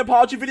send the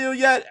apology video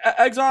yet,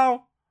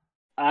 Exile?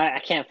 I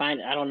can't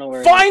find it. I don't know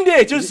where. Find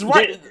it. Just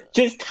right.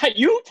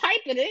 You type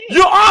it in.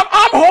 Yo,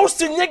 I'm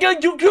hosting,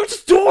 nigga. You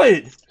just do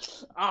it.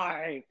 All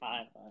right,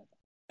 fine.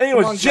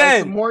 Anyways, Come on, guys, Jen.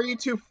 the more you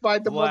two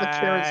fight, the more the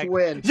Karens Flag.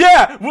 win.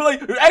 Yeah, we're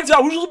like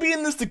Exile. We're just be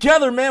in this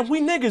together, man. We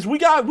niggas.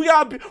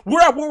 We're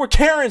at war with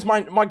Karens,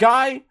 my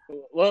guy.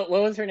 What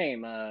was her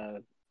name?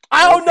 I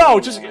don't know.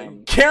 what's Just her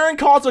name? Karen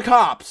calls the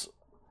cops.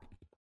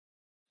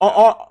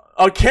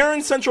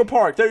 Karen Central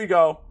Park. There you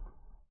go.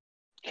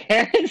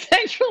 Karen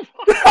Central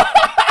Park.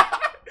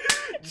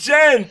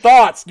 Jen,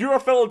 thoughts. You're a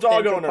fellow dog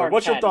Central owner. Park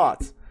What's your Patty.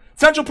 thoughts?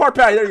 Central Park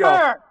Patty. There you go.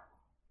 Her.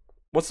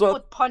 What's I up?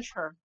 would punch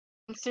her.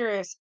 I'm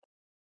serious.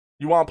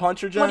 You want to punch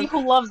her, Somebody Jen?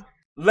 who loves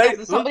Late.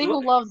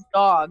 loves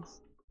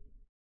dogs.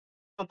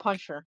 I'll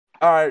punch her.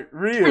 All right,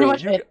 Pretty Ryu.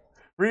 much You it.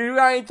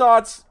 got any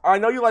thoughts? I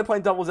know you like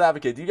playing devil's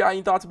advocate. Do you got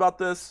any thoughts about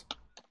this?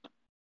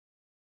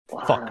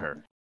 Fuck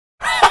her.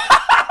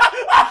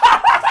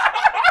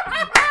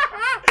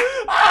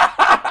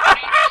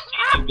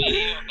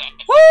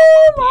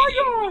 Oh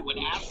my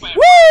god!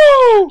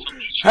 Woo!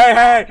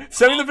 Hey,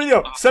 send me the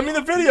video. Send me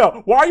the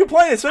video. Why are you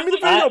playing it? Send me the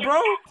video, bro.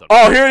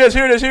 Oh, here it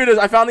is.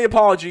 I found the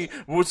apology.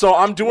 So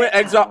I'm doing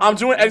Exile. I'm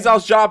doing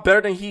Exile's job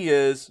better than he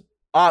is.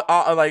 That's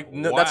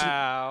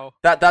Wow.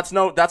 that's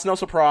no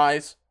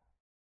surprise.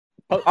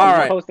 All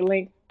right. Post the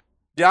link.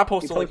 Yeah, I'll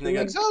post You the link, post the nigga.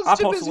 link? Exile's I'll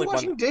too post busy the link.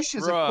 washing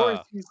dishes, of Bruh. course.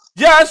 He's...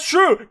 Yeah, that's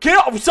true.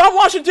 Stop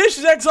washing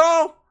dishes,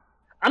 Exile.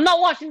 I'm not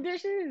washing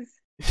dishes.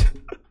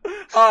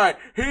 All right,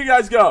 here you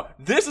guys go.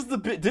 This is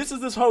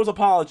this hoe's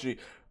apology.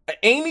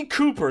 Amy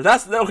Cooper.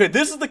 That's okay.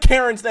 This is the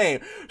Karen's name.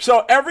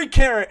 So every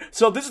Karen.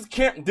 So this is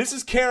Karen. This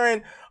is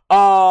Karen.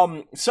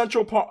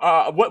 Central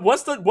Park.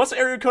 What's the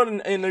area code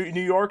in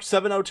New York?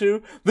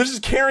 702. This is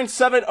Karen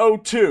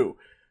 702,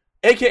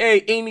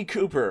 aka Amy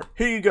Cooper.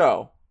 Here you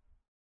go.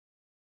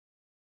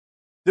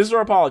 This is her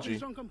apology.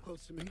 Please don't come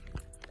close to me.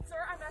 Sir,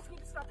 I'm asking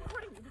you to stop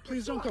recording me.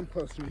 Please don't come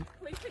close to me.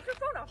 Please take your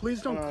phone off.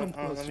 Please don't come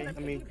close let to me. me,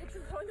 let me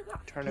Pictures calling the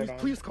cops. turn Please, it on.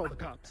 please call the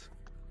cops.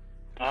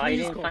 Oh, you Please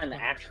didn't call find the the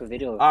cops. actual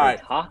video of All her right.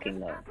 talking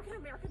though. African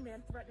American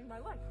man threatening my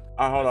life.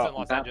 Hold It's in up.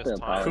 Los About Angeles the Times.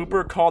 apology.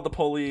 Cooper called the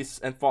police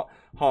and fought.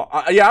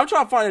 Yeah, I'm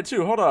trying to find it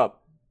too. Hold up.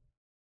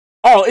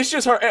 Oh, it's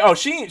just her. Oh,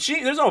 she.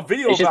 There's no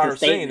video It's just about a her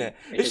saying statement.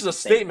 it. It's just a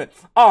statement.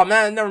 Oh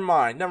man, never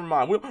mind.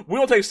 We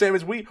don't take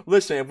statements. We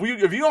listen.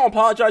 If you don't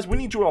apologize, we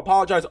need you to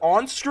apologize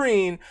on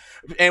screen,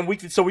 and we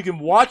can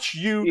watch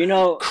you, You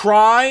know,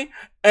 cry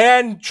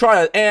and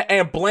try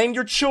and blame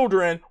your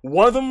children.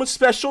 One of them with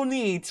special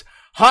needs.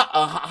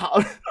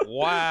 Wow.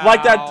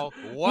 Like that.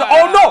 Wow.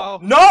 Oh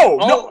no.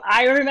 oh,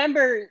 I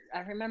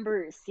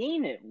remember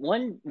seeing it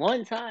one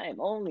time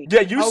only. Yeah,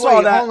 you Oh, saw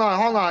wait, that.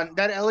 Hold on.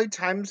 That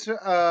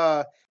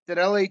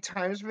LA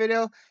Times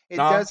video, it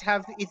Uh-huh. does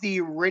have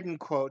the written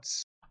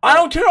quotes. I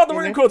don't care about the Mhm.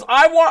 written quotes.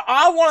 I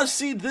want to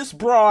see this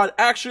broad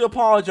actually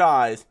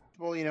apologize.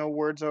 Well,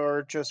 words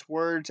are just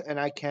words, and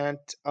I can't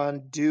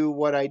undo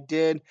what I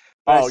did.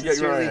 But Oh, I yeah, you're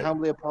sincerely, right.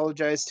 humbly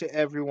apologize to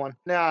everyone.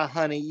 Nah,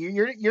 honey,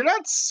 you're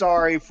not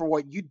sorry for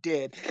what you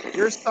did.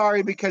 You're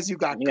sorry because you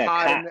got You got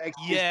caught caught. in the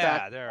excuse Yeah,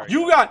 back. there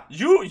You got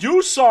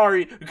you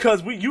sorry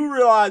because you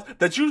realize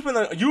that you've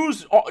been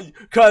used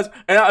because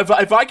and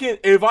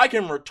if I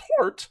can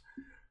retort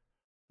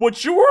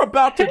what you were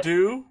about to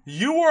do,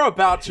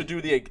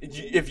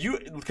 if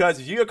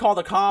you had called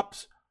the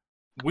cops,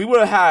 we would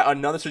have had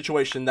another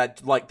situation that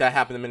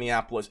happened in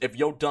Minneapolis. If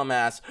your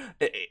dumbass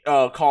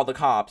called the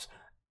cops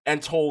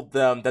and told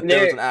them that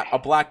there was a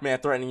black man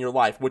threatening your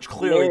life, which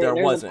clearly there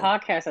There's wasn't. a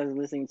podcast I was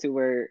listening to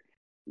where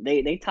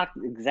they talked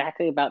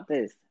exactly about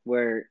this,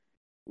 where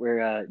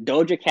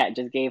Doja Cat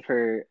just gave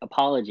her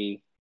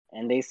apology,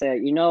 and they said,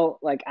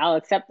 I'll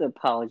accept the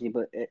apology,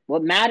 but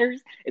what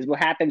matters is what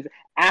happens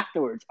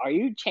afterwards. Are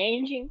you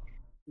changing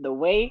the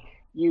way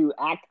you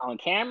act on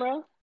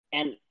camera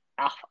and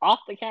off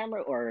the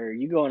camera, or are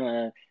you going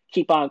to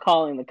keep on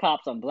calling the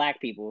cops on black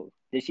people?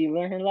 Did she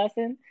learn her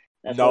lesson?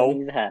 That's No. what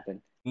needs to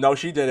happen. No,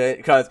 she didn't,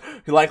 because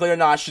likely or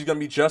not, she's gonna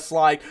be just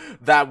like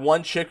that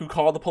one chick who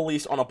called the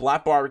police on a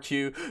black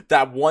barbecue,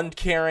 that one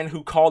Karen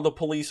who called the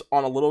police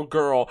on a little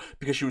girl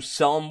because she was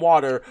selling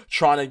water,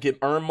 trying to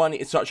earn money,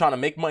 trying to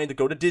make money to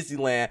go to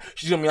Disneyland.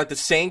 She's gonna be like the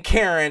same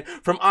Karen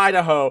from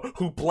Idaho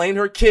who blamed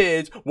her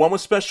kids, one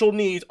with special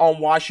needs, on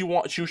why she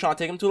was trying to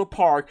take them to the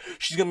park.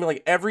 She's gonna be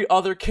like every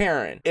other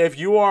Karen. If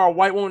you are a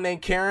white woman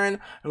named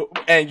Karen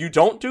and you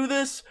don't do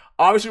this,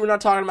 obviously, we're not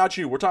talking about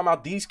you. We're talking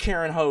about these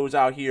Karen hoes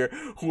out here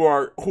who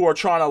are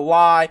trying to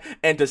lie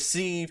and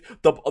deceive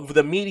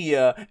the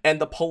media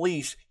and the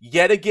police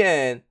yet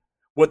again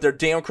with their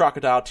damn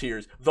crocodile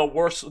tears. The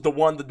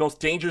most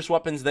dangerous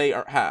weapons they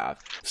have.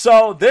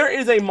 So there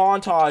is a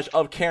montage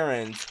of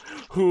Karens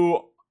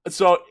who.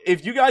 So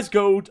if you guys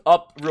go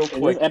up real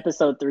quick, Is this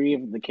episode 3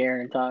 of the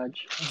Karen Taj?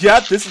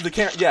 yeah, this is the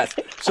Karen. Yes.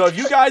 So if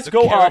you guys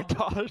go up,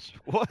 Tosh?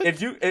 What? if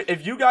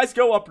you guys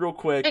go up real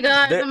quick, Hey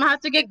guys, there- I'm gonna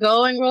have to get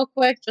going real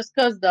quick just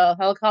because the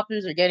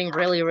helicopters are getting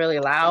really, really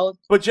loud.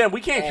 but Jen,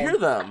 we can't hear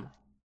them.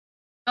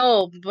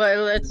 Oh, but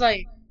it's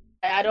like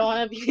I don't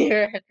want to be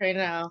here right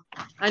now.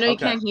 I know you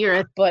Okay. can't hear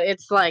it, but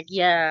it's like,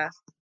 yeah.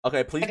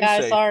 Okay, please Hey be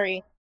guys, safe.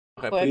 sorry.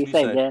 Okay, What please You be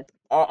say, safe. Jen?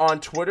 On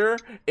Twitter,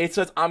 it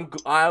says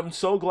I'm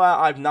so glad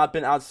I've not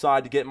been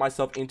outside to get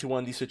myself into one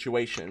of these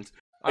situations.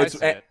 I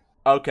see it.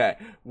 Okay,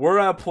 we're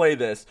gonna play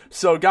this.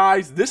 So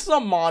guys, this is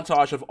a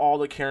montage of all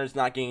the Karens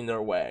not getting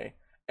their way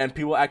and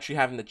people actually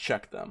having to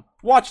check them.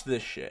 Watch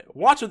this shit.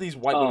 Watch what these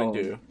white women Oh.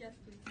 do.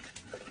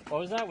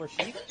 What was that? We're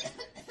sheep?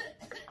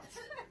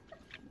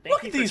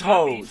 Look at these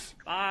hoes.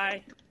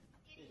 Bye.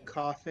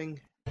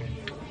 Coughing.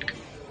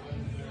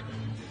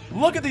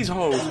 Look at these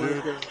hoes,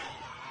 dude.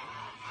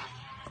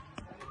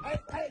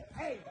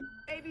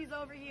 Baby's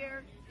over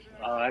here.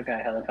 Oh, I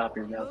got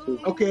helicopters now too.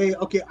 Okay,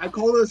 I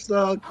call this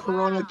the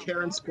Corona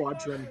Karen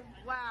Squadron.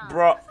 Wow.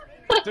 Bro.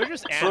 They're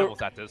just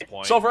animals at this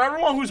point. So for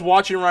everyone who's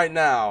watching right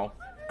now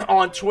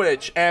on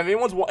Twitch and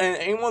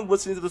anyone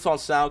listening to this on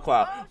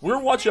SoundCloud, we're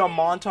watching a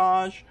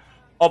montage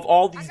of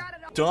all these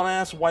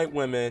dumbass white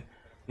women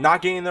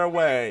not getting their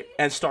way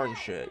and starting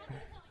shit.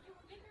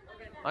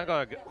 I'm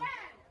gonna go.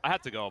 I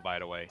have to go, by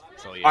the way.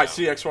 So yeah. All right,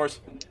 see you, X-Force.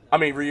 I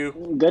mean,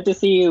 Ryu. Good to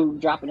see you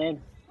dropping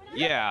in.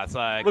 Yeah, it's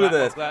like. Look at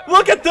this.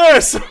 Look at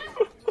this.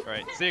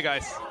 Right. See you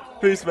guys.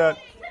 Peace, man.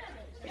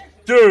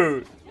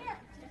 Dude.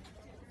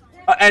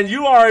 And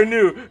you already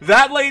knew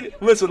that lady.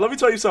 Listen, let me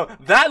tell you something.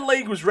 That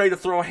lady was ready to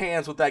throw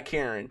hands with that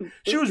Karen.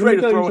 She was Let me ready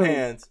to tell you throw something.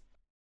 hands.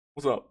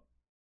 What's up?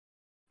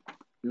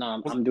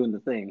 No, I'm doing the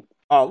thing.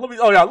 Oh, let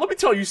me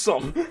tell you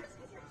something.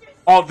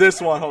 Oh,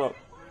 this one. Hold up.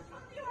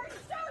 You are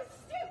so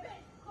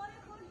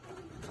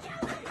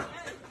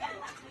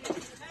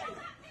stupid!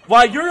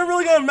 Why, you're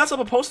really gonna mess up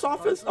a post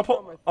office?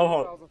 Hold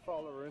on.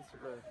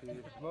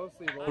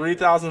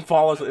 3,000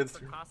 followers on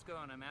Instagram.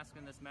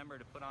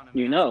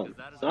 You know,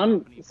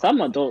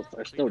 some adults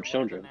are still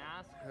children.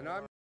 And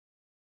I'm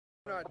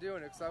not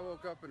doing it because I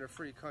woke up in a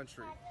free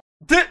country.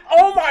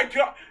 Oh my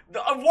god!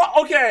 What?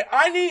 Okay,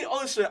 I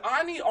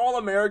need all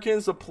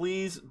Americans to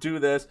please do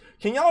this.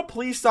 Can y'all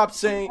please stop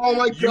saying? Oh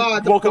my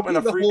god! Woke up in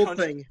a free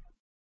country. Thing.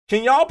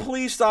 Can y'all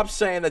please stop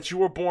saying that you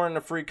were born in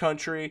a free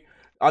country?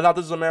 I thought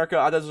this was America.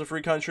 I thought this was a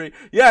free country.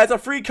 Yeah, it's a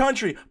free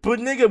country, but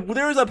nigga,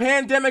 there's a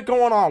pandemic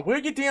going on. Wear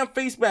your damn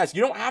face mask.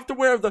 You don't have to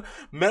wear the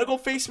medical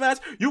face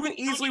mask. You can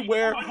easily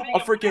wear a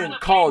freaking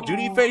Call of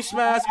Duty face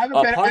mask, a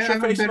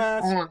Punisher face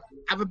mask. I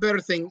have a better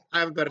thing.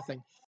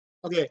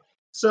 Okay,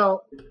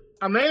 so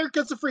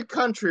America's a free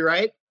country,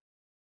 right?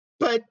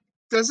 But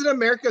doesn't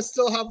America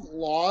still have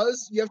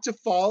laws you have to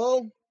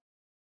follow?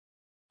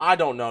 I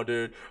don't know,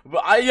 dude.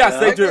 But yes,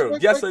 they do.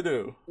 Yes, they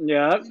do.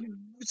 Yeah.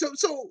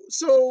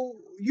 So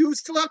you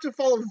still have to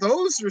follow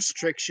those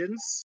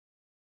restrictions,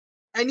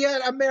 and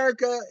yet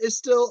America is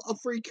still a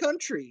free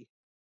country.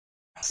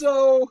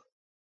 So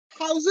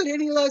how's it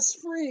any less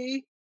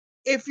free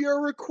if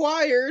you're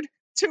required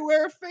to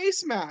wear a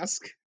face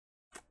mask?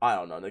 I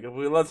don't know,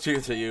 nigga. Let's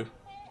continue.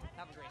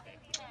 Have a great day.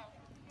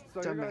 So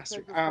Dumbass.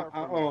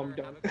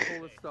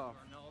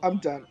 I'm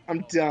done.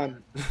 I'm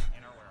done.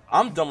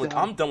 I'm done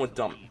with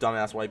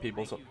dumbass white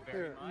people. So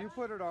here, you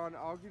put it on.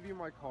 I'll give you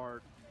my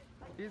card.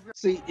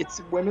 See,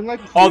 it's women like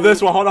oh,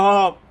 this one. Hold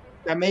on.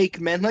 That make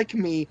men like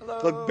me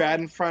look bad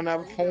in front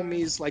of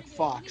homies like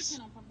Fox.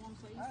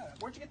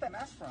 Where'd you get that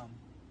mask from?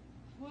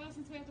 Well,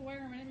 since we have to wear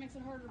them and it makes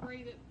it harder to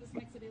breathe, this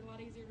makes it a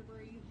lot easier to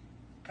breathe.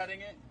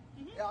 Cutting it?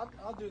 Yeah,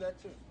 I'll do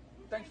that too.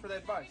 Thanks for the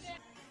advice.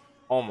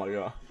 Oh my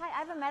god. Hi, I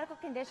have a medical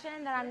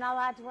condition that I'm not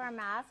allowed to wear a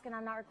mask, and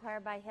I'm not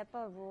required by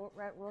HIPAA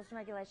rules and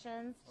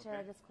regulations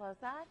to disclose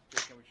that.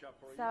 Can we shop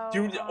for you? So,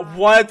 Dude, what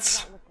what?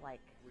 does that look like?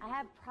 I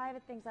have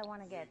private things I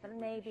want to get that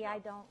maybe I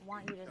don't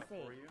want you to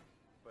see.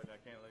 But I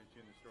can't let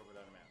you in the store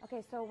without a mask.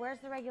 Okay, so where's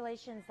the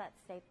regulations that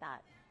state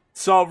that?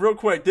 So real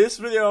quick, this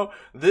video,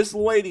 this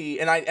lady,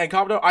 and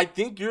Kabuto, I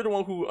think you're the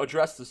one who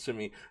addressed this to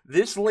me.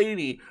 This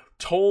lady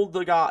told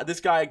this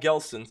guy at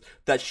Gelson's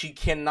that she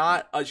can't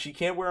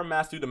wear a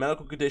mask due to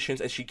medical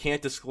conditions, and she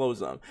can't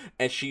disclose them,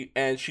 and she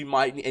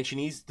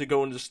needs to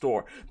go into the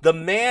store. The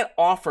man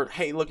offered,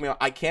 hey, look, man,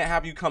 I can't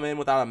have you come in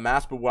without a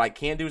mask, but what I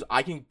can do is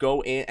I can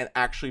go in and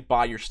actually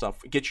buy your stuff,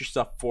 get your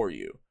stuff for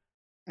you.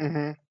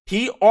 Mm-hmm.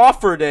 He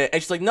offered it,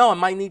 and she's like, no, I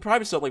might need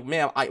private stuff. Like,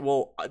 ma'am,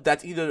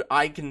 that's either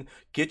I can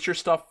get your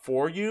stuff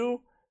for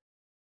you,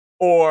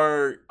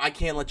 or I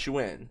can't let you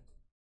in.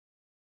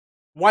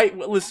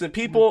 Listen,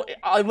 people,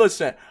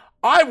 listen,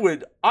 I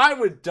would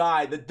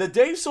die. The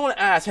day someone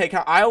asks, hey,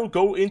 I'll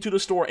go into the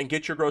store and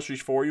get your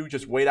groceries for you,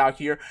 just wait out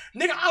here.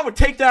 Nigga, I would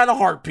take that in a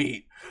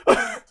heartbeat.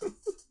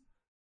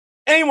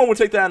 Anyone would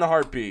take that in a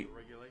heartbeat.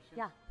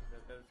 Yeah.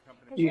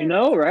 You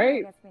know,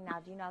 right? Against me now.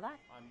 Do you know that?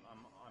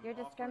 You're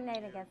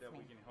discriminating against me.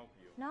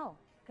 No,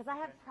 because I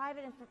have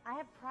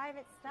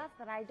private stuff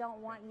that I don't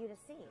want you to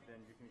see. Then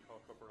you can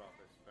call corporate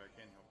office, but I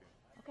can't help you.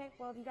 Okay,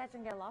 well, you guys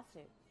can get a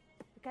lawsuit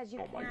because you.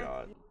 Oh my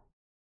god.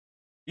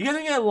 You guys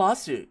can get a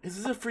lawsuit. This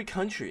is a free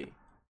country.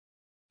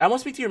 I want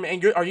to speak to your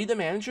manager. Are you the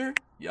manager?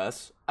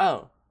 Yes.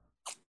 Oh.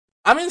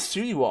 I'm gonna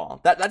sue you all.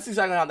 That's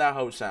exactly how that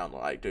host sound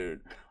like,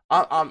 dude.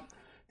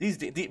 These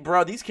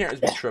Karens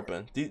be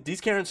tripping.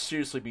 These Karens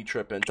seriously be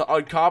tripping.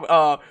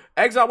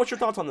 Exile, what's your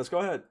thoughts on this? Go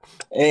ahead.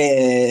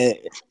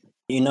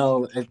 You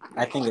know,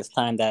 I think it's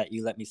time that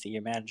you let me see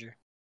your manager.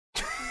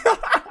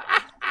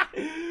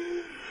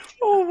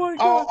 Oh my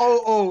god.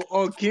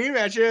 Oh! Can you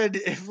imagine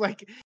if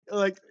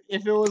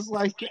if it was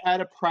like at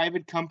a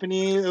private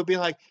company? It'd be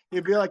like,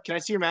 can I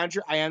see your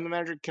manager? I am the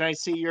manager. Can I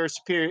see your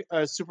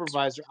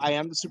supervisor? I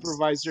am the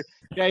supervisor.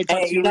 Can I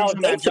talk to your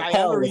regional manager? I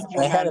am the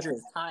regional manager.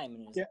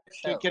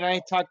 Can I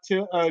talk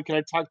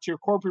to your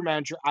corporate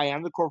manager? I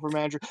am the corporate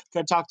manager.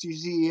 Can I talk to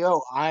your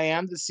CEO? I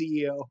am the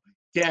CEO.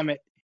 Damn it.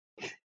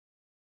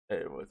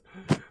 Hey, what?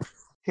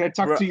 Can I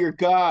talk to your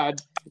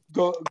God?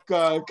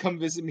 Come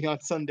visit me on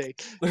Sunday.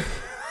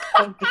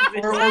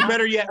 or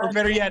better yet,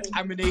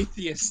 I'm an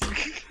atheist.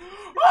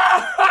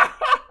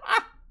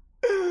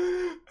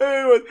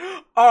 Anyways,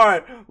 all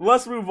right,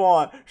 let's move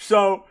on.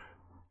 So,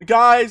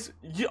 guys,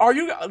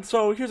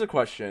 so here's a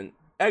question: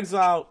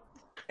 Exile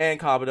and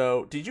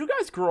Kabuto, did you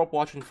guys grow up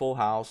watching Full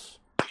House?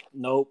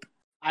 Nope.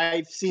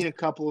 I've seen a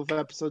couple of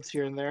episodes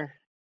here and there.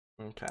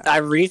 Okay. I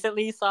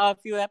recently saw a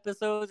few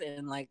episodes,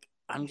 and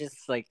I'm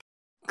just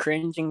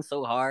cringing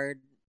so hard.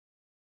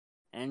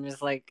 And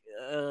just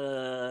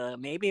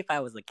maybe if I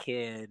was a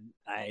kid,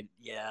 but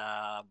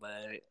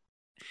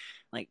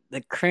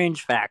the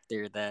cringe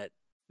factor that.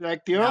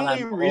 The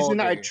only reason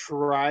I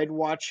tried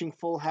watching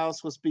Full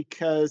House was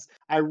because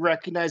I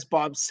recognized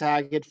Bob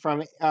Saget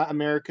from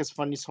America's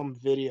Funniest Home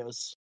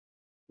Videos.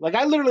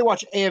 I literally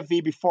watched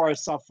AFV before I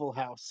saw Full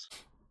House.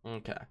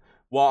 Okay.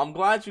 Well, I'm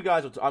glad you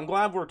guys. I'm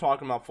glad we're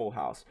talking about Full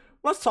House.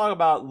 Let's talk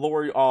about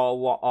Lori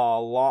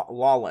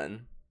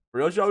Loughlin.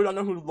 For those of you who don't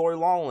know who Lori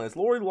Loughlin is,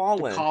 Lori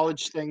Loughlin, the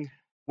college thing,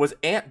 was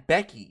Aunt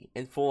Becky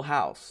in Full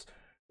House,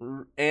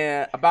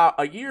 and about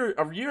a year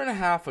and a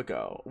half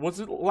ago. Was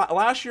it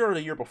last year or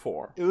the year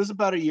before? It was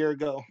about a year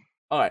ago.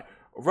 All right,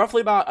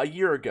 roughly about a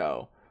year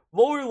ago.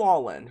 Lori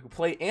Loughlin, who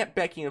played Aunt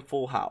Becky in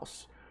Full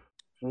House,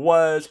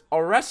 was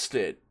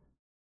arrested.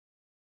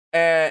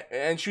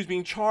 And she was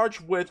being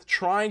charged with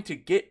trying to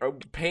get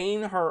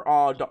paying her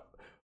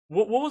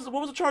what was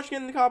the charge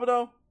again,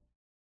 Kabuto?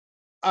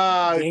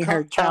 Getting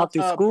her child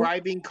to school,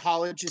 bribing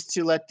colleges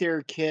to let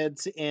their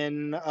kids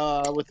in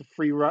with a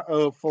free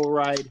full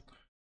ride.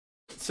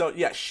 So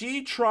yeah,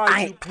 she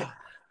tried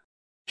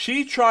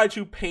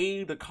to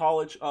pay the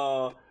college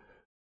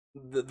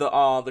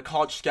the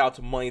college scouts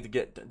money to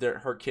get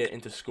her kid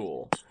into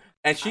school,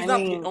 and she's not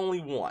the only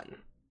one.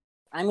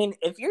 I mean,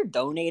 if you're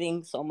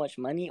donating so much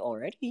money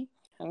already,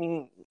 I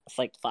mean, it's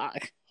like,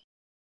 fuck.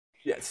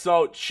 Yeah,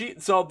 so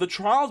the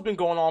trial's been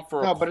going on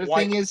for but the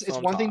thing is, it's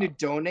one thing to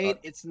donate,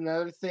 it's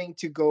another thing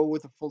to go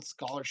with a full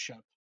scholarship.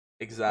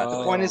 Exactly.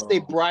 The point is, they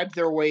bribe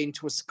their way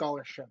into a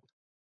scholarship.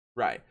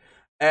 Right,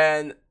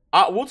 and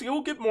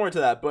we'll get more into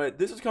that, but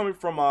this is coming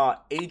from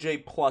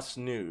AJ Plus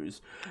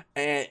News,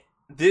 and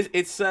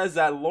it says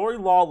that Lori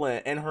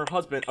Loughlin and her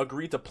husband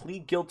agreed to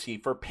plead guilty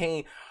for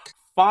paying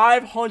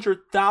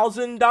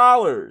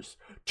 $500,000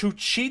 to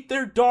cheat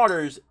their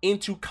daughters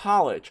into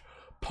college,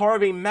 part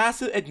of a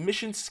massive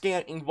admission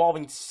scam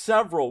involving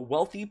several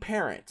wealthy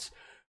parents.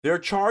 Their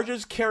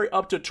charges carry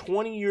up to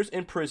 20 years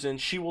in prison.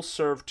 She will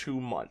serve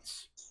 2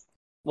 months.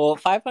 Well,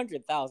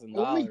 $500,000.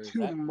 Only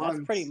 2 months.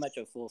 That's pretty much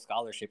a full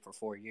scholarship for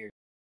 4 years.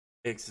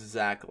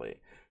 Exactly.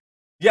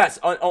 Yes,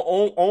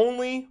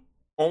 only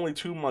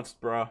 2 months,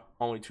 bruh.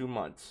 Only 2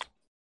 months.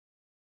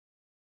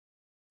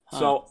 Huh.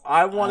 So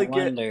I want to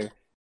get.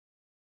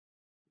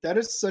 That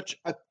is such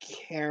a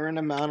Karen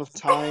amount of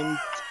time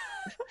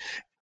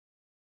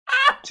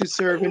to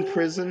serve in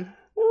prison.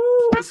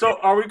 So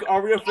are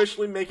we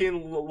officially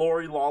making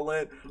Lori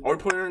Loughlin? Are we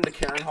putting her in the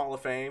Karen Hall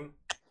of Fame?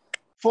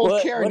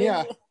 Full Karen,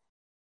 yeah.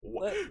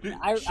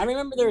 I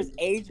remember there was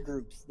age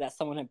groups that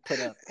someone had put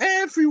up.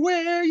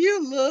 Everywhere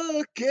you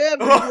look,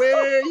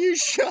 everywhere you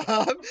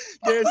shop,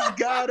 there's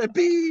gotta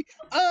be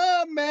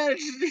a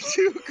manager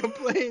to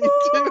complain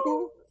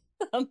to.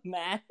 A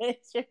manager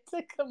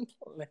to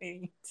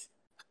complain to.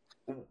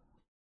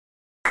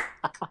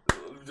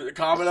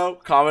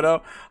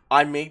 Kabuto,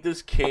 I made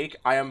this cake.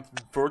 I am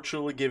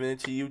virtually giving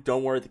it to you.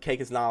 Don't worry, the cake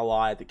is not a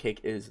lie. The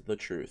cake is the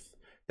truth.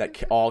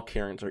 That all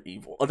Karens are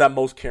evil. Or that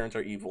most Karens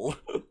are evil.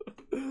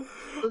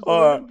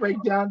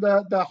 Break down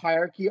the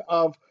hierarchy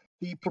of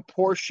the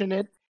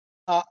proportionate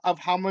of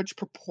how much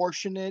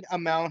proportionate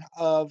amount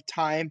of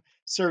time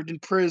served in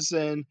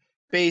prison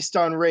based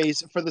on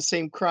race for the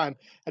same crime.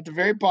 At the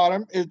very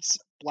bottom, it's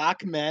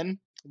black men,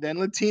 then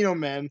Latino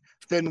men,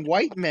 then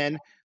white men,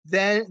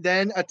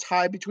 then a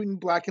tie between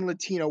black and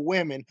Latino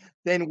women,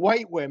 then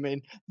white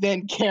women,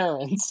 then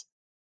Karens.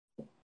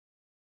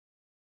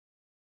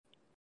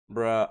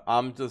 Bruh,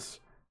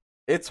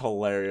 it's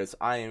hilarious.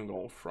 I ain't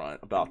gonna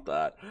front about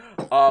that.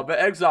 But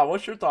Exile,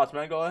 what's your thoughts,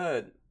 man? Go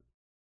ahead.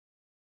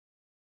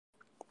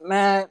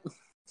 Man,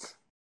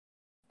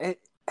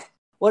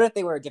 what if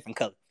they were a different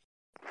color?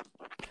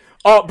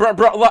 Oh, bro,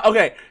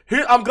 okay.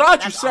 Here, I'm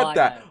glad you said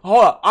that.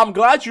 Hold up, I'm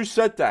glad you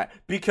said that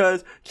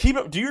because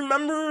do you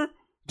remember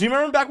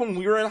back when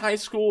we were in high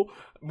school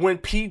when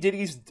P.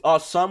 Diddy's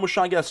son was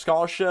trying to get a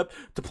scholarship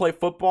to play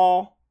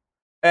football,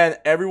 and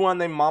everyone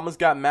named mamas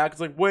got mad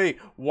because like, wait,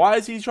 why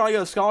is he trying to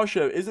get a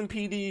scholarship? Isn't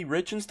P. Diddy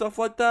rich and stuff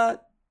like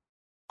that?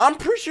 I'm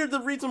pretty sure the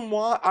reason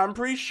why. I'm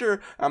pretty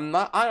sure I'm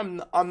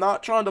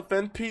not trying to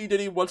defend P.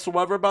 Diddy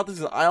whatsoever about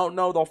this. I don't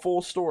know the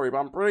full story, but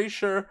I'm pretty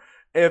sure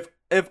if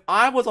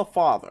I was a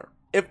father,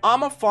 if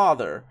I'm a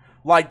father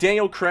like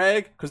Daniel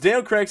Craig, because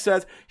Daniel Craig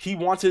says he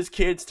wants his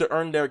kids to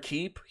earn their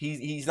keep.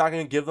 He's not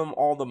going to give them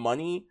all the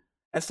money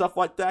and stuff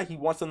like that. He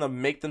wants them to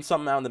make them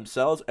something out of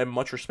themselves, and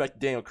much respect to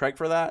Daniel Craig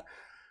for that.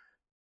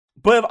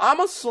 But if I'm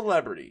a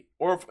celebrity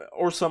or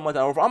something like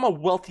that, or if I'm a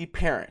wealthy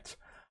parent,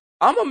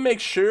 I'm gonna make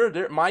sure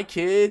that my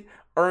kid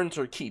earns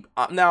her keep.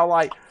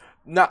 Now,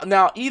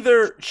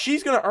 either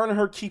she's gonna earn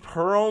her keep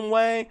her own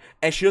way,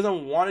 and she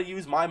doesn't want to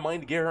use my money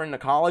to get her into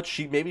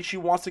college. Maybe she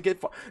wants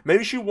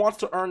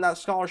to earn that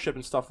scholarship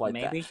and stuff like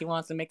that. Maybe she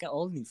wants to make an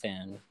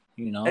OnlyFans,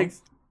 you know?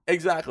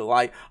 Exactly.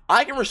 Like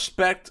I can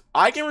respect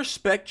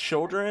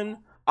children.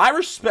 I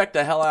respect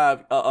the hell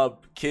out of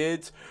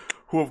kids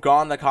who have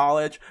gone to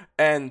college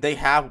and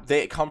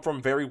they come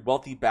from very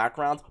wealthy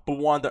backgrounds but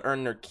wanted to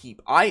earn their keep.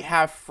 I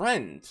have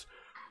friends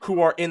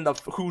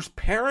whose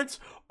parents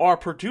are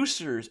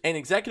producers and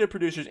executive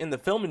producers in the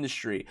film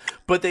industry,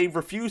 but they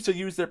refuse to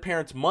use their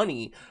parents'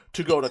 money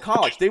to go to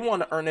college. They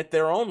want to earn it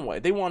their own way.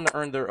 They want to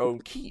earn their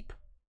own keep.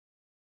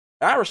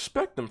 I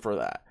respect them for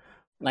that.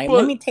 Like,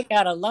 let me take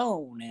out a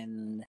loan,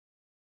 and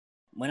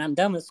when I'm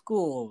done with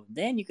school,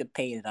 then you could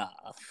pay it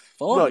off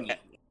for me.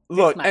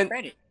 Look, my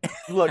credit.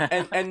 Look,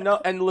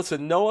 and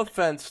listen, no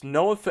offense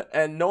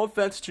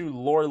to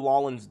Lori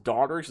Loughlin's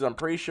daughter, because I'm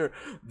pretty sure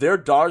their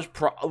daughters.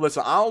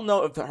 Listen, I don't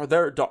know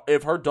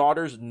if her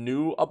daughters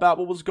knew about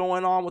what was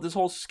going on with this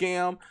whole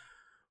scam,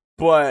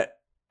 but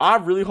I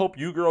really hope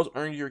you girls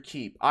earn your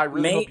keep. I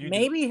really hope you.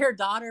 Maybe her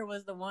daughter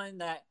was the one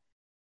that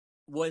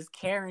was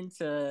Karen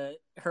to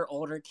her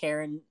older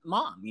Karen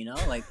mom. You know,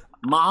 like,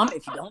 Mom,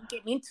 if you don't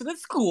get me into the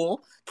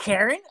school,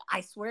 Karen,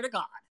 I swear to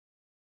God.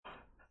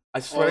 I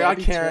swear to God,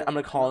 Karen, I'm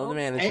gonna call the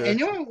manager. And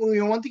you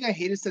know, one thing I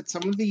hate is that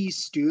some of these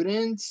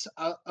students,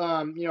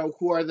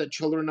 who are the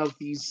children of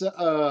these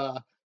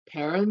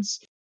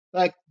parents,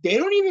 like, they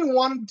don't even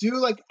want to do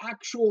like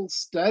actual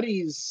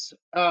studies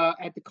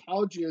at the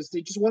colleges.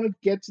 They just want to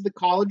get to the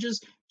colleges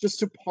just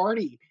to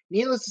party.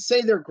 Needless to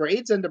say, their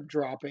grades end up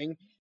dropping,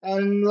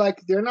 and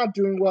like, they're not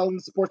doing well in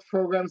the sports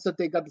programs that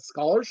they got the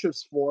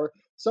scholarships for.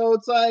 So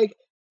it's like,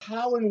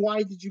 how and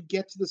why did you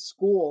get to the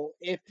school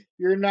if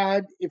you're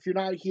not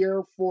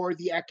here for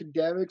the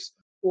academics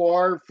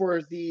or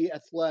for the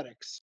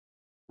athletics?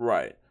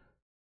 Right.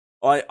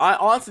 I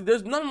honestly,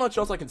 there's not much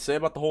else I can say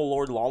about the whole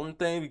Lori Loughlin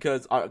thing,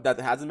 because that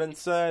hasn't been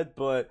said.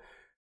 But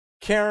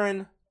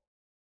Karen,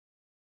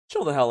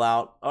 chill the hell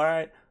out, all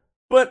right?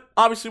 But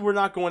obviously, we're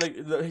not going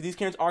to. These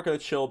Karens aren't going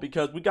to chill,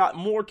 because we got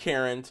more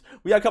Karens.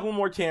 We got a couple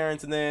more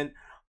Karens, and then.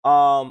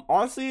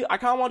 Honestly, I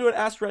kind of want to do an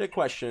Ask Reddit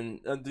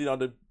question,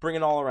 to bring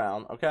it all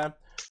around, okay?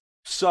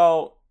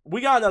 So,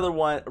 we got another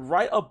one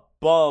right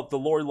above the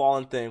Lori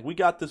Loughlin thing. We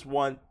got this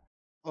one.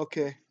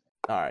 Okay.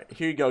 Alright,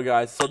 here you go,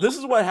 guys. So, this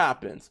is what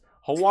happens.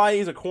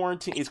 Hawaii is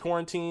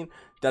quarantined.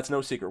 That's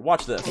no secret.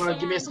 Watch this. Hold on,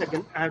 give me a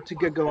second. I have to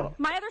get going.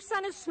 My other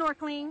son is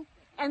snorkeling,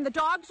 and the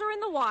dogs are in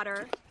the water,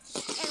 and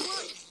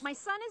my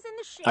son is in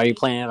the shade. Are you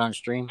playing it on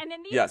stream? And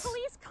then these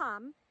police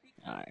come.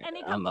 Alright,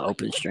 I'm gonna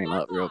open stream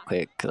up real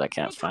quick because I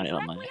can't find it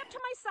on my. Up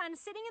to my son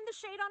sitting in the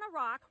shade on a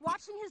rock,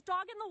 watching his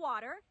dog in the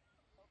water,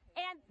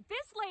 and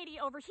this lady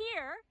over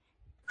here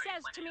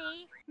says to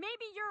me,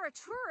 "Maybe you're a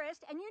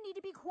tourist and you need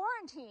to be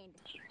quarantined."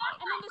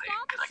 And then this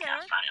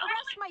officer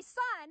arrests my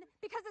son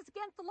because it's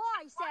against the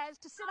law, he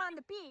says, to sit on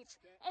the beach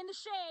in the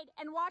shade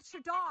and watch your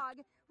dog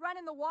run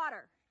in the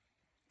water.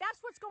 That's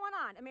what's going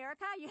on,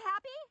 America. Are you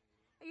happy?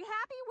 Are you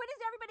happy? When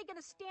is everybody going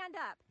to stand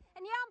up?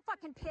 And yeah, I'm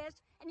fucking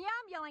pissed. And yeah,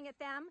 I'm yelling at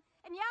them.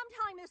 And yeah, I'm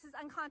telling this is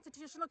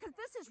unconstitutional because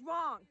this is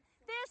wrong.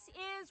 This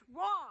is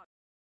wrong.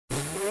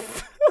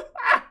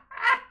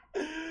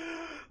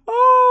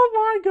 Oh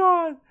my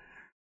God.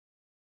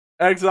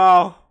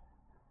 Exile.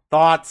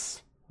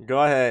 Thoughts.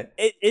 Go ahead.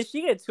 Is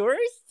she a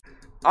tourist?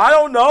 I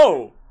don't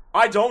know.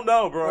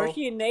 Bro. Or is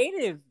she a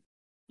native?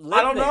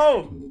 I don't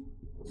know.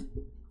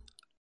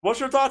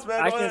 What's your thoughts,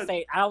 man? I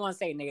don't want to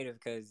say native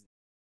because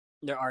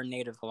there are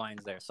native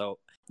Hawaiians there. So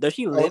does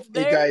she live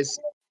there? Hey guys,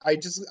 I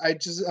just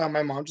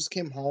my mom just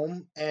came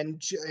home,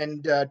 and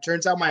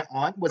turns out my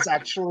aunt was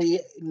actually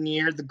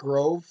near the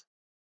Grove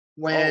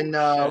when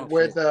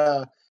where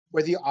the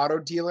auto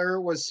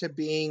dealer was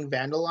being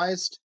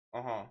vandalized.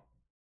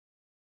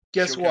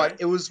 Guess what?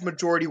 It was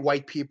majority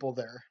white people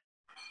there.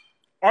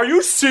 Are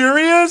you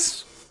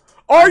serious?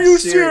 Are you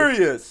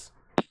serious?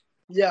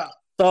 Yeah.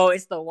 So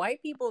it's the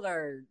white people that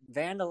are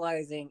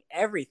vandalizing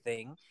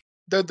everything.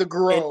 The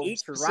Grove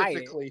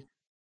specifically.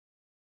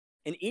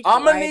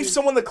 I'm gonna need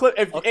someone to clip.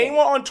 If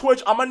anyone on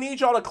Twitch, I'm gonna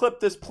need y'all to clip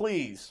this,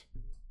 please.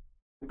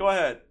 Go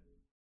ahead.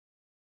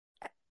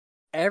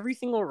 Every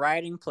single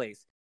rioting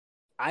place,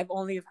 I've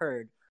only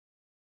heard,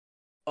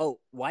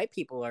 white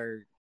people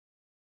are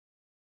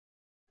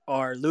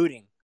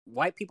looting.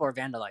 White people are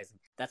vandalizing.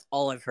 That's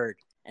all I've heard,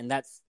 and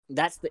that's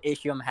the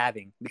issue I'm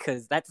having,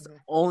 because that's the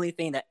only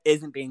thing that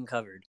isn't being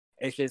covered.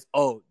 It's just,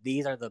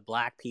 these are the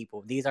black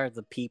people. These are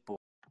the people.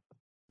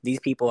 These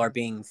people are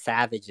being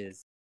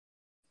savages.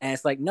 And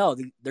it's like, no,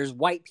 there's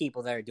white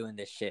people that are doing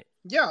this shit.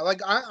 Yeah, like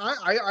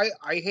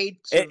I hate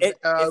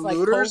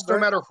looters, no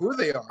matter who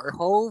they are.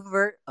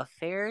 Covert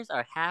affairs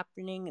are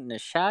happening in the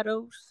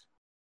shadows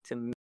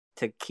to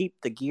keep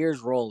the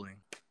gears rolling.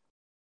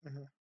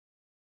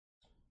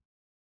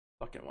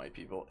 Fucking white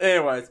people.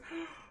 Anyways,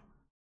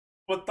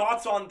 but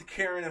thoughts on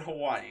Karen in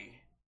Hawaii?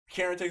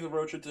 Karen takes a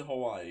road trip to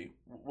Hawaii.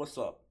 What's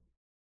up?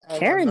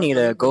 Karen need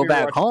to go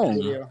back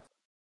home.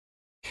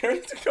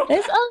 It's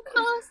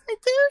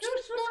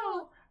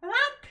unconstitutional, and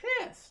I'm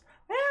pissed.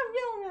 I'm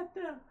yelling at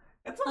them.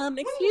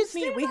 Excuse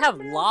me, we have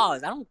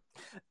laws.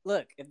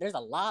 Look, if there's a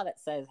law that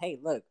says, hey,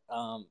 look,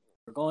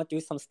 we're going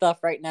through some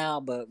stuff right now,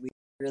 but we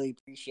really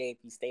appreciate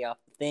if you stay off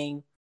the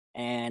thing,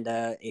 and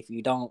if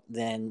you don't,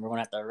 then we're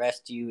gonna have to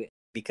arrest you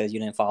because you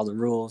didn't follow the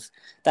rules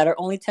that are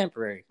only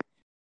temporary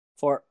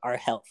for our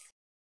health.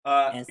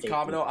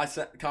 Kamado, I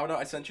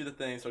sent you the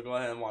thing, so go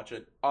ahead and watch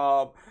it.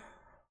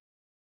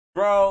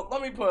 Bro,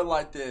 let me put it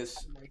like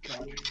this.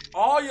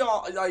 All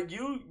y'all, like,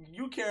 you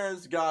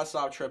Karens gotta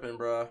stop tripping,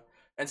 bro.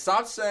 And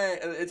stop saying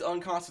it's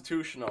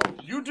unconstitutional.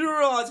 You do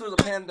realize there's a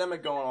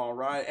pandemic going on,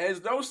 right? And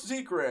it's no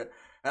secret.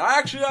 And I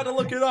actually had to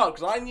look it up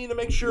because I need to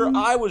make sure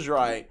I was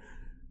right.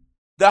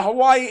 That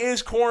Hawaii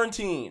is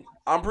quarantined.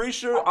 I'm pretty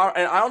sure,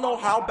 and I don't know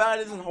how bad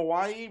it is in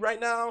Hawaii right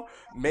now.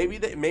 Maybe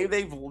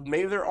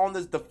they're on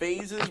the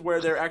phases where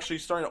they're actually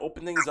starting to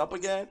open things up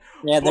again.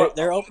 Yeah,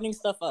 they're opening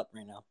stuff up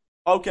right now.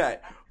 Okay,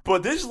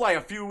 but this is like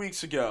a few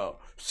weeks ago.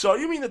 So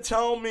you mean to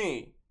tell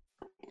me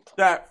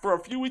that for a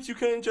few weeks you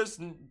couldn't just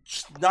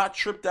not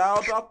tripped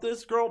out about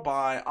this, girl?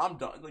 Bye. I'm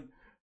done. Like,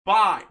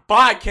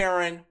 bye,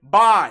 Karen.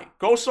 Bye.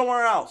 Go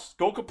somewhere else.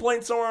 Go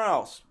complain somewhere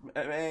else.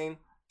 I mean.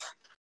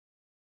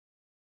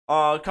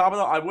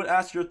 Kabalo, I would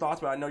ask your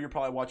thoughts, but I know you're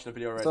probably watching the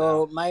video right now.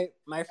 So my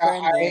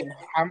friend,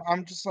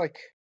 I'm just like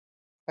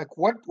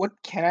what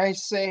can I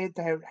say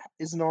that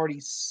isn't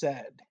already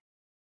said?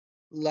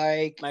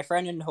 Like my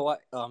friend in Hawaii.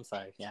 Oh, I'm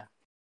sorry. Yeah,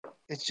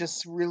 it's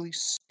just really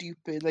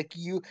stupid. Like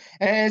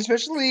and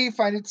especially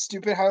find it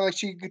stupid how like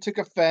she took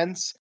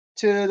offense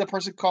to the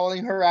person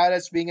calling her out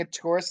as being a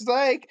tourist. It's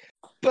like,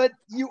 but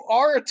you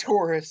are a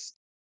tourist.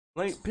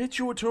 Like, bitch,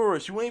 you a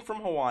tourist. You ain't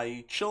from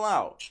Hawaii. Chill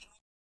out.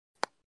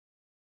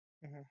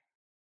 Mm-hmm.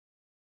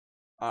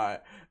 All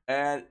right,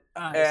 and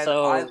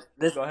so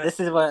this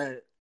is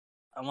what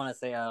I want to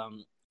say.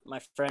 My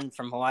friend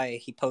from Hawaii,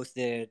 he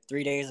posted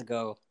 3 days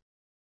ago,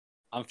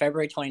 on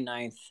February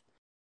 29th.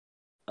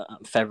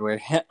 On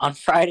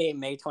Friday,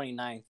 May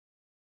 29th.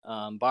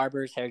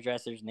 Barbers,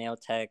 hairdressers, nail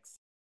techs,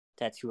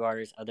 tattoo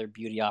artists, other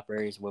beauty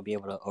operators will be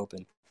able to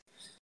open.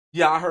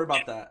 Yeah, I heard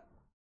about that.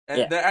 And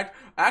yeah. they're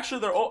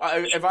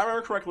if I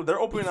remember correctly,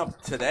 they're opening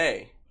up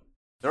today.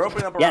 They're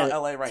opening up around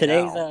LA right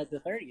today's, now.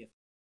 Today's the 30th.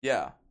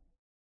 Yeah.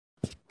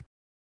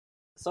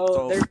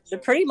 So they're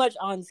pretty much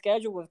on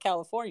schedule with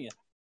California.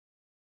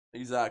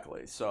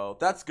 Exactly. So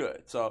that's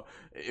good. So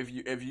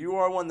if you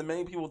are one of the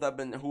many people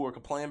who are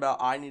complaining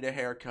about I need a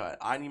haircut,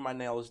 I need my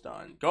nails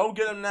done, go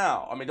get them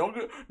now. I mean,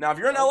 now if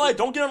you're in LA,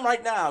 don't get them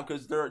right now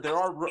because there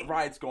are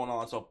riots going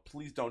on. So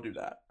please don't do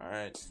that. All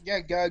right.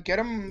 Yeah, get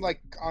them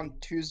like on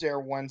Tuesday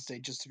or Wednesday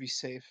just to be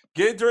safe.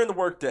 Get it during the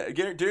work day.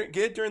 Get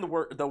it during the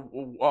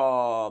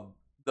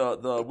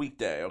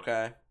weekday.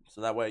 Okay.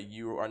 So that way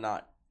you are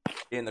not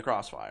in the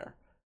crossfire.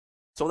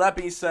 So that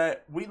being said,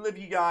 we leave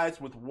you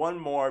guys with one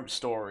more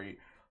story.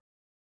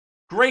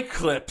 Great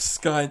Clips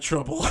got in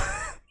trouble.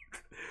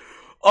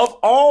 Of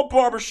all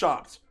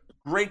barbershops,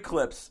 Great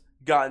Clips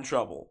got in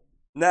trouble.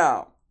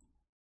 Now,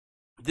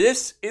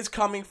 this is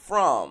coming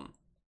from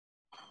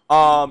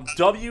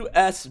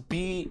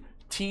WSB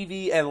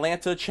TV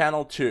Atlanta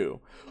Channel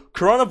 2.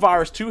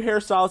 Coronavirus, 2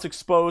 hairstylists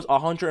expose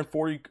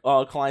 140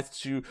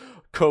 clients to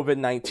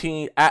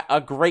COVID-19 at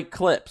a Great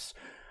Clips.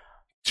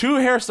 2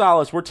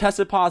 hairstylists were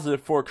tested positive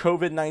for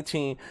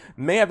COVID-19,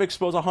 may have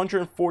exposed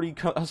 140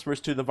 customers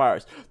to the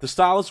virus. The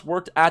stylists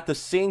worked at the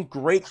same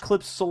Great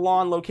Clips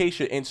salon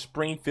location in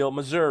Springfield,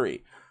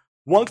 Missouri.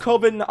 One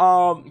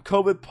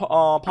COVID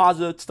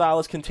positive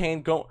stylist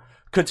continued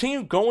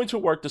going to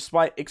work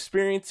despite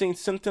experiencing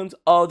symptoms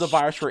of the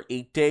virus for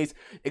 8 days,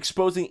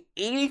 exposing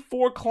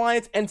 84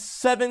 clients and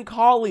 7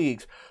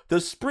 colleagues. The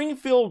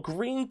Springfield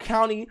Greene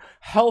County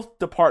Health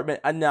Department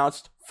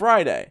announced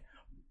Friday.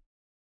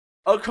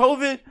 A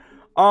second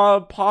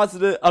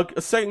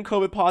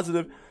COVID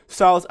positive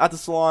stylist at the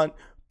salon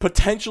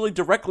potentially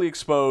directly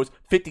exposed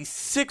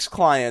 56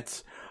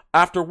 clients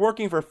after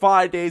working for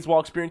 5 days while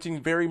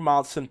experiencing very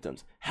mild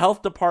symptoms.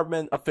 Health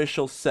department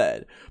officials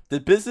said the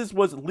business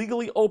was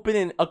legally open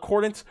in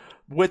accordance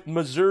with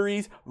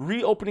Missouri's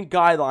reopening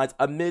guidelines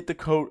amid the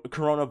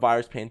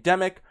coronavirus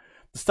pandemic.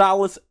 The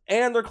stylists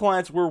and their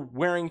clients were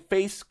wearing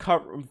face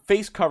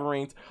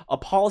coverings, a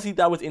policy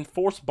that was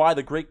enforced by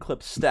the Great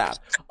Clips staff.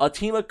 A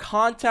team of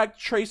contact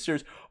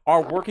tracers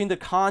are working to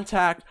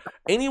contact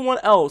anyone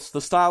else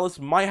the stylists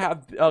might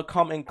have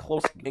come in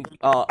close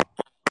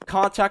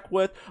contact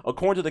with.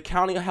 According to the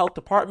county health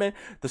department,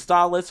 the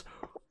stylists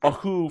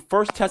who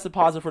first tested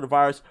positive for the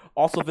virus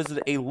also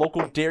visited a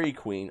local Dairy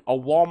Queen, a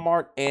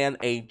Walmart, and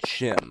a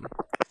gym.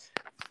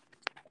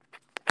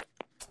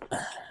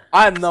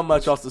 I have not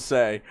much else to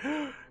say.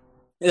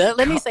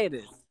 Let me say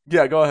this.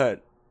 Yeah, go ahead.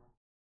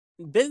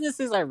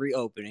 Businesses are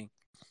reopening.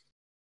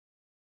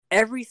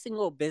 Every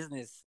single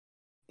business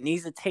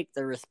needs to take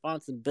the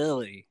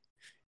responsibility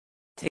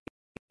to,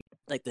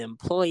 like, the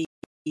employees,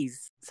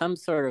 some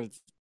sort of,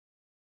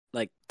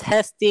 like,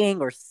 testing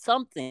or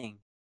something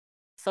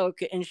so it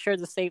could ensure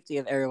the safety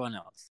of everyone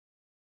else.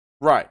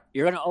 Right.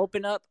 You're going to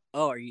open up.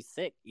 Oh, are you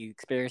sick? You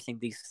experiencing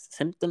these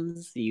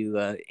symptoms? You,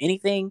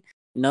 anything?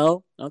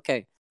 No?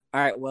 Okay. All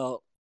right,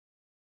 well,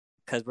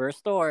 because we're a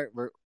store,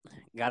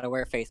 gotta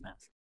wear a face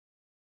mask.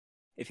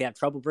 If you have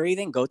trouble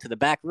breathing, go to the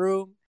back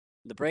room,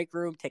 the break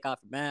room, take off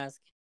your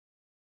mask,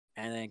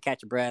 and then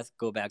catch your breath,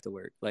 go back to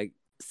work. Like,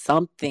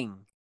 something.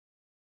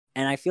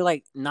 And I feel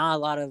like not a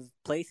lot of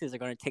places are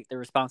going to take the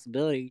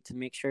responsibility to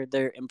make sure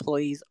their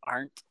employees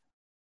aren't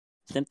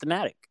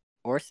symptomatic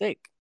or sick.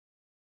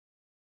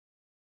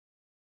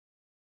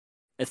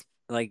 It's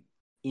like,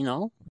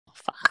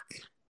 fuck.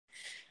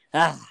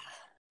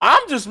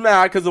 I'm just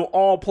mad because of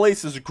all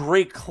places,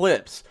 Great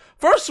Clips.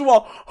 First of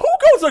all, who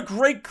goes to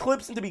Great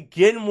Clips to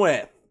begin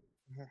with?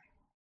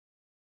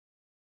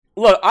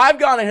 Look, I've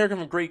gotten a haircut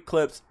from Great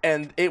Clips,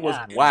 and it was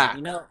whack.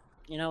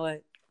 You know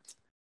what?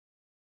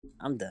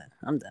 I'm done.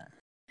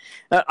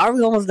 Are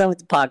we almost done with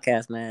the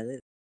podcast, man?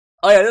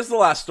 Oh yeah, this is the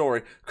last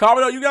story.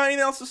 Kabuto, you got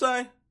anything else to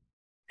say?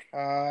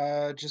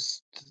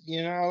 Just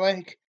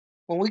like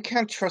when we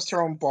can't trust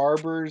our own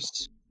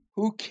barbers,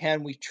 who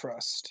can we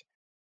trust?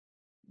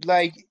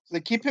 Like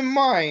keep in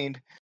mind,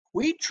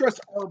 we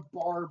trust our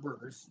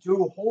barbers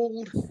to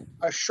hold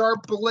a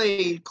sharp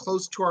blade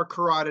close to our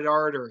carotid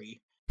artery.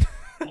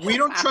 We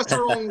don't trust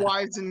our own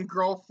wives and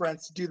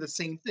girlfriends to do the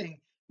same thing.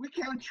 We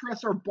can't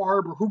trust our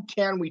barber. Who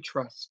can we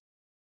trust?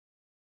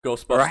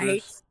 Ghostbusters.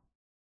 Right?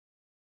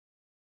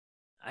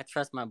 I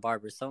trust my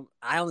barber, so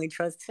I only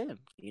trust him.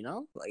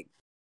 Like.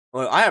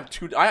 Well, I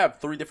have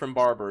 3 different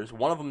barbers.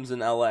 One of them's in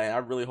LA, and I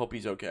really hope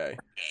he's okay.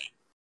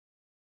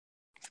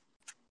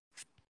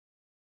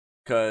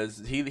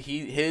 Cause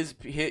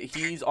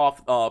he's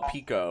off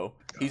Pico.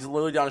 He's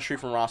literally down the street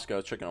from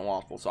Roscoe's Chicken and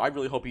Waffles. So I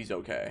really hope he's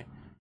okay.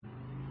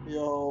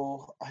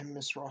 Yo, I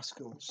miss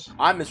Roscoe's.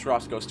 I miss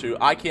Roscoe's too.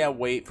 I can't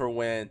wait for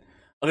when,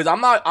 because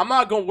I'm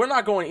not going. We're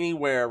not going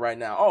anywhere right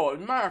now. Oh,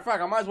 matter of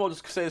fact, I might as well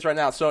just say this right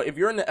now. So if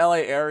you're in the LA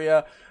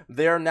area,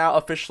 they're now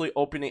officially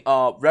opening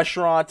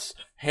restaurants,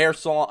 hair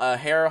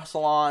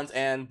salons,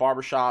 and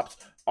barbershops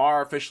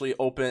are officially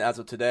open as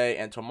of today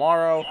and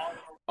tomorrow.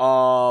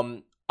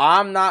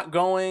 I'm not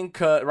going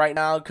right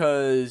now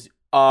because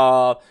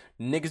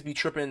niggas be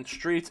tripping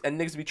streets and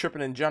niggas be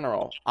tripping in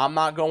general. I'm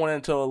not going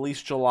until at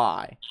least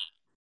July.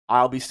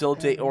 I'll be still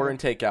ordering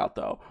takeout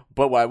though.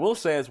 But what I will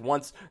say is,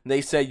 once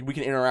they say we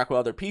can interact with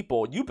other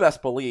people, you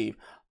best believe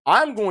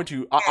I am going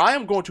to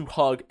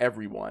hug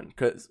everyone,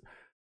 because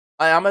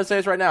I'm gonna say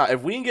this right now.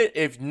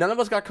 If none of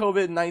us got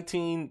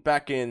COVID-19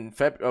 back in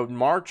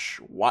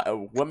March,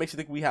 what makes you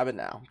think we have it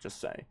now?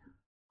 Just saying.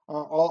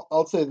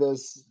 I'll say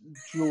this: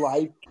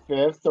 July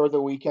 5th or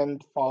the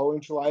weekend following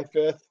July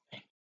 5th.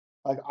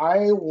 Like,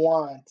 I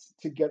want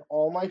to get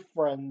all my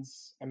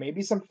friends and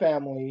maybe some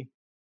family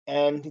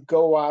and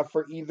go out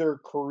for either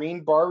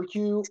Korean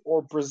barbecue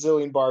or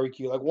Brazilian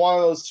barbecue. Like, one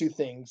of those two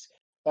things.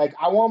 Like,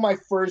 I want my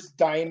first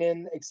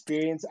dine-in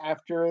experience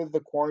after the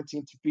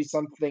quarantine to be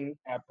something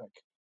epic.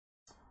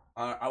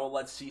 I will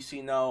let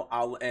CC know.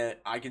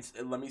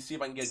 Let me see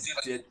if I can get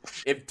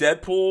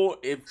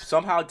if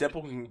somehow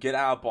Deadpool can get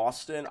out of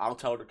Boston, I'll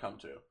tell her to come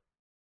too.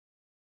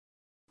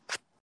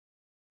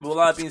 With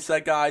that being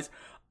said, guys,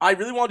 I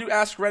really want to do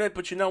Ask Reddit,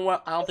 but you know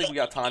what? I don't think we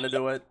got time to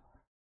do it.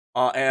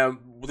 And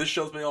this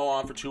show's been going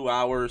on for 2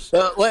 hours.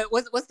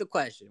 What's the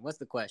question?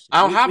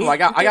 I don't have them.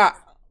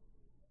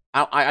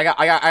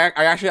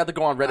 I actually have to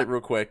go on Reddit real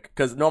quick,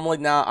 because normally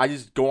now I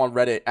just go on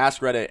Reddit,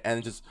 Ask Reddit,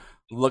 and just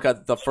look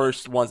at the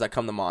first ones that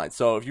come to mind.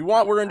 So if you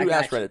want, we're gonna do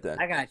Ask Reddit then.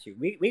 I got you.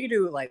 We can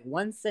do like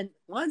one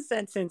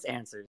sentence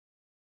answers.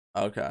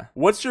 Okay.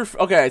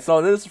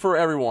 So this is for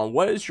everyone.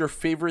 What is your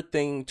favorite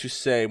thing to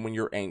say when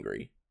you're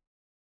angry?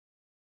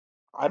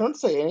 I don't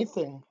say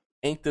anything.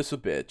 Ain't this a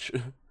bitch?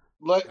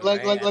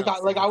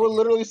 I would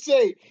literally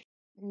say,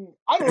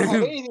 I don't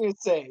have anything to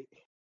say.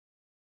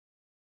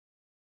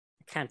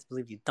 I can't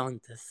believe you've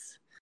done this.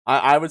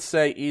 I would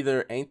say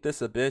either ain't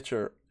this a bitch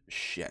or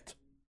shit.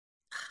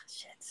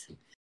 Shit.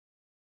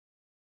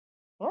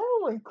 Remember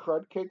when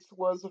crud cakes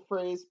was a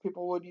phrase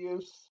people would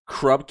use?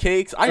 Crud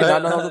cakes? I did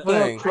not know the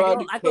thing.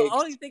 I can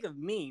only think of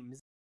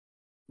memes,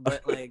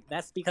 but like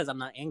that's because I'm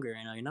not angry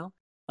right now. You know,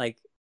 like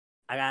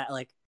I got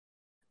like,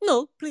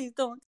 no, please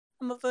don't.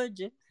 I'm a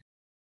virgin.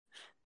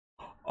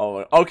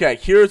 Oh, okay.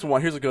 Here's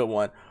one. Here's a good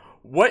one.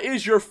 What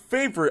is your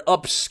favorite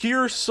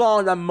obscure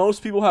song that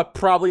most people have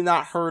probably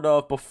not heard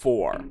of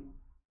before?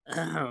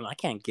 I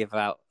can't give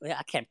out.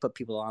 I can't put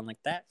people on like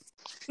that.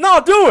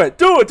 No, do it.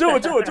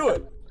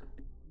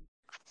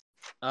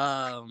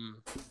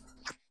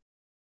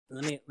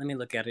 Let me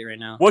look at it right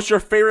now. What's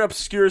your favorite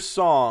obscure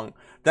song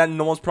that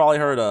no one's probably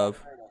heard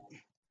of?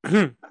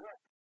 Hold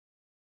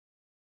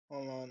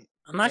on.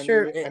 I'm not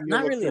sure. It's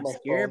not really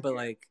obscure, but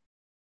like,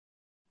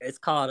 it's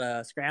called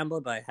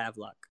 "Scrambled" by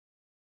Havelock.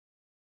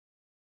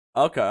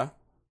 Okay.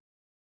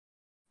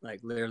 Like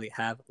literally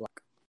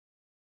Havelock.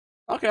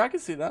 Okay, I can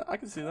see that.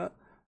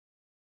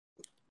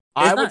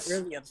 It's not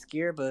really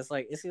obscure, but it's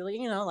like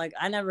like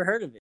I never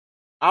heard of it.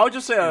 I would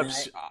just say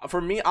for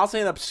me, I'll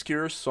say an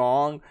obscure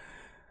song,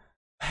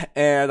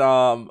 and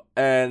I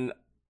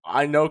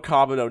know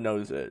Kabuto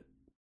knows it.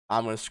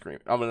 I'm gonna scream.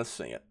 I'm gonna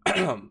sing it.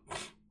 Let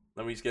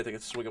me just take a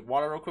swig of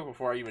water real quick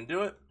before I even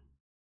do it.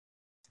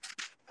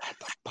 Let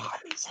the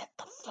bodies hit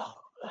the floor.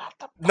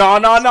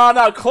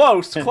 No.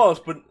 Close,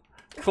 but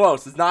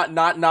close. It's not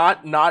let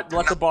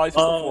the bodies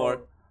hit the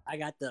floor. I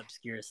got the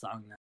obscure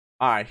song now.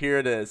 All right, here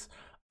it is.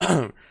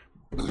 I'm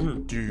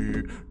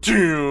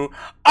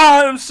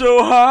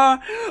so high,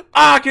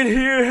 I can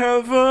hear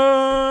heaven.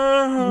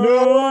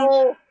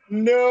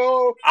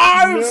 No.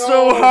 I'm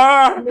so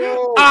high,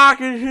 I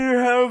can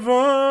hear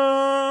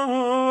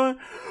heaven.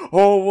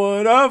 Or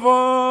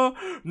whatever,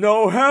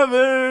 no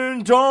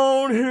heaven,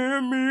 don't hear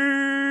me.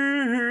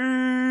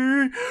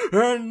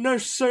 And they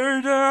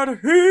say that a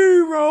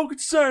hero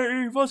could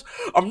save us.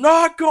 I'm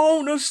not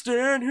gonna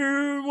stand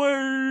here and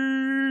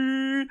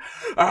wait. me.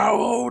 I'll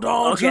hold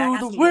on Okay, I to got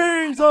the some more.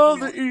 wings of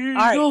the All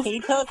right, eagles. can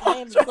you tell us the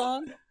name of the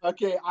song?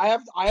 Okay, I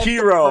have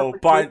Hero the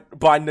perfect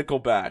by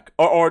Nickelback.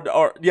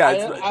 Or yeah,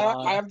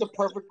 I have the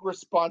perfect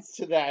response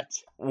to that.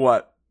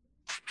 what?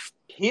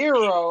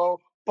 Hero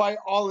by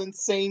All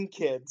Insane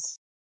Kids.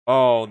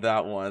 Oh,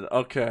 that one.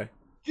 Okay.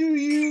 Do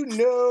you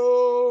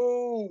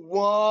know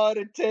what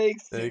it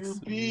takes to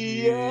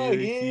be a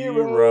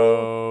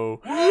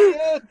hero? Lay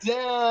it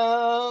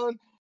down.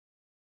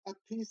 A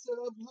piece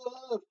of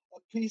love, a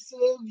piece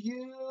of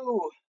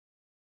you.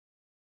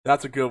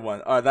 That's a good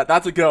one. All right,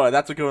 that's a good one.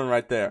 That's a good one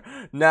right there.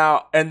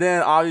 Now, and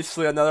then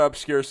obviously another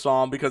obscure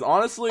song, because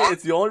honestly,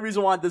 it's the only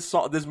reason why this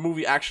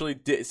movie actually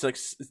did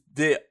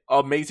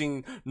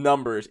amazing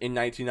numbers in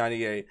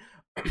 1998.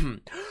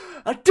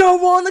 I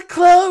don't want to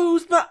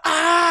close my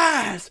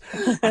eyes.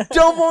 I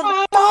don't want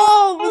to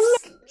fall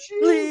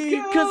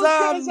asleep because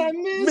I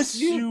miss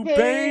you,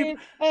 babe.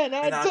 And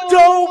I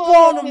don't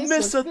want to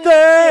miss a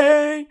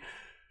thing.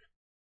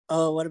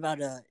 Oh, what about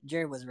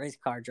Jerry was a race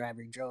car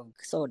driver, drove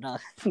so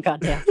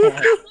goddamn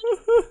fast.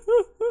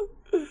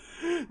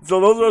 So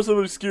those are some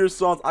obscure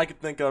songs I can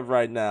think of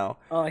right now.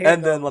 Oh,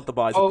 and then let the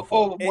boys hit the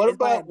floor.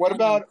 What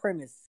about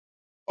Premise?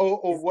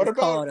 What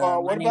about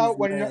called,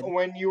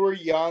 when you were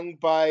young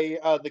by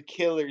the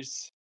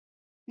Killers?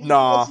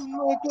 Nah. He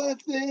doesn't look a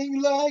thing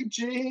like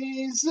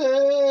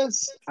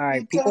Jesus. All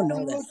right, people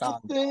know that song.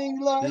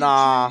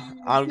 Nah,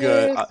 I'm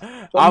good.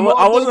 I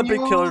wasn't a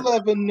big Killer.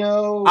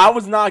 I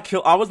was not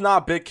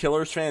a big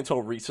Killers fan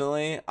until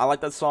recently. I like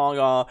that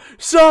song.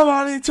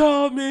 Somebody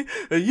told me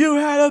that you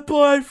had a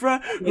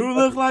boyfriend who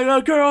looked like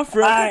a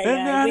girlfriend.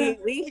 Right,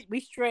 we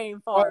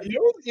straying far.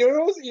 You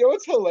know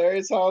what's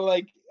hilarious?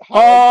 Wait,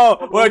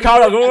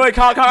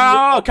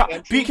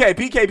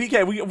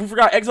 BK. We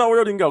forgot Exile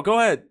World didn't go. Go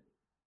ahead.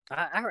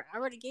 I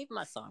already gave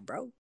my song,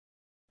 bro.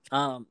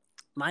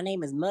 My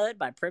Name is Mud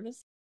by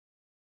Primus.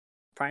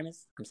 I'm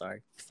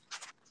sorry.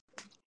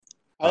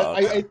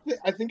 I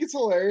think it's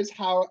hilarious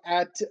how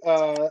at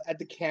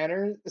the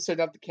canner, so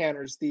not the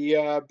canners,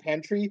 the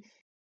pantry,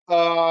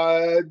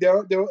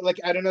 there like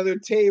at another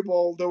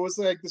table there was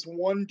like this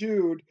one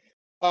dude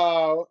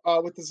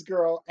with this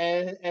girl,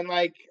 and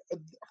like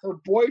her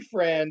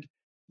boyfriend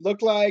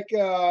looked like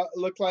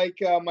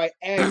my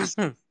ex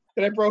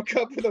that I broke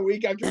up with a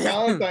week after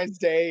Valentine's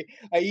Day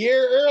a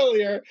year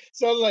earlier.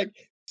 So like,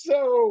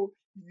 so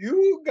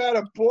you got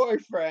a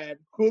boyfriend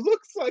who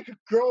looks like a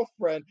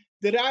girlfriend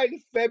that died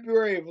in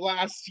February of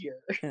last year.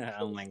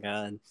 Oh my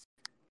god.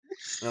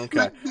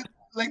 Okay.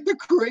 Like the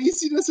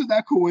craziness of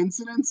that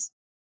coincidence.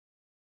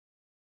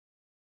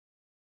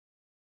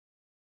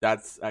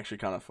 That's actually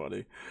kind of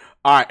funny.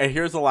 All right, and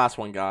here's the last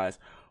one, guys.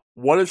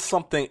 What is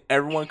something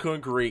everyone can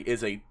agree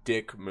is a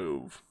dick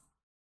move?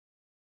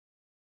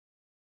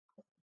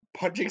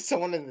 Punching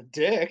someone in the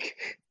dick.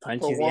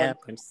 Punch someone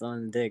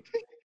in the dick.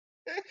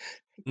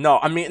 No,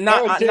 I mean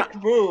not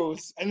dick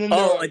moves, and then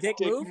a dick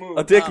move.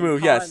 A dick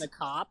move, yes. The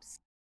cops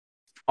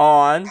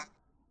on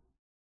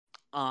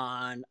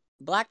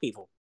black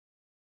people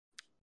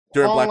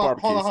during black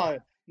barbecues. Hold on.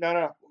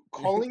 No.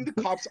 Calling the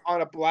cops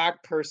on a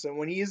black person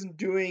when he isn't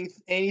doing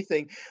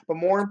anything, but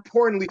more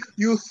importantly,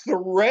 you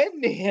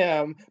threaten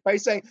him by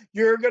saying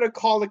you're gonna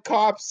call the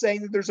cops,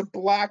 saying that there's a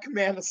black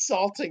man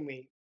assaulting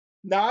me.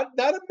 Not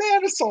a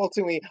man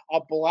assaulting me, a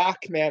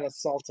black man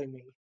assaulting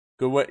me.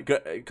 Good way,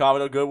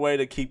 good way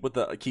to keep with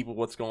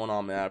what's going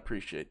on, man. I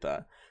appreciate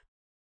that.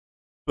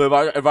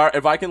 But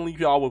if I can leave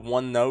y'all with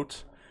one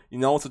note, you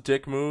know what's a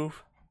dick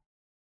move?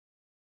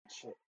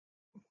 Shit.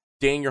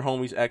 Dating your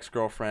homie's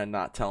ex-girlfriend,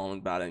 not telling him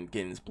about it, and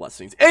getting his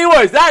blessings.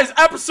 Anyways, that is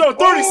episode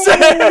 36. You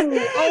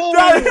hit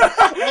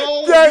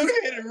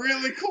it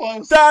really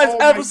close. That is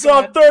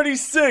episode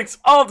 36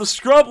 of the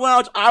Scrub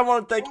Lounge. I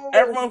want to thank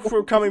everyone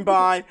for coming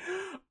by.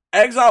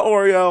 Exile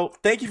Oreo,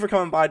 thank you for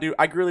coming by, dude.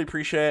 I really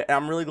appreciate it, and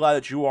I'm really glad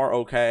that you are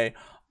okay.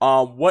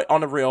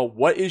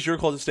 What is your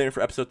closing statement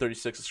for episode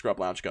 36 of Scrub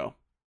Lounge? Go.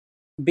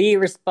 Be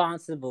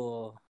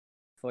responsible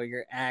for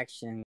your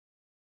actions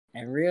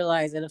and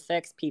realize it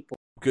affects people.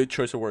 Good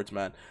choice of words,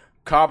 man.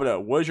 Kabuto,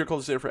 what is your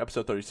closing statement for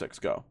episode 36?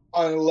 Go.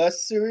 On a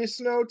less serious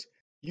note,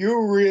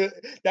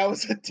 that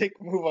was a dick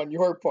move on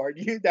your part.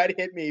 That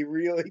hit me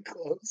really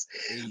close.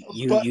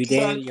 You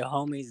dated your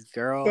homie's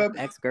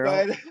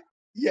ex-girl.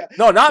 Yeah.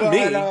 No, not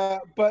me.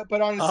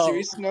 But on a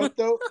serious note,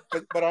 though.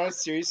 But on a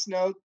serious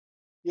note,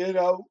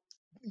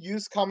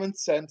 use common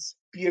sense.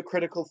 Be a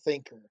critical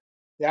thinker.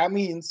 That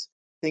means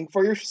think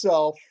for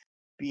yourself.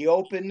 Be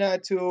open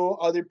to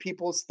other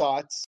people's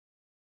thoughts.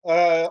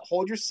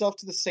 Hold yourself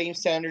to the same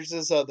standards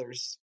as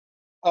others.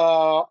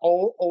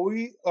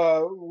 Always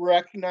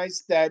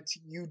recognize that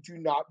you do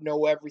not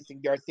know everything.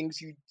 There are things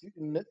you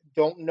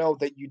don't know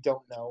that you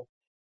don't know.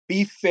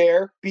 Be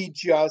fair. Be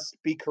just.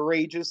 Be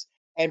courageous.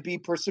 And be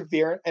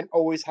perseverant, and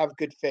always have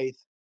good faith.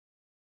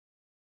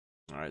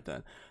 All right,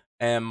 then.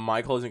 And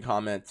my closing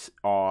comments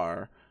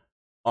are,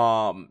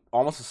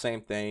 Almost the same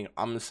thing.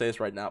 I'm gonna say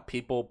this right now.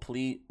 People,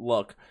 please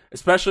look,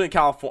 especially in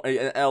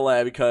California, in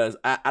LA, because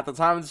at the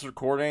time of this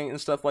recording and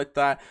stuff like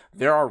that,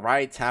 there are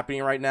riots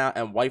happening right now,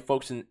 and white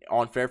folks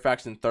on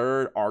Fairfax and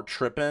 3rd are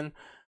tripping.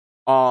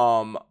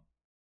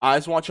 I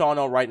just want y'all to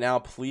know right now,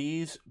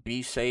 please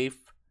be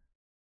safe,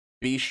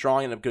 be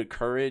strong and of good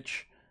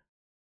courage.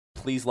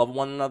 Please love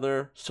one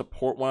another,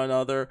 support one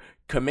another.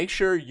 Make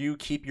sure you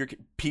keep your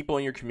people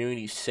in your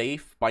community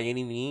safe by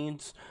any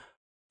means.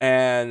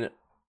 And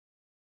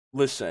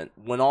listen,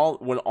 when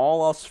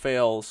all else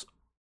fails,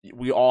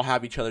 we all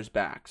have each other's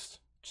backs.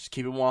 Just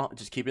keep it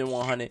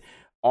 100.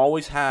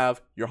 Always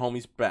have your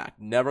homies back.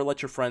 Never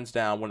let your friends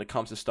down when it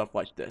comes to stuff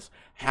like this.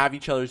 Have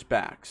each other's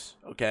backs,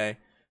 okay?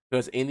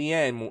 Because in the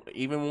end,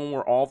 even when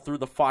we're all through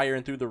the fire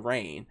and through the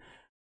rain,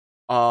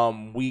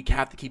 we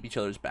have to keep each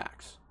other's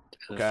backs.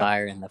 Okay? The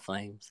fire and the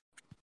flames.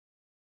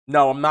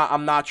 No,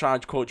 I'm not trying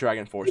to quote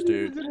Dragon Force,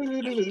 dude.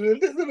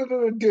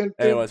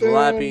 Anyways, with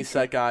that being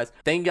said, guys,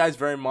 thank you guys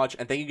very much,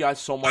 and thank you guys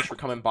so much for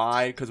coming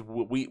by, because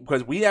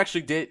we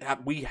actually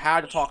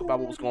had to talk about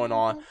what was going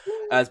on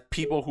as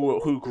people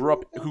who grew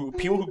up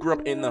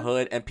in the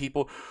hood, and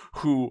people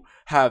who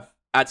have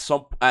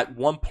at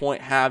one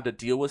point have to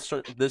deal with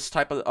this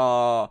type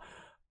of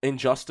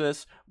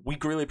injustice. We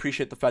greatly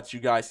appreciate the fact that you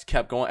guys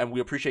kept going, and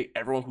we appreciate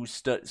everyone who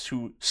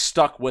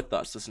stuck with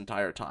us this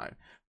entire time.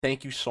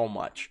 Thank you so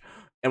much.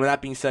 And with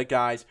that being said,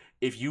 guys,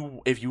 if you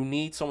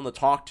need someone to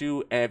talk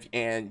to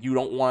and you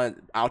don't want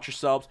to out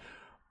yourselves,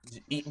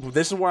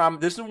 this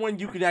is when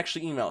you can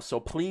actually email. So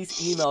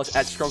please email us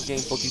at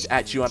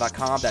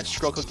strugglegamingbookings@gmail.com. That's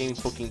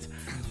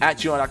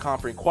strugglegamingbookings@gmail.com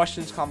for any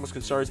questions, comments,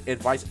 concerns,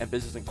 advice, and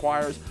business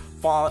inquiries.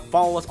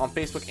 Follow us on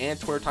Facebook and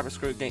Twitter. Type of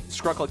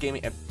Struggle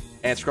Gaming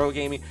and Struggle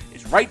Gaming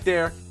is right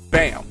there.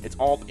 Bam! It's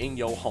all in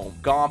your home.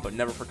 Gone but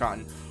never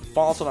forgotten.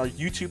 Follow us on our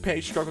YouTube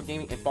page, Struggle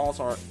Gaming, and follow us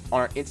on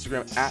our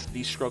Instagram at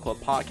The Struggle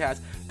Club Podcast.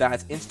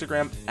 That's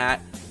Instagram at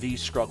The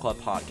Struggle Club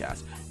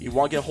Podcast. You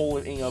want to get a hold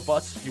of any of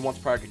us, if you want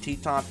to prior tea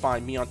time,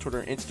 find me on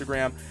Twitter and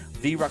Instagram,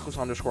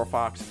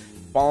 TheReckless_Fox.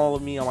 Follow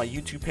me on my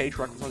YouTube page,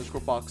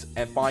 Reckless_Fox,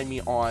 and find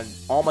me on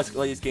all my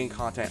latest gaming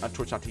content on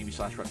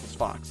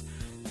twitch.tv/RecklessFox.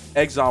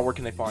 Exile, where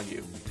can they find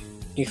you?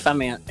 You can find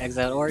me on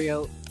Exile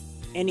Oreo,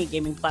 any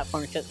gaming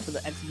platform except for the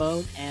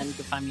Xbox, and you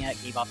can find me at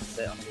Game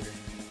Opposite on Twitter.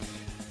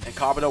 And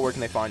Kabuto, where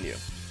can they find you?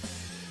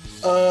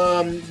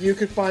 You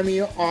can find me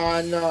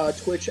on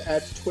Twitch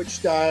at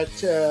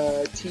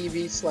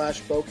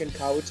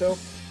twitch.tv/BokenKabuto.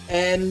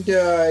 And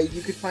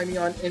you can find me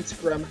on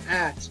Instagram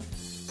at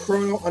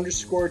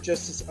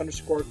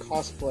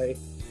chrono_justice_cosplay.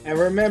 And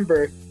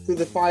remember, through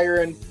the fire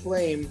and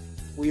flame,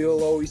 we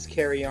will always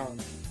carry on.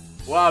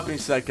 Well, that being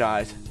said,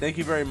 guys, thank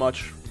you very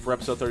much for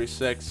episode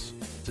 36.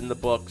 It's in the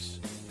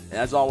books. And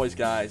as always,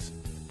 guys,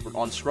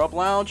 on Scrub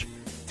Lounge,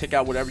 take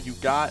out whatever you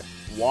got.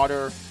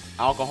 Water,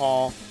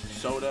 alcohol,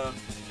 soda,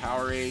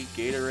 Powerade,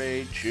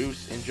 Gatorade,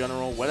 juice in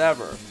general,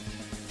 whatever.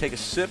 Take a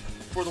sip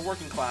for the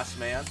working class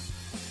man.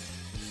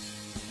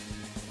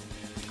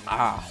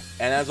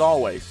 And as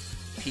always,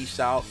 peace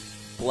out,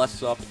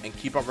 bless up, and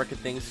keep on record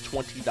things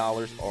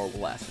 $20 or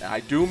less. And I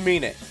do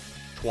mean it,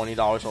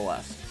 $20 or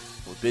less.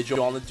 We'll bid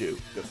you on the do.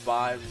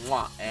 Goodbye,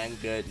 mwah, and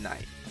good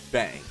night.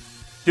 Bang.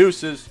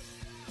 Deuces.